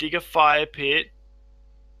are, dig a fire pit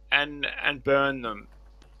and burn them?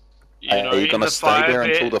 You know, Are you in going the to stay fire there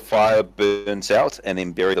until pit. the fire burns out and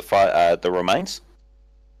then bury the remains?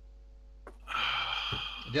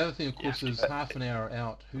 The other thing, of course, is half an hour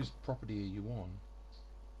out. Whose property are you on?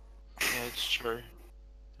 Yeah, it's true.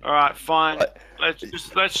 All right, fine. Like, Let's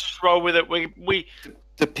just roll with it. We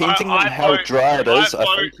Depending I on how vote- dry it is, I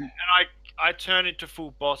vote, think and I turn into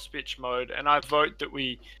full boss bitch mode, and I vote that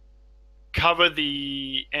we cover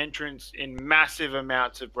the entrance in massive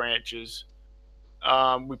amounts of branches.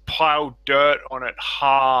 We pile dirt on it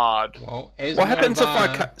hard. Well, as what happens if I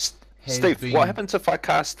Maravar has Steve? been- What happens if I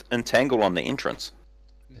cast Entangle on the entrance?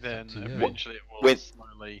 up Then to you. eventually it will When-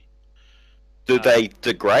 slowly. Do they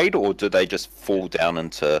degrade or do they just fall down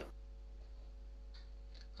into?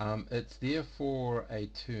 It's there for a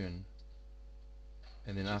turn,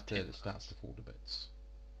 and then after that it starts to fall to bits.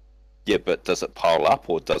 Yeah, but does it pile up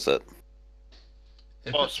or does it?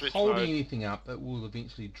 If Oh, it's switch holding mode. anything up, it will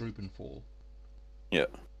eventually droop and fall.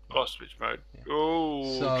 Boss bitch mode. Yeah.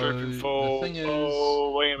 Oh, So, drip and the fall. thing is,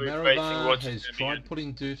 Oh, we're gonna be facing Maravar what's has coming tried in.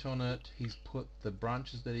 putting dirt on it. He's put the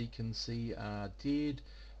branches that he can see are dead.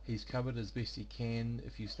 He's covered as best he can.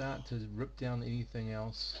 If you start to rip down anything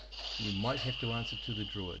else, you might have to answer to the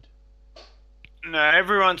druid. No,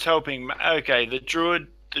 everyone's helping. Okay, the druid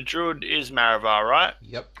is Maravar, right?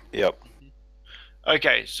 Yep. Yep.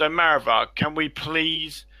 Okay, so Maravar, can we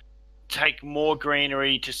please take more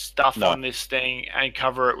greenery to stuff No. on this thing and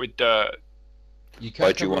cover it with dirt? You Why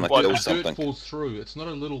can't do you cover wanna it with kill dirt something? falls through. It's not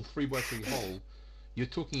a little 3x3 hole. You're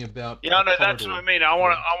talking about Yeah, a no, that's what I corridor. mean. I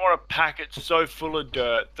want to pack it so full of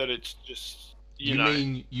dirt that it's just you know.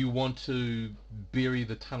 mean you want to bury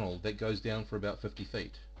the tunnel that goes down for about 50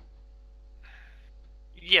 feet?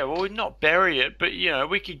 Yeah, well, we'd not bury it, but you know,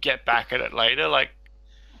 we could get back at it later. Like,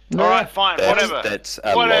 No, all right, fine, whatever. That's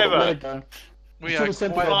a Whatever. lot let of it go. We Should've are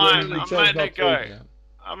said quite that Fine, when we I'm chose letting not it to. go. Yeah.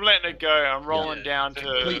 I'm letting it go. I'm rolling Yeah. down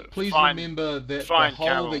to Please find. remember that find the hole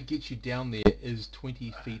Carol. that gets you down there is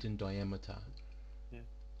 20 feet in diameter.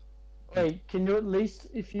 Hey, can you at least,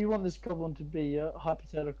 if you want this goblin to be a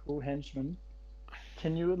hypothetical henchman,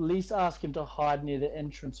 can you at least ask him to hide near the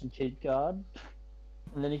entrance and keep guard?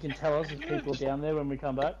 And then he can tell us if people are down there when we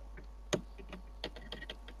come back.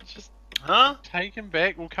 Just Huh? take him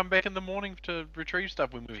back. We'll come back in the morning to retrieve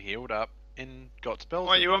stuff when we've healed up and got spells.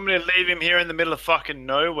 What, you want me to leave him here in the middle of fucking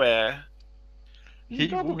nowhere? He's He a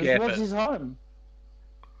goblin, will this gap was it. his home.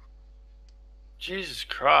 Jesus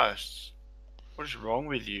Christ. What is wrong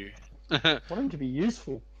with you? Want him to be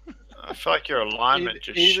useful. I feel like your alignment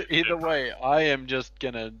just either shifted. way, I am just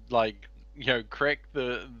gonna crack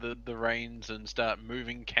the reins and start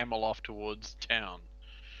moving Camel off towards town.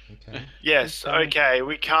 Okay. Yes, Okay. okay,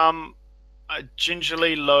 we come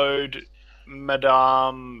gingerly load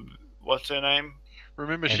Madame, what's her name?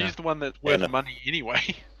 Remember, Anna. she's the one that's worth Anna. money anyway.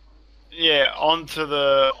 Yeah, onto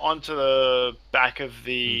the back of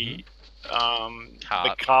the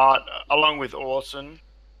Cart. cart along with Orson,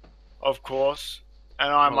 of course. And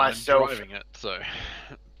I Well, I'm myself driving it, so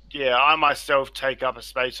I myself take up a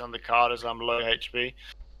space on the cart as I'm low HP.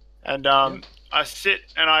 And I sit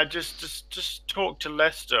and I just talk to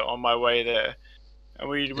Lester on my way there. And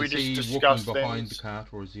we Is just he discuss walking behind things. the cart,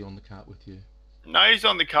 or is he on the cart with you? No, he's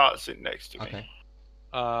on the cart sitting next to me. Okay.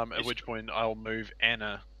 at It's- which point I'll move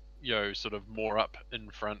Anna, sort of more up in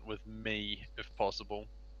front with me if possible.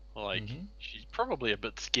 Like Mhm. she's probably a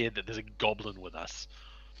bit scared that there's a goblin with us.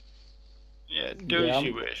 Yeah, do Yeah, as you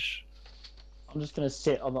I'm- wish. I'm just gonna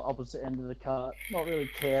sit on the opposite end of the cart, not really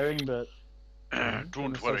caring, but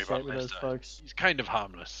Don't worry about associate with those Lester. folks. He's kind of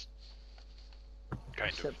harmless.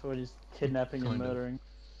 Kind of. Except for when he's kidnapping and Kind of. murdering.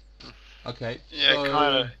 Okay. Yeah, so,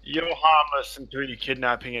 kind of. You're harmless until you're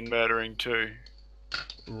kidnapping and murdering too.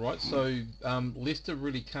 Right, so Lester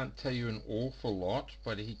really can't tell you an awful lot,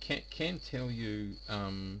 but he can tell you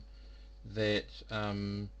that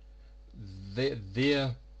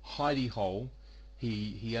their hidey hole,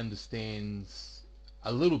 he understands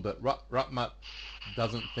a little bit. Rutmut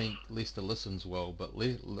doesn't think Lester listens well, but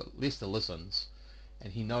Lester listens,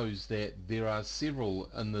 and he knows that there are several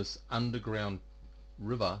in this underground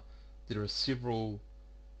river. There are several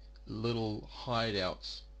little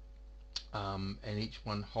hideouts. And each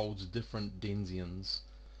one holds different denizens.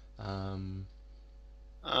 So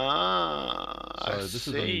I this is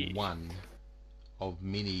see. only one of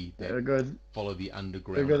many that It goes, follow the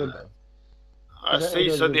underground go to- river. I see.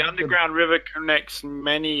 It So goes the with- underground river connects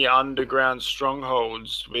many underground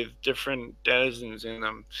strongholds with different denizens in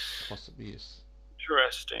them. Possibly, yes.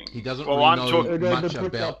 Interesting. He doesn't Well, really I'm know talking. It'll go to much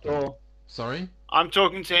brick that about them. door. Sorry? I'm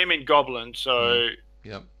talking to him in Goblin, so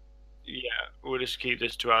Yep. yeah, we'll just keep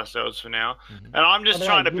this to ourselves for now. Mhm. And I'm just By the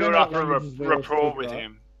trying way, to you build know up what a languages we all rapport speak, with right?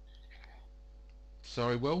 him.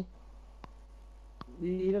 Sorry, Will?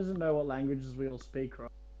 He doesn't know what languages we all speak, right?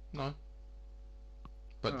 No.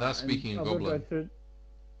 But Alright, they're and speaking in I will go Goblin. through-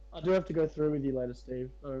 I do have to go through with you later, Steve,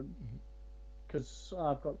 Mm-hmm. because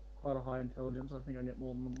I've got quite a high intelligence. I think I get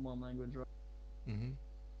more than one language right. Hmm.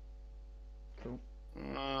 Cool.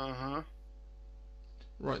 Uh huh.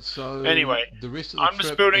 Right, so Anyway, the rest of the I'm just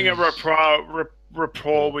trip building a is-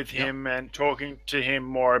 rapport with Yep. him and talking to him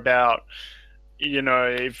more about,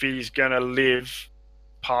 if he's gonna live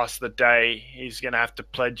past the day, he's gonna have to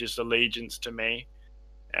pledge his allegiance to me,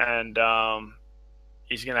 and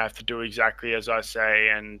he's gonna have to do exactly as I say,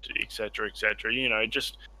 and etc. etc.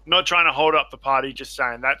 Just not trying to hold up the party, just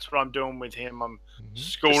saying that's what I'm doing with him. I'm Mhm.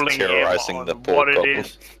 schooling him terrorizing on the poor what it goblin.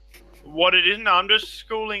 is. What it is? No, I'm just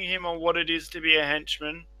schooling him on what it is to be a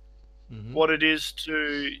henchman. Mhm. What it is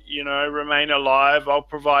to remain alive. I'll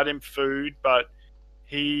provide him food, but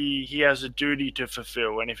he has a duty to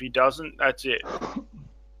fulfill, and if he doesn't, that's it.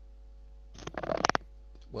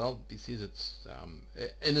 Well, he says it's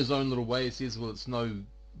in his own little way. He says, "Well, it's no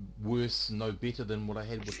worse, no better than what I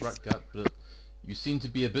had with Rutgut, but you seem to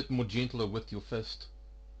be a bit more gentler with your fist."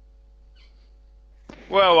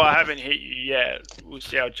 Well, I haven't hit you yet. We'll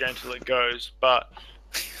see how gentle it goes, but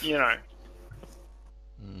Mhm.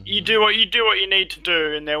 you do what you need to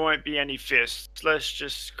do, and there won't be any fists. Let's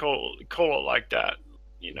just call it like that.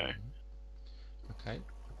 Okay.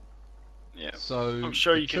 Yeah. So I'm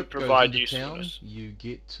sure the you can trip goes provide into town. usefulness. You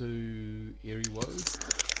get to Eriwood.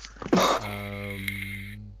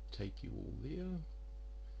 Take you all there.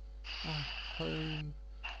 Home.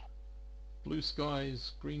 Blue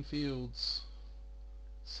skies, green fields,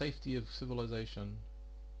 safety of civilization.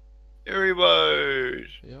 Eriwood.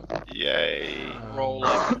 Yeah. Yay. Roll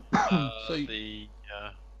up So you-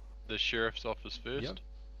 the sheriff's office first. Yep.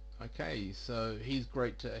 Okay, so he's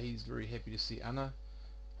he's very happy to see Anna.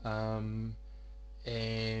 And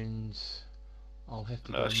I'll have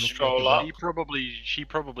to go and look stroll back up. about- She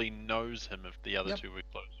probably knows him if the other Yep. two were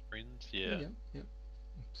close friends. Yeah. Yep.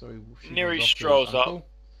 So she Neri goes off to his strolls up. uncle.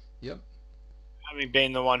 Yep. Having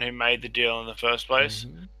been the one who made the deal in the first place.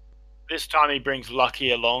 Mhm. This time he brings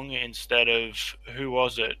Lucky along instead of, who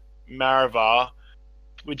was it? Maravar,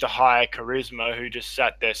 with the higher charisma, who just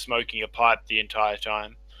sat there smoking a pipe the entire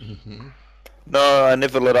time. Mhm. No, I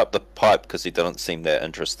never lit up the pipe because he didn't seem that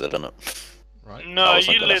interested in it. Right. No, I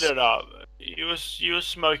wasn't you gonna lit it up. You were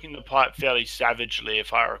smoking the pipe fairly savagely,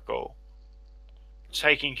 if I recall.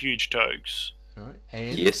 Taking huge togs. Right.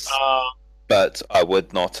 And Yes, Uh, but I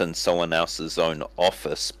would not in someone else's own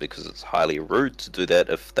office because it's highly rude to do that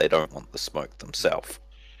if they don't want the smoke themselves.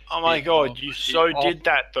 oh my He god, off- you he so off- did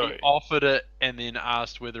that though. He offered it and then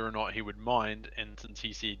asked whether or not he would mind, and since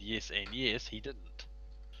he said yes and yes, he didn't.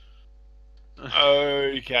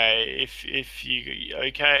 Okay, if you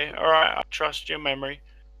okay, all right, I trust your memory.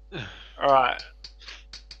 All right.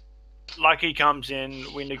 Lucky comes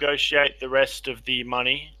in. We negotiate the rest of the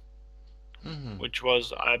money, Mhm. which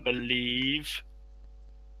was, I believe,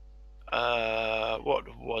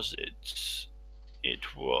 what was it?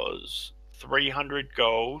 It was 300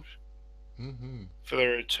 gold Mhm. for the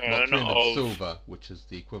Well, return 300 of silver, which is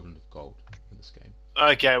the equivalent of gold in this game.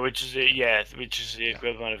 Okay, which is the Yeah.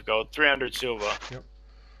 equivalent of gold. 300 silver.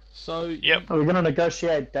 So Yep. Are we going to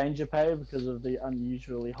negotiate danger pay because of the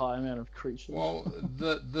unusually high amount of creatures? Well,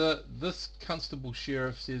 this constable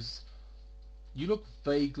sheriff says, You look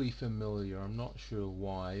vaguely familiar. I'm not sure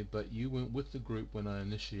why, but you went with the group when I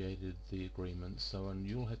initiated the agreement, and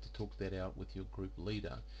you'll have to talk that out with your group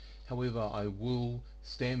leader. However, I will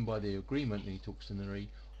stand by the agreement, and he talks to Neri,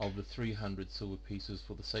 of the 300 silver pieces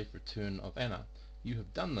for the safe return of Anna. You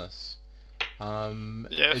have done this.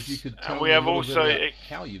 Yes, If you could and tell we me a have little also bit about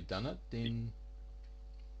how you've done it, then...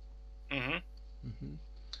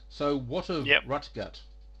 So, what of Rutgut?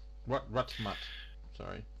 Rutmut,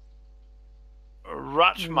 sorry.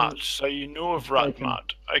 Rutmut, so you knew of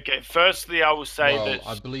Rutmut. Okay, firstly I will say that...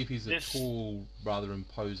 I believe he's a tall, rather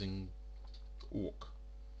imposing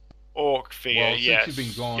orc figure, well, yes. since you've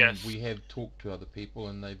been gone, yes. we have talked to other people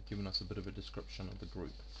and they've given us a bit of a description of the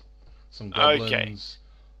group. Some goblins. Okay.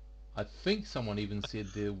 I think someone even said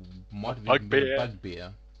there might have even bugbear. been a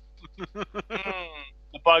bugbear.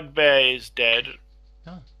 The bugbear is dead.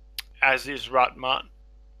 Ah. As is Rutmut.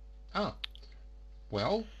 Ah.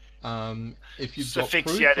 Well, if you've got proof,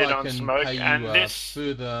 Asphyxiated I on can smoke, pay you and a this...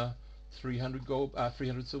 further 300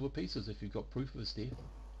 silver pieces if you've got proof of his death.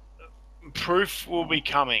 Proof will be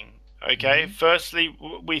coming. Okay. Firstly,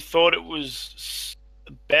 we thought it was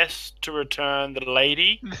best to return the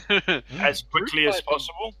lady as quickly as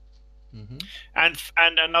possible. And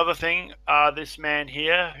another thing, this man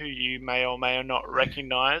here, who you may or may not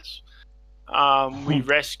recognize, we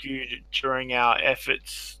rescued during our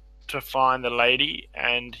efforts to find the lady,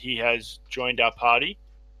 and he has joined our party.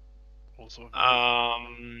 Also,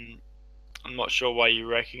 I'm not sure why you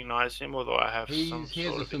recognize him, although I have some He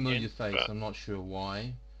has sort a of familiar hint, face. but... I'm not sure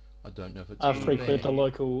why. I don't know if it's I good or frequent bad.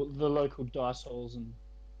 the local dice halls and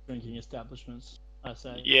drinking establishments. I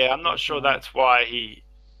say. Yeah, I'm not sure that's why he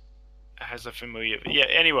has a familiar... Yeah,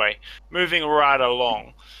 anyway, moving right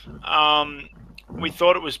along. We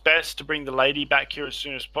thought it was best to bring the lady back here as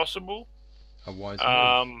soon as possible. A wise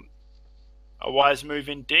move. A wise move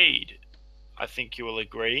indeed. I think you will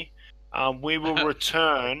agree. We will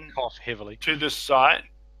return cough heavily to the site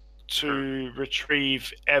to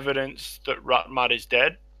retrieve evidence that Rutmut is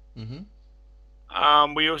dead.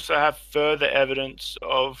 We also have further evidence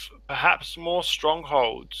of perhaps more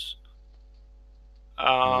strongholds.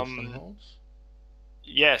 More strongholds?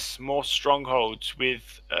 Yes, more strongholds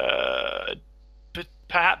with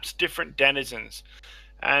perhaps different denizens.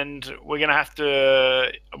 And we're going to have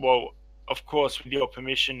to, well, of course, with your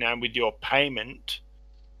permission and with your payment,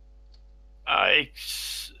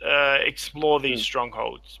 explore these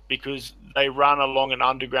strongholds, because they run along an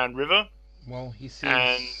underground river. Well, he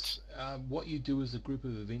says what you do as a group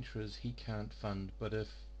of adventurers he can't fund, but if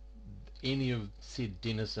any of said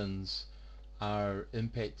denizens are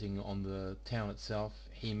impacting on the town itself,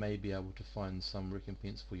 he may be able to find some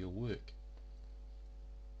recompense for your work.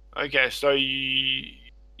 Okay, so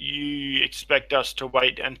you expect us to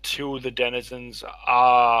wait until the denizens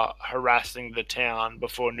are harassing the town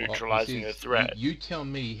before neutralizing the threat? You tell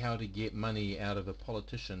me how to get money out of a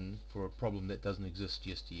politician for a problem that doesn't exist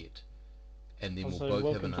just yet, and then Also, we'll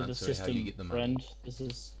both have welcome an to the answer system, how you get the money. friend. This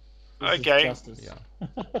is okay. Justice. Yeah.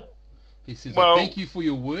 He says, well, thank you for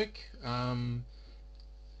your work.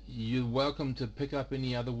 You're welcome to pick up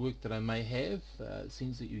any other work that I may have. It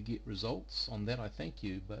seems that you get results on that. I thank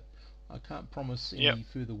you, but I can't promise any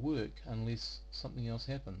further work unless something else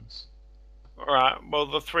happens. Alright, well,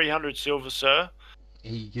 the 300 silver, sir.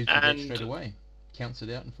 He gives you that straight away. Counts it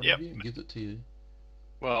out in front of you and gives it to you.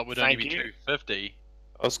 Well, it would only be 250.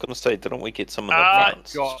 I was going to say, didn't we get some in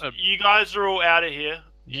advance? You guys are all out of here.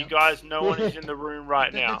 You guys, no one is in the room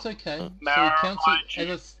right now. That's okay. So Mara, he counts it,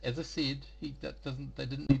 as I said, they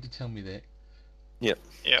didn't need to tell me that. Yep.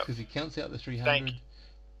 Because he counts out the 300.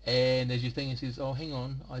 And as you're thinking, he says, oh, hang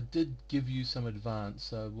on, I did give you some advance,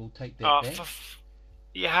 so we'll take that back.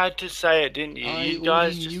 You had to say it, didn't you? You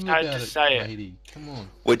guys just had to say it. Lady. Come on.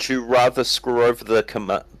 Would you rather screw over the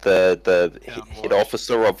head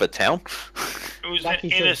officer of a town? It was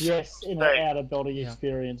Lucky an says yes in an out-of-body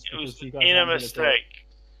experience. It was an inner mistake.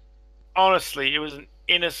 Honestly, it was an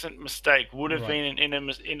innocent mistake. Would have been an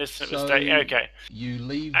innocent mistake. Okay. You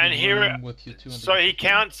leave and the room with your 200. So he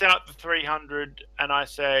counts out the 300, and I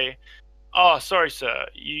say, "Oh, sorry, sir.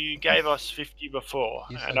 You gave us 50 before,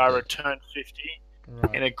 and I returned 50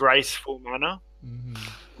 in a graceful manner."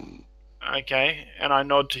 Okay, and I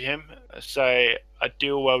nod to him, say, "A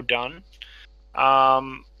deal well done.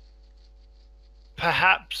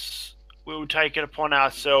 Perhaps we'll take it upon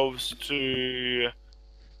ourselves to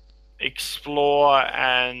explore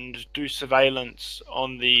and do surveillance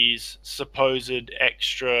on these supposed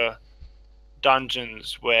extra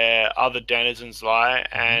dungeons where other denizens lie,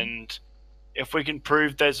 and if we can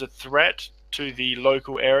prove there's a threat to the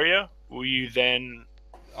local area, will you then...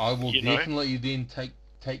 I will definitely then take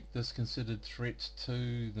take this considered threat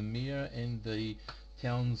to the mayor and the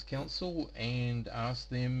town's council and ask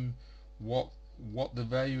them what the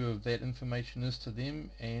value of that information is to them,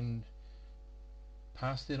 and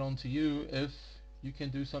pass that on to you if you can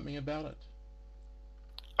do something about it.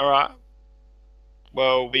 All right.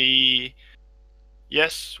 Well,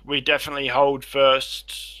 yes, we definitely hold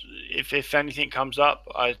first. If anything comes up,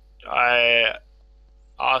 I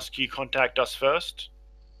ask you contact us first.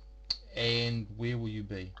 And where will you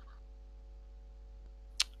be?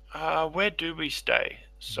 Where do we stay?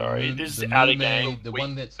 Sorry, this is the out of mermaid, game. the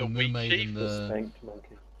one that's the the wheat mermaid chief? and The the spanked monkey.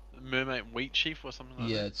 Mermaid Wheat Chief or something like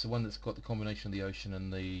yeah, that. it's the one that's got the combination of the ocean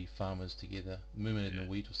and the farmers together. Mermaid and the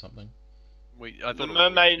wheat or something. I The thought it was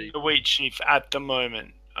mermaid Wheat and the wheat chief at the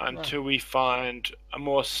moment until we find a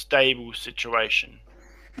more stable situation.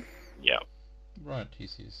 Yeah. Right, he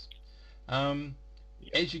says.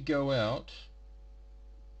 As you go out,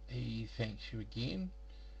 he thanks you again.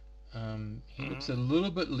 He looks a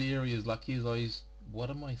little bit leery, as like he's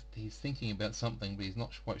he's thinking about something, but he's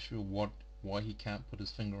not quite sure why he can't put his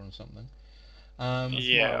finger on something.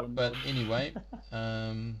 Yeah. Smile and But nod. anyway,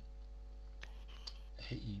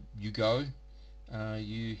 you go.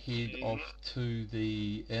 You head off to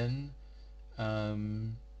the inn.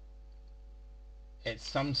 At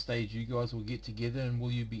some stage, you guys will get together, and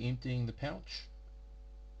will you be emptying the pouch?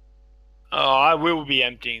 I will be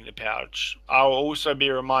emptying the pouch. I'll also be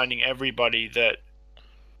reminding everybody that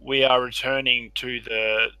we are returning to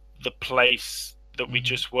the place that we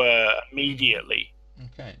just were immediately.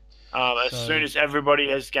 Okay. As soon as everybody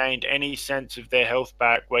has gained any sense of their health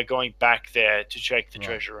back, we're going back there to check the Right.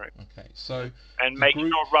 treasure room Okay. So and the make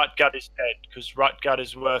group- sure Rutgut is dead, because Rutgut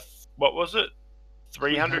is worth, what was it?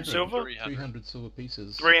 300 silver? 300 silver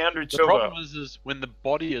pieces. 300 The silver. problem is when the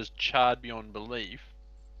body is charred beyond belief.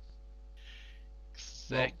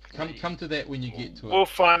 Well, Exactly. come to that when you get to it. We'll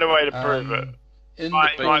find a way to prove it, In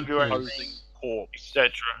Might- the might be wearing bunkers, Opposing corpse.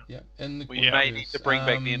 etc. yeah, in the We may need bunkers, to bring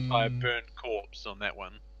back the entire um, burnt corpse on that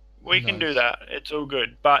one. We can do Nice. that. It's all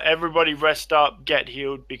good. But everybody rest up, get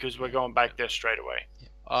healed, because we're going back there straight away.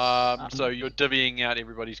 So you're divvying out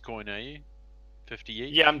everybody's coin, are you? 50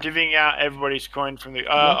 each? Yeah, I'm divvying out everybody's coin from the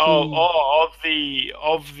Lucky.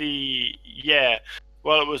 of the yeah.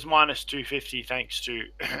 Well, it was minus 250 thanks to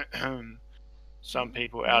some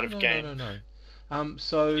people out of game. No.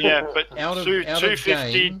 So Yeah, but out of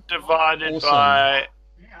 250 game, divided awesome. by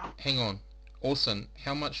hang on, Orson,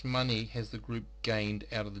 how much money has the group gained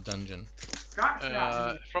out of the dungeon?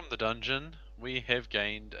 From the dungeon, we have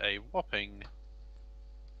gained a whopping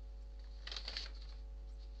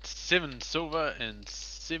 7 silver and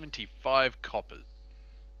 75 coppers.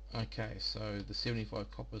 Okay, so the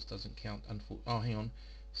 75 coppers doesn't count. Oh, hang on,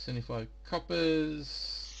 75 coppers.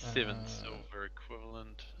 7 silver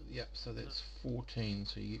equivalent. Yep, so that's 14.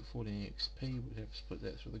 So you get 14 XP. We'd have to split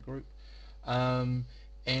that through the group. And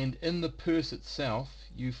in the purse itself,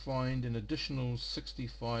 you find an additional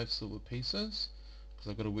 65 silver pieces. Because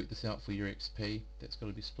I've got to work this out for your XP. That's got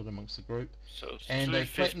to be split amongst the group. so And a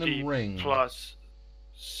 250 platinum ring. plus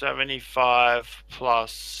 75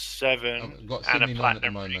 plus 7 I've got and a 79 at the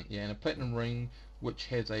platinum moment. ring. Yeah, and a platinum ring which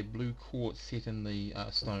has a blue quartz set in the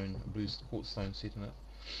stone, a blue quartz stone set in it.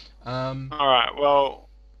 Alright, well,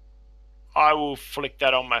 I will flick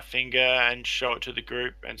that on my finger and show it to the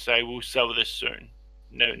group and say we'll sell this soon.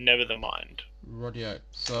 No, never the mind. Rightio.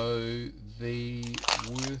 So the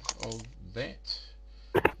worth of that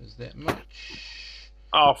is that much.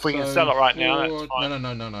 Oh, if we can So sell it right now, for- that's fine.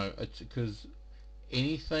 No. It's because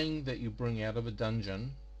anything that you bring out of a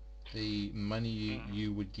dungeon, the money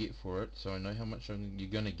you would get for it. So I know how much you're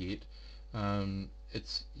gonna get.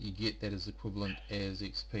 You get that as equivalent as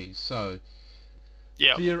XP. So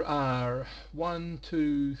Yeah. there are 1,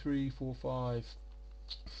 2, 3, 4,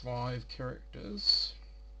 5 characters.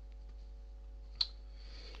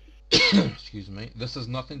 Excuse me. This has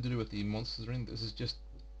nothing to do with the monsters ring. This is just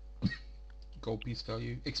gold piece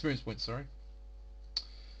value, experience points. Sorry.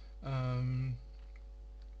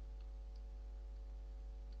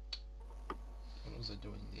 What was I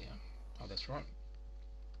doing there? Oh, that's right.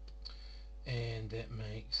 And that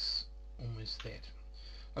makes almost that.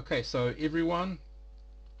 Okay, so everyone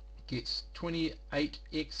gets 28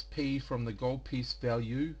 XP from the gold piece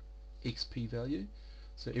value, XP value.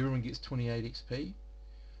 So everyone gets 28 XP.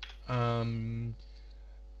 So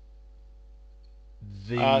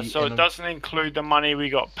it doesn't include the money we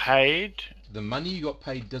got paid. The money you got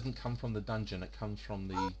paid doesn't come from the dungeon. It comes from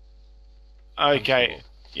the. Okay.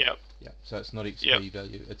 Yep. Yeah. So it's not XP Yep.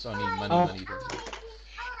 value. It's only money value.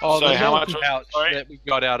 Oh, So the how much pouch was it, sorry? that we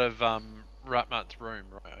got out of Rutmut's room,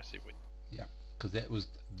 right? I see. Because that was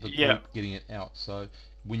the Yeah. group getting it out. So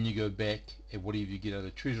when you go back and whatever you get out of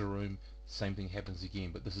the treasure room, same thing happens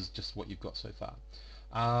again. But this is just what you've got so far.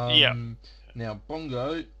 Yeah. Now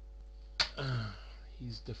Bongo,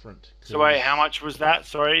 he's different. So wait, how 'cause much was that?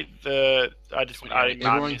 Sorry, I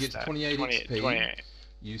Everyone missed gets that. 28 XP. 28.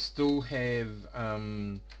 You still have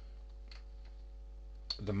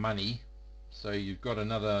the money, so you've got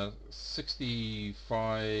another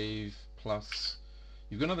 65 plus.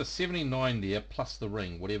 You've got another 79 there plus the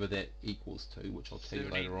ring, whatever that equals to, which I'll tell you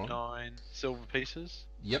later on. 79 silver pieces.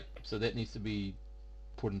 Yep. So that needs to be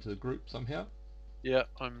put into the group somehow. Yeah,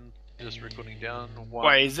 I'm just recording down one.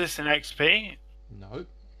 Wait, is this an XP? No.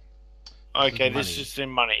 Okay, is this money. is in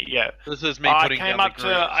money. Yeah. This is me I putting came down up the to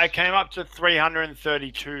group. I came up to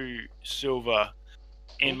 332 silver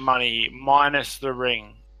in money minus the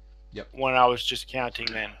ring. Yep. When I was just counting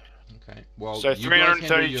then. Okay. Well, So you guys handle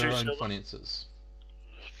 332 your own silver? finances.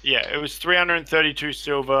 Yeah, it was 332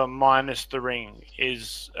 silver minus the ring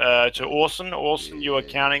is to Orson. Orson, you are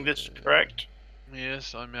counting this, correct?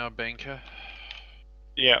 Yes, I'm our banker.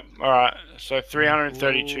 Yeah. All right. So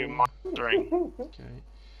 332 minus the ring. Okay.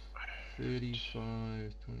 35,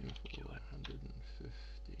 24,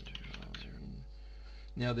 159.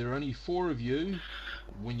 Now there are only 4 of you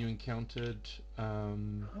when you encountered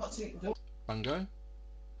Bungo,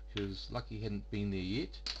 because Lucky hadn't been there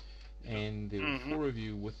yet, and there were 4 of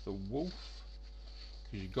you with the wolf,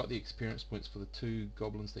 because you got the experience points for the 2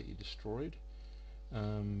 goblins that you destroyed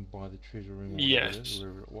by the treasure room, or whatever it is,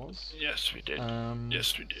 wherever it was. Yes, we did.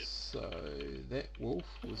 Yes, we did. So that wolf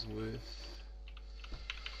was worth.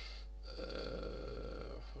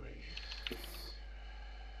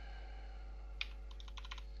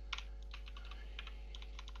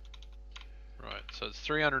 Right, so it's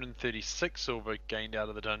 336 silver gained out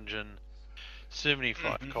of the dungeon,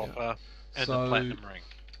 75 copper, and So, the platinum ring.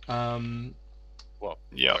 Well,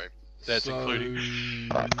 Yeah. sorry, that's so, including.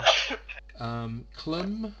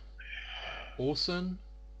 Klim, Orson,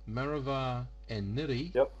 Maravar, and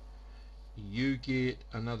Niri. Yep. You get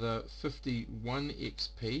another 51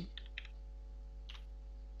 XP.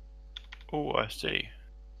 Oh, I see.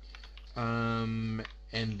 And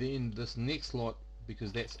then this next lot,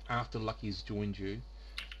 because that's after Lucky's joined you.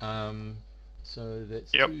 So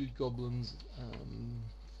that's 2 goblins,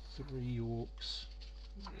 3 orcs,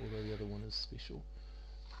 although the other one is special.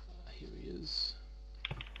 Here he is.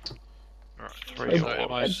 Alright, So 3 am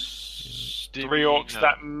I orcs. divvying 3 orcs. up?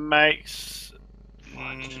 That makes.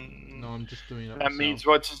 No, I'm just doing it That myself. means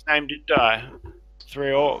what's his name did die. 3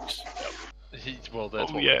 orcs. Well, that's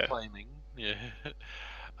Oh, what yeah. we're claiming. Yeah.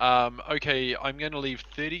 Okay, I'm going to leave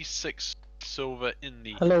 36 silver in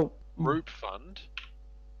the Hello. group fund,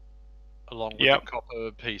 along with Yep. the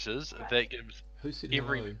copper pieces. That gives Who said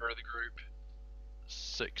every hello? member of the group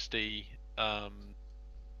 60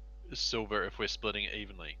 silver if we're splitting it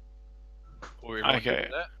evenly. Or everyone good Okay.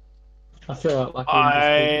 with that? I feel like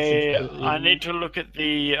I need to look at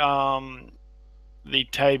the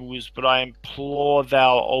tables, but I implore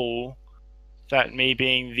thou all that me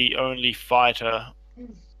being the only fighter,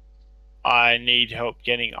 I need help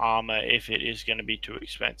getting armor if it is going to be too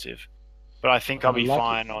expensive. But I think I'll be Lucky-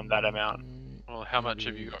 fine on that amount. Well, how much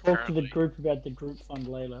have you got Talk to the currently? group about the group fund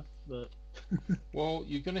later, but Well,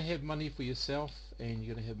 you're going to have money for yourself, and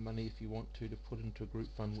you're going to have money if you want to put into a group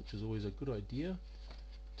fund, which is always a good idea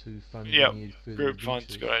to fund Yep, any further Group fund's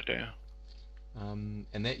a adventures. good idea.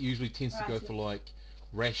 And that usually tends to go for like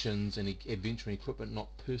rations and adventure equipment, not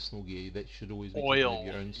personal gear. That should always be taken out of Oil,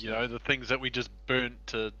 your own you stuff. know, the things that we just burnt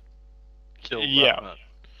to kill Yeah. Rutman.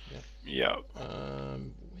 Yeah. Where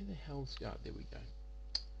the hell's there we go.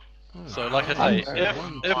 Oh, So, like I say, okay,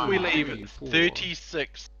 1, if 2, we 3, leave 4,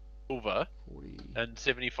 36 silver 40, and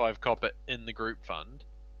 75 copper in the group fund,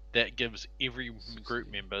 that gives every 60. group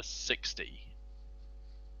member 60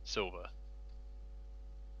 silver.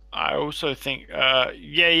 I also think,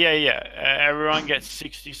 everyone gets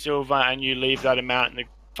 60 silver and you leave that amount in the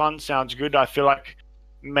fund. Sounds good. I feel like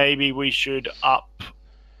maybe we should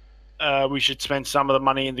we should spend some of the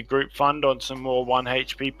money in the group fund on some more 1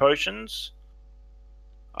 HP potions.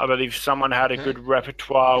 I believe someone had a Okay. good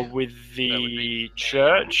repertoire Yeah. with That would the be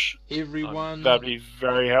church. Everyone, That'd be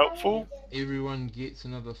very helpful. everyone gets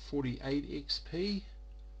another 48 XP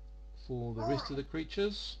for the rest of the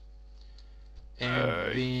creatures.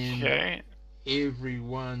 And then Okay.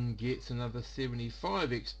 everyone gets another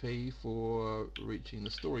 75 XP for reaching the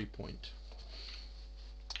story point.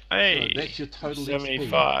 Hey, So that's your total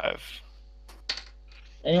 75.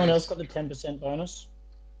 anyone else got the 10% bonus?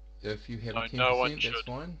 If you have No, a 10%, no one that's should.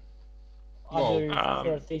 fine. I Well, do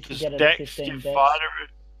for a thief to Does get it at Dex 15 give Dex. fighter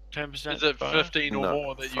 10%? Is it 15 or No,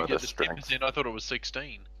 more that you for get the the strength. 10%? I thought it was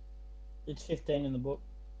 16. It's 15 in the book.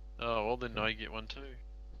 Oh, well then I get one too.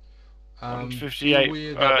 158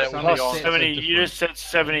 beware that some plus stats are 70. You different. just said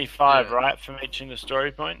 75, Yeah. right, for each in the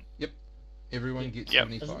story point? Everyone gets Yep.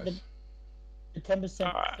 75. The 10%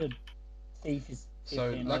 Alright. for thief is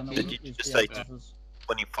So, 15. Lucky- I don't know Did what you it is just for the say others.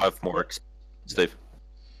 25 more Steve.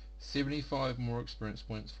 75 more experience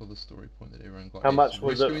points for the story point that everyone got. How That's much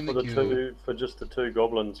was it rescuing for the guild. two for just the 2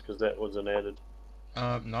 goblins? Because that wasn't added.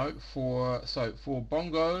 No, for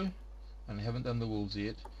Bongo, and I haven't done the wolves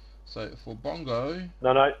yet. So for Bongo,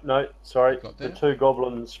 No. Sorry, Got the that? 2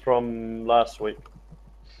 goblins from last week.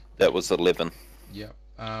 That was 11. yeah,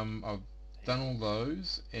 I've done all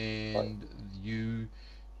those, and you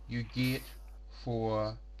get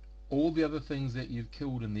for all the other things that you've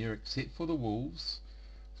killed in there, except for the wolves,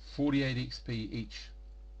 48 XP each,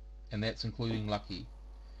 and that's including Lucky.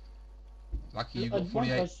 Lucky, you got One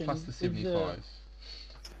 48 question, plus the with 75.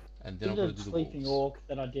 And then I've got to The do the sleeping wolves. orc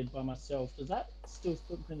that I did by myself, does that still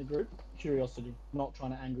split between the group? Curiosity, not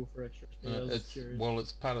trying to angle for extra XP. I was It's curious.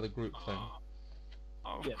 it's part of the group thing.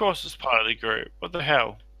 Of Yeah. course it's part of the group. What the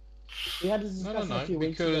hell? We had this No, discussion a few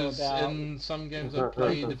weeks ago because about. in some games I've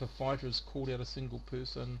played, if a fighter has called out a single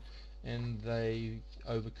person and they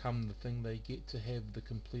overcome the thing, they get to have the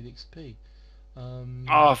complete XP.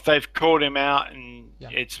 Oh, if they've called him out and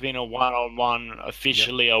Yeah. it's been a one-on-one,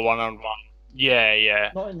 officially a one-on-one.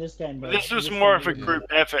 Yeah. Not in this game, though. This In was this more game, of a it was- group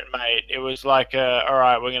effort, mate. It was like,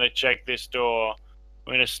 alright, we're going to check this door.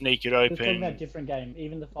 We're going to sneak it We're talking about open. different game.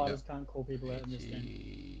 Even the fighters can't call people out in this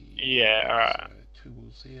game. Yeah, alright. So 2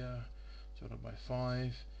 wolves here, divided by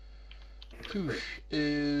 5. Poof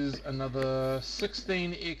is another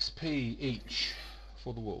 16 XP each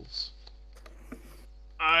for the wolves.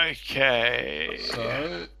 Okay.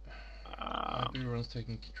 So I hope everyone's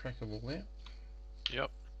taking track of all that.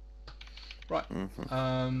 Yep. Right.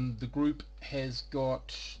 Mhm. The group has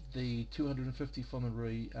got the 250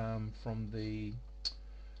 from the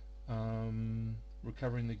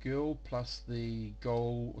recovering the girl, plus the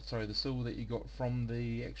the silver that you got from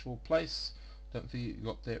the actual place. Don't forget you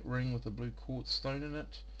got that ring with the blue quartz stone in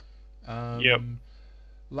it. Yep.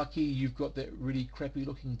 Lucky, you've got that really crappy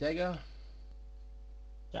looking dagger.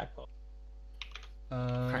 Jackpot.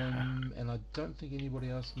 And I don't think anybody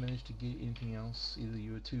else managed to get anything else. Either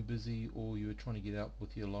you were too busy or you were trying to get out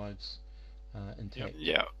with your lives intact.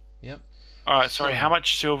 Yeah. Yep. Alright, sorry, So- how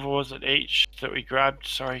much silver was it each that we grabbed?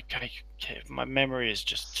 Sorry, my memory is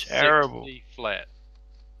just terrible. 60 flat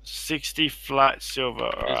 60 flat silver,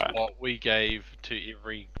 is alright. what we gave to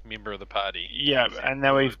every member of the party. Yeah, and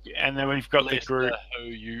then we've got the Less group. who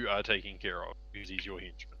you are taking care of, because he's your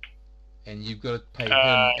henchman. And you've got to pay him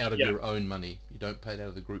out of yeah. your own money. You don't pay it out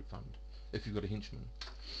of the group fund if you've got a henchman.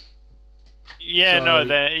 Yeah, So, no,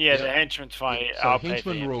 the yeah. henchman's fine. So I'll pay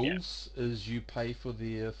for henchman him, yeah. rules is you pay for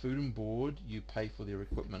their food and board, you pay for their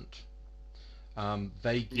equipment.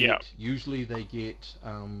 They get Yeah. usually they get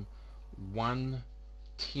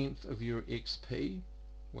 1/10 of your XP,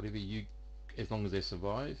 whatever you, as long as they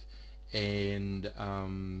survive, and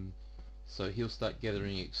so he'll start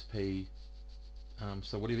gathering XP.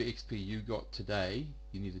 So whatever XP you got today,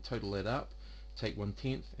 you need to total that up, take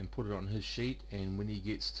 1/10 and put it on his sheet, and when he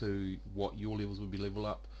gets to what your levels would be level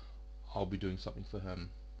up, I'll be doing something for him.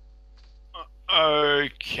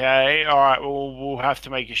 Okay, alright, we'll have to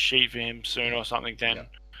make a sheet for him soon or something then.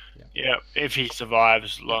 Yeah, if he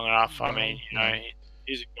survives long enough. I mean, you know,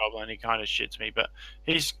 he's a goblin, he kind of shits me, but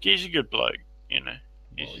he's a good bloke, you know.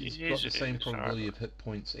 Well, he's got the same probability of hit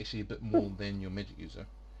points, actually a bit more than your magic user.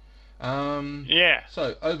 Yeah.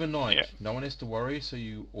 So overnight, Yeah. no one has to worry, so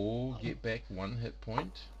you all get back 1 hit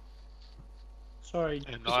point. Sorry.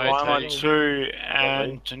 And So I'm on I take 2,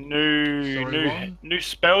 and Sorry, Ron? new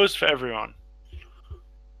spells for everyone.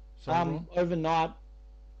 Sorry, Ron? Overnight,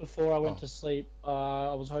 before I went Oh. to sleep,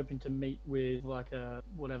 I was hoping to meet with like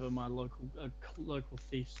my local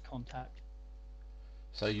thief's contact.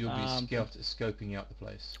 So you'll be Um, scoping out the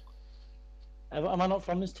place. Am I not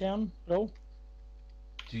from this town at all?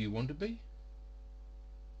 Do you want to be?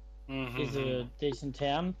 Is it a decent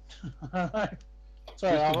town? First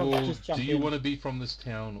Sorry, of I'll all, just jump do you in. want to be from this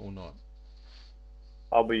town or not?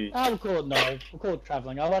 I'll be. We'll call it no. We'll call it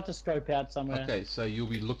travelling. I'd like to scope out somewhere. Okay, so you'll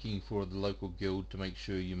be looking for the local guild to make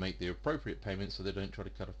sure you make the appropriate payments so they don't try to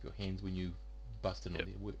cut off your hands when you bust in on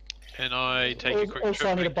their work. and I take a quick Also,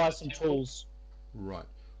 I trip need to back buy the some temple. tools. Right.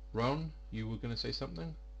 Ron, you were going to say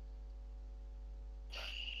something?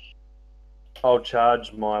 I'll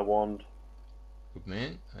charge my wand. Good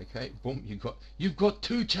man. Okay. Boom. You've got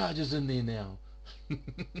 2 charges in there now.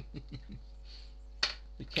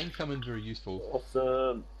 It can come in very useful.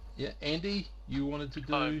 Awesome. Yeah, Andy, you wanted to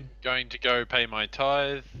do. I'm going to go pay my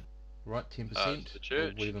tithe, right? 10% to the of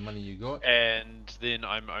church. whatever money you got. And then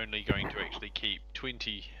I'm only going to actually keep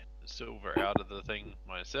 20 silver out of the thing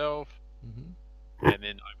myself, hmm and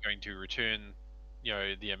then I'm going to return, the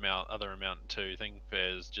other amount to thing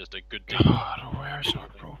as just a good deed. God, where is my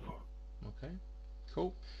rule book? Okay,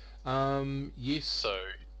 cool. Yes. So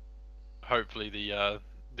hopefully the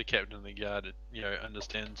captain of the guard,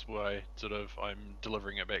 understands why sort of I'm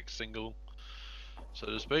delivering it back single, so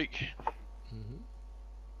to speak. hmm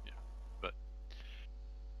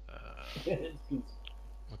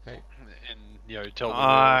Okay. And tell the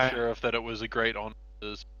I- sheriff that it was a great honor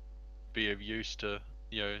to be of use to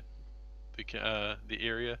the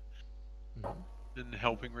area Mhm. in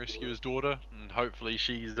helping rescue his daughter, and hopefully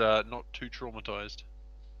she's not too traumatized.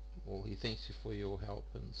 Well, he thanks you for your help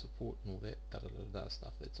and support and all that da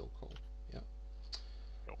stuff. That's all cool. Yeah.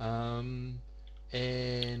 Cool.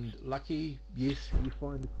 And Lucky, yes, you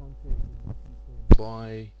find a contact and you can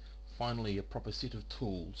buy finally a proper set of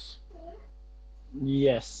tools.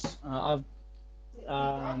 Yes. Am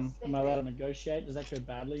I allowed to negotiate? Does that go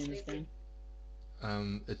badly in this game?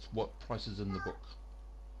 It's what price is in the book.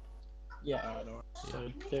 Yeah, alright.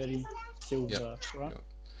 So 30 silver, right?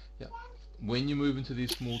 Yeah. When you move into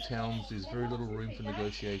these small towns, there's very little room for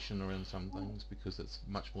negotiation around some things because it's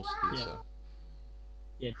much more scarcer.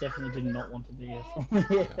 Yeah, definitely did not want to be here.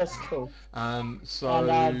 Yeah, that's cool. So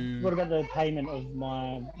And what about the payment of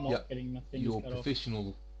my not Yep, getting my things your cut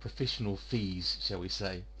off? professional fees, shall we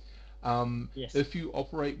say? Yes. If you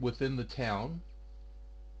operate within the town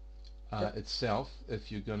Yep. itself,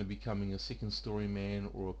 if you're going to be becoming a second story man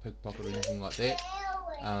or a pickpocket or anything like that,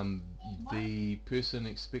 the person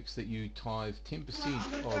expects that you tithe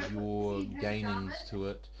 10% of your gainings to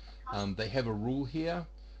it. They have a rule here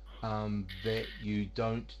that you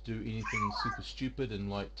don't do anything super stupid and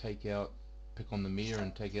like pick on the mayor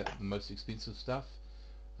and take out the most expensive stuff.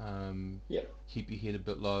 Yep. Keep your head a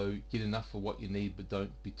bit low, get enough for what you need, but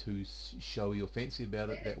don't be too showy or fancy about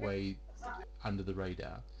it. That way, under the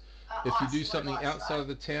radar. If you do something outside of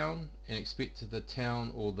the town and expect the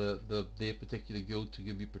town or their particular guild to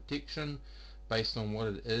give you protection, based on what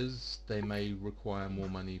it is, they may require more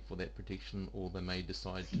money for that protection, or they may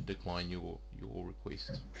decide to decline your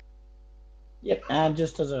request. Yep. And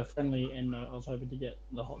just as a friendly end note, I was hoping to get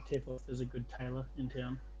the hot tip if there's a good tailor in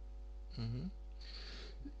town.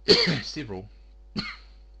 Several. We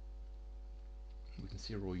can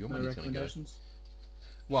see where all your No money's going to go. recommendations?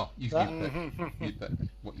 Well, you That- pick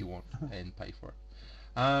what you want and pay for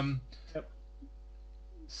it. Yep.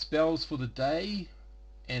 Spells for the day,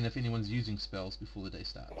 and if anyone's using spells before the day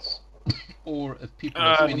starts, or if people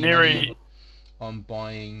are spending money on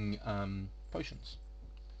buying potions.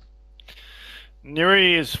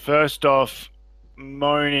 Neri is first off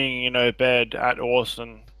moaning in her bed at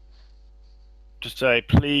Orson to say,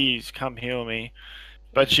 "Please come heal me,"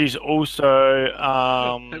 but she's also When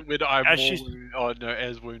I'm as more she's-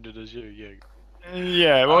 as wounded as you, yeah.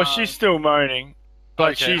 yeah, well, she's still moaning,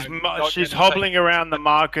 but Okay, I'm not she's gonna hobbling around the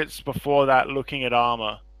markets before that, looking at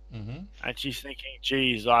armor, Mm-hmm. and she's thinking,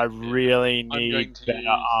 "Geez, I really going need to better use-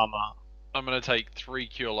 armor." I'm going to take 3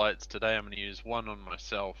 cure lights today. I'm going to use 1 on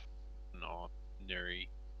myself and on Neri,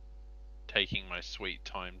 taking my sweet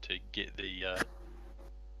time to get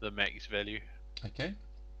the max value. Okay.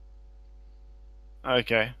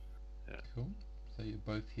 Okay. Cool. So you're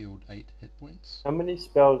both healed 8 hit points. How many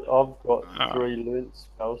spells? I've got Ah. 3 learnt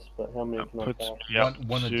spells, but how many That can I puts cast? me up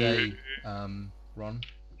One a to day, Ron.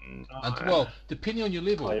 Well, depending on your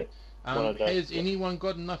level. Oh, yeah. One a day, Has yeah. anyone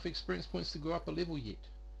got enough experience points to go up a level yet?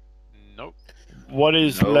 Nope. What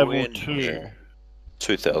is No level in 2? here.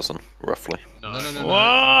 2,000 roughly. No.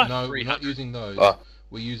 What? No, we're not 300. using those. Ah.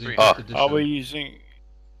 We're using 300. 5th edition. Are we using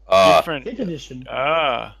Ah, different? 5th edition.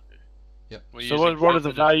 Yep. We're So using what are 5th the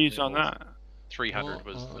edition values on levels. that? 300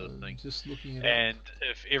 was the thing. Just looking at And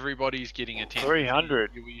if everybody's getting a 10,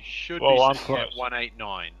 300. we should Well, I'm be sitting at close.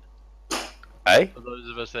 189. eh? For those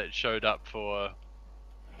of us that showed up for,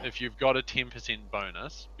 if you've got a 10%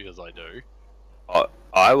 bonus, because I do.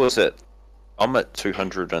 I'm at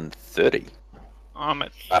 230 I'm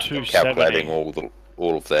at after calculating 270.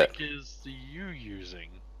 all of that. What is you using?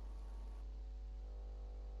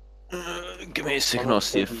 Give me a second, I'm I'll at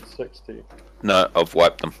see if... 760. No, I've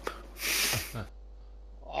wiped them.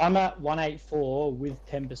 I'm at 184 with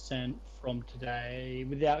 10% from today,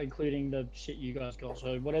 without including the shit you guys got.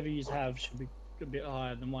 So whatever you have should be a bit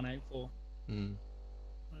higher than 184. Mm.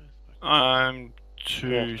 I'm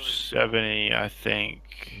 270, I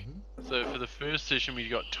think. So for the first session we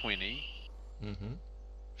got 20. Mm-hmm.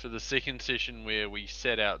 For the second session where we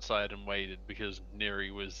sat outside and waited because Neri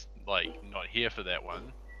was like not here for that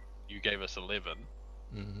one, you gave us 11.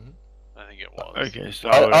 Mm-hmm. I think it was. Okay, so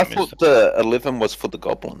I missed thought the 11 was for the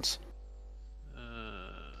goblins.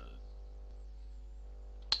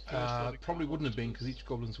 Goblins Probably wouldn't have been because was- each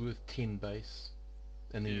goblin's worth 10 base,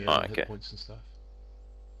 and then you Yeah. add Oh, hit okay. points and stuff.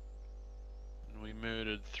 We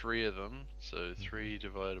murdered 3 of them, so 3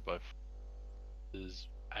 divided by 4 is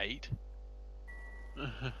 8.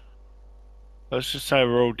 Let's just say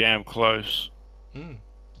we're all damn close. You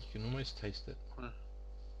can almost taste it.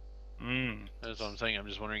 Mm. That's what I'm saying. I'm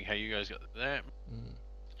just wondering how you guys got that.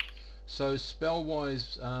 So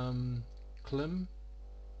spell-wise, Klim,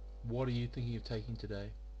 what are you thinking of taking today?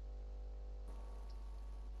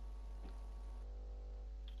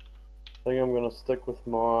 I think I'm gonna stick with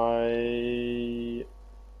my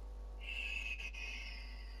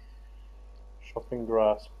shopping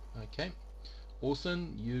grasp. Okay.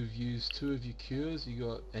 Orson, you've used 2 of your cures. You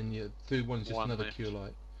got, and your third one's just 1 another left. cure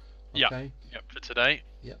light. Yeah. Okay. Yep, for today.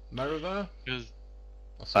 Yep. Marivar. Because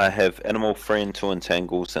Oh, I sorry. have Animal Friend, 2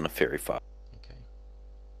 Entangles, and a Fairy Fire. Okay.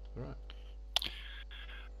 All right.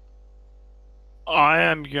 I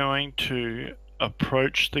am going to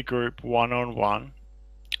approach the group one-on-one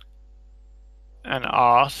and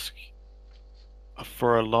ask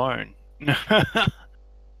for a loan.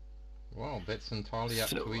 Wow, that's entirely up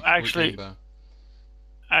So, to each actually- group member.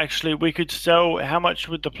 Actually, we could sell. How much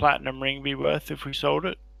would the platinum ring be worth if we sold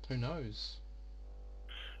it? Who knows?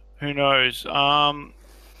 Who knows?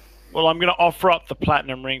 Well, I'm going to offer up the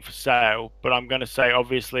platinum ring for sale, but I'm going to say,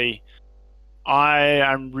 obviously, I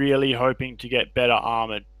am really hoping to get better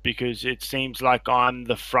armored because it seems like I'm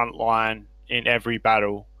the front line in every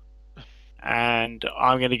battle, and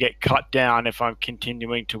I'm going to get cut down if I'm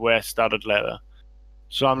continuing to wear studded leather.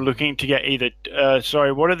 So I'm looking to get either.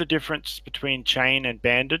 Sorry, what are the difference between chain and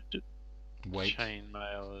banded? Wait.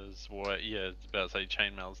 chainmail is what? Yeah, it's about to say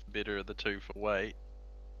chainmail's the better of the 2 for weight.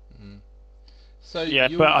 So Yeah,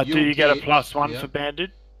 you'll- but do you'll you get a get- +1 yeah, for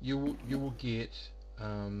banded? You will get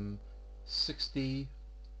 60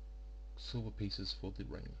 silver pieces for the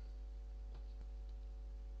ring.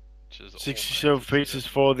 Which is 60 almost silver zero. pieces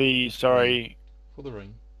for the. Sorry. For the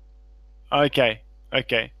ring. Okay.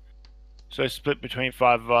 So split between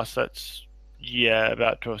 5 of us, that's, yeah,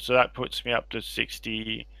 about 12. So that puts me up to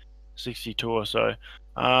 60, 62 or so.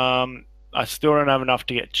 I still don't have enough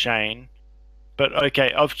to get chain. But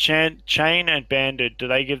okay, of chain and banded, do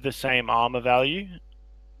they give the same armor value?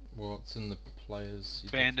 Well, it's in the players. you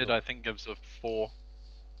Banded, got- I think, gives a 4,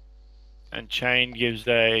 And chain gives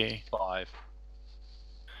a. 5.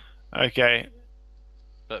 Okay.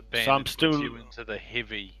 But So I'm banded puts still- you into the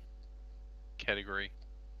heavy category.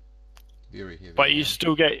 Very heavy. But you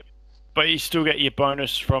yeah. still get your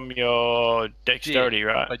bonus from your dexterity,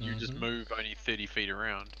 right? But you just Mhm. move only 30 feet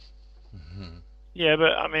around. Mhm. Yeah,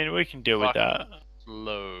 but I mean we can deal with Fuck. that.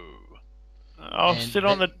 Low. I'll And sit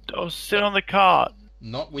on that- the cart.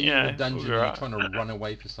 Not when you're in Yeah, a dungeon we'll be and you're trying to run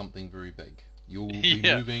away for something very big. You'll be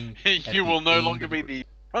Yeah. moving. at You the will no end longer of be the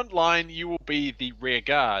front line, you will be the rear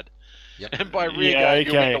guard. Yep. And by rear Yeah, guard,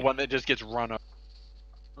 you'll be okay. the one that just gets run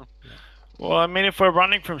over. Well, I mean, if we're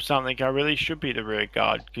running from something, I really should be the rear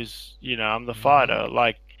guard because I'm the fighter.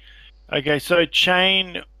 Like, okay, so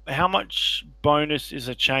chain. How much bonus is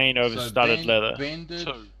a chain over So studded leather? Banded.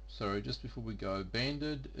 2. Sorry, just before we go,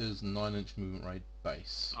 banded is 9-inch movement rate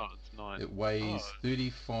base. Oh, it's 9. It weighs Oh.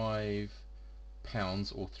 35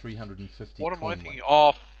 pounds or 350. What am I coin thinking? weight.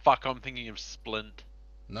 Oh, fuck, I'm thinking of Splint.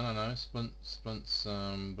 No. Splint's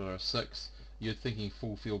are 6. You're thinking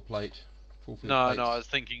full field plate. Full field No, plates. I was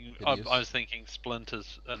thinking. I hideous. was thinking Splint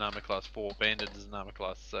is an armor class 4, Banded is an armor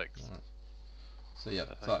class 6. Alright. So yeah,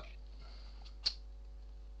 I so think.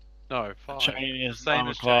 No, 5. Chain is Same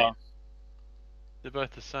armor as class. chain. They're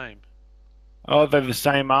both the same. Oh, they're the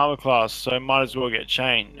same armor class, so might as well get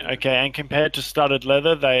chain. Okay, and compared to studded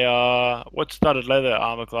leather, they are. What's studded leather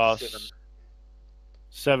armor class?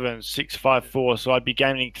 7, 6, 5, 4. So I'd be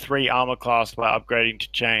gaining 3 armor class by upgrading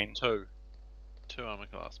to chain. 2. 2 armor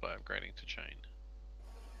class by upgrading to chain.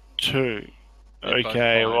 2. They're both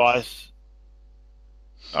Okay, well, fives.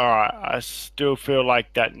 alright, I still feel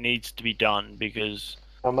like that needs to be done because,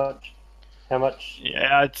 How much?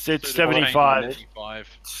 yeah, it's So the chain 75. is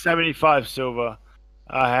 75. 75 silver.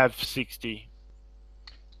 I have 60.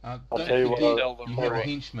 I'll don't tell you what, forget, I'll- you have a I'll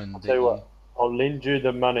henchman. I'll tell you that what. I'll lend you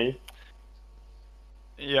the money.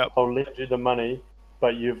 Yep. I'll lend you the money,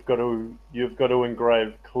 but you've got to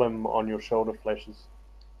engrave Klim on your shoulder flashes.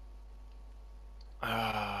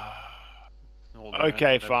 Although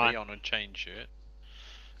Okay, they'll fine. Be on a chain shirt.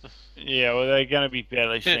 Yeah, well, they're going to be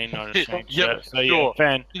barely seen on a chain Yep, shirt. So, yeah, sure.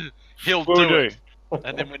 fan. He'll Will do do. it.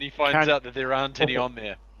 And then when he finds Can- out that there aren't any on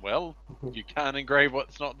there, well, you can't engrave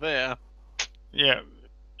what's not there. Yeah.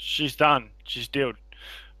 She's done. She's dealt.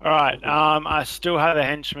 Alright, I still have a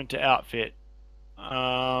henchman to outfit.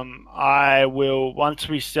 I will, once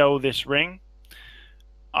we sell this ring,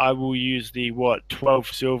 I will use the, 12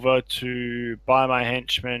 silver to buy my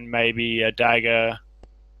henchman maybe a dagger,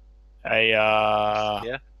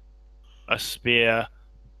 Yeah. a spear,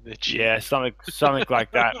 They're cheap. yeah, something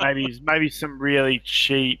like that. Maybe some really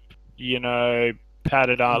cheap,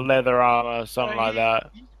 padded leather armor, something like that.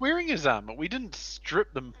 He's wearing his armor. We didn't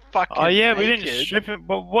strip them fucking Oh yeah, we naked. didn't strip him.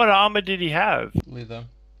 But what armor did he have, Leather.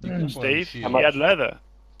 You can buy Steve? shoes. How He much? had leather.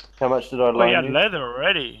 How much did I Oh, he loan had you? leather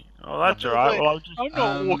already. Oh, that's alright. Well, I'll just. I'm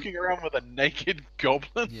not Um, walking around with a naked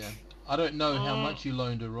goblin. Yeah. I don't know how much you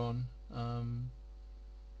loaned her on.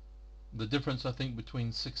 The difference, I think,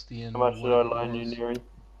 between 60 and How much did I whatever it loan you, was. Neri?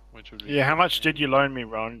 Which would be Yeah, how much did you loan me,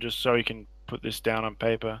 Ron? Just so we can put this down on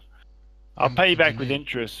paper. How I'll much pay you did you back with need?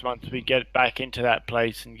 interest once we get back into that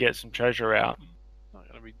place and get some treasure out. Not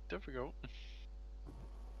gonna be difficult.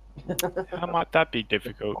 How might that be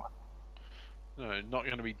difficult? No, not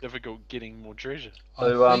gonna be difficult getting more treasure. I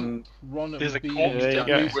So, think, Ron, it there's would a be corpse There you at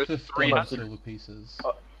go. least worth 15 300. silver pieces.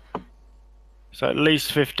 So at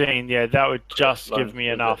least 15. Yeah, that would just Loan give me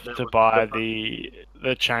for enough that to was buy different.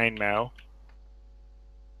 the chainmail.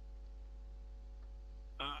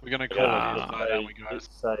 We're gonna call Ah. it a night, aren't we, guys?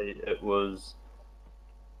 Let's say it was.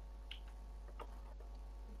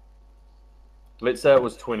 Let's say it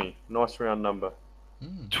was 20. Nice round number.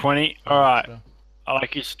 20. All right. I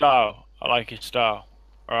like your style. All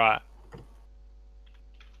right.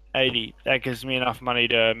 80. That gives me enough money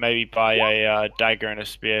to maybe buy a dagger and a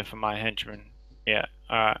spear for my henchman. Yeah.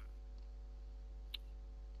 All right.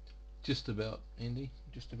 Just about, Andy.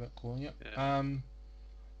 Just about calling it. Yeah.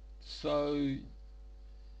 So,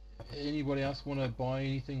 anybody else want to buy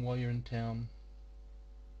anything while you're in town?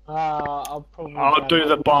 I'll probably. I'll do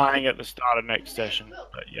the grab- buying at the start of next session.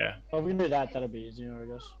 But yeah. Oh, we can do that. That'll be easier, I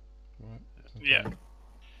guess. Right. Yeah.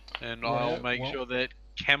 And Yeah, I'll make well- sure that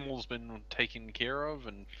Camel's been taken care of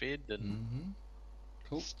and fed and Mm-hmm.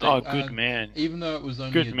 Cool. Oh, good man. Even though it was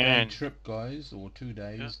only Good a man. day trip, guys, or 2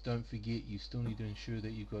 days, Yeah. don't forget you still need to ensure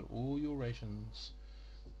that you've got all your rations.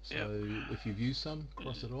 So if you've used some,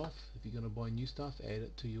 cross it off. If you're going to buy new stuff, add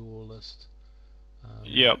it to your list.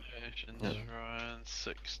 Yep. rations Yeah. run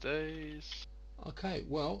 6 days. Okay,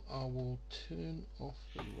 well, I will turn off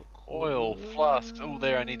the recorder. Oil flasks. Oh,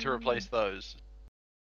 there, I need to replace those.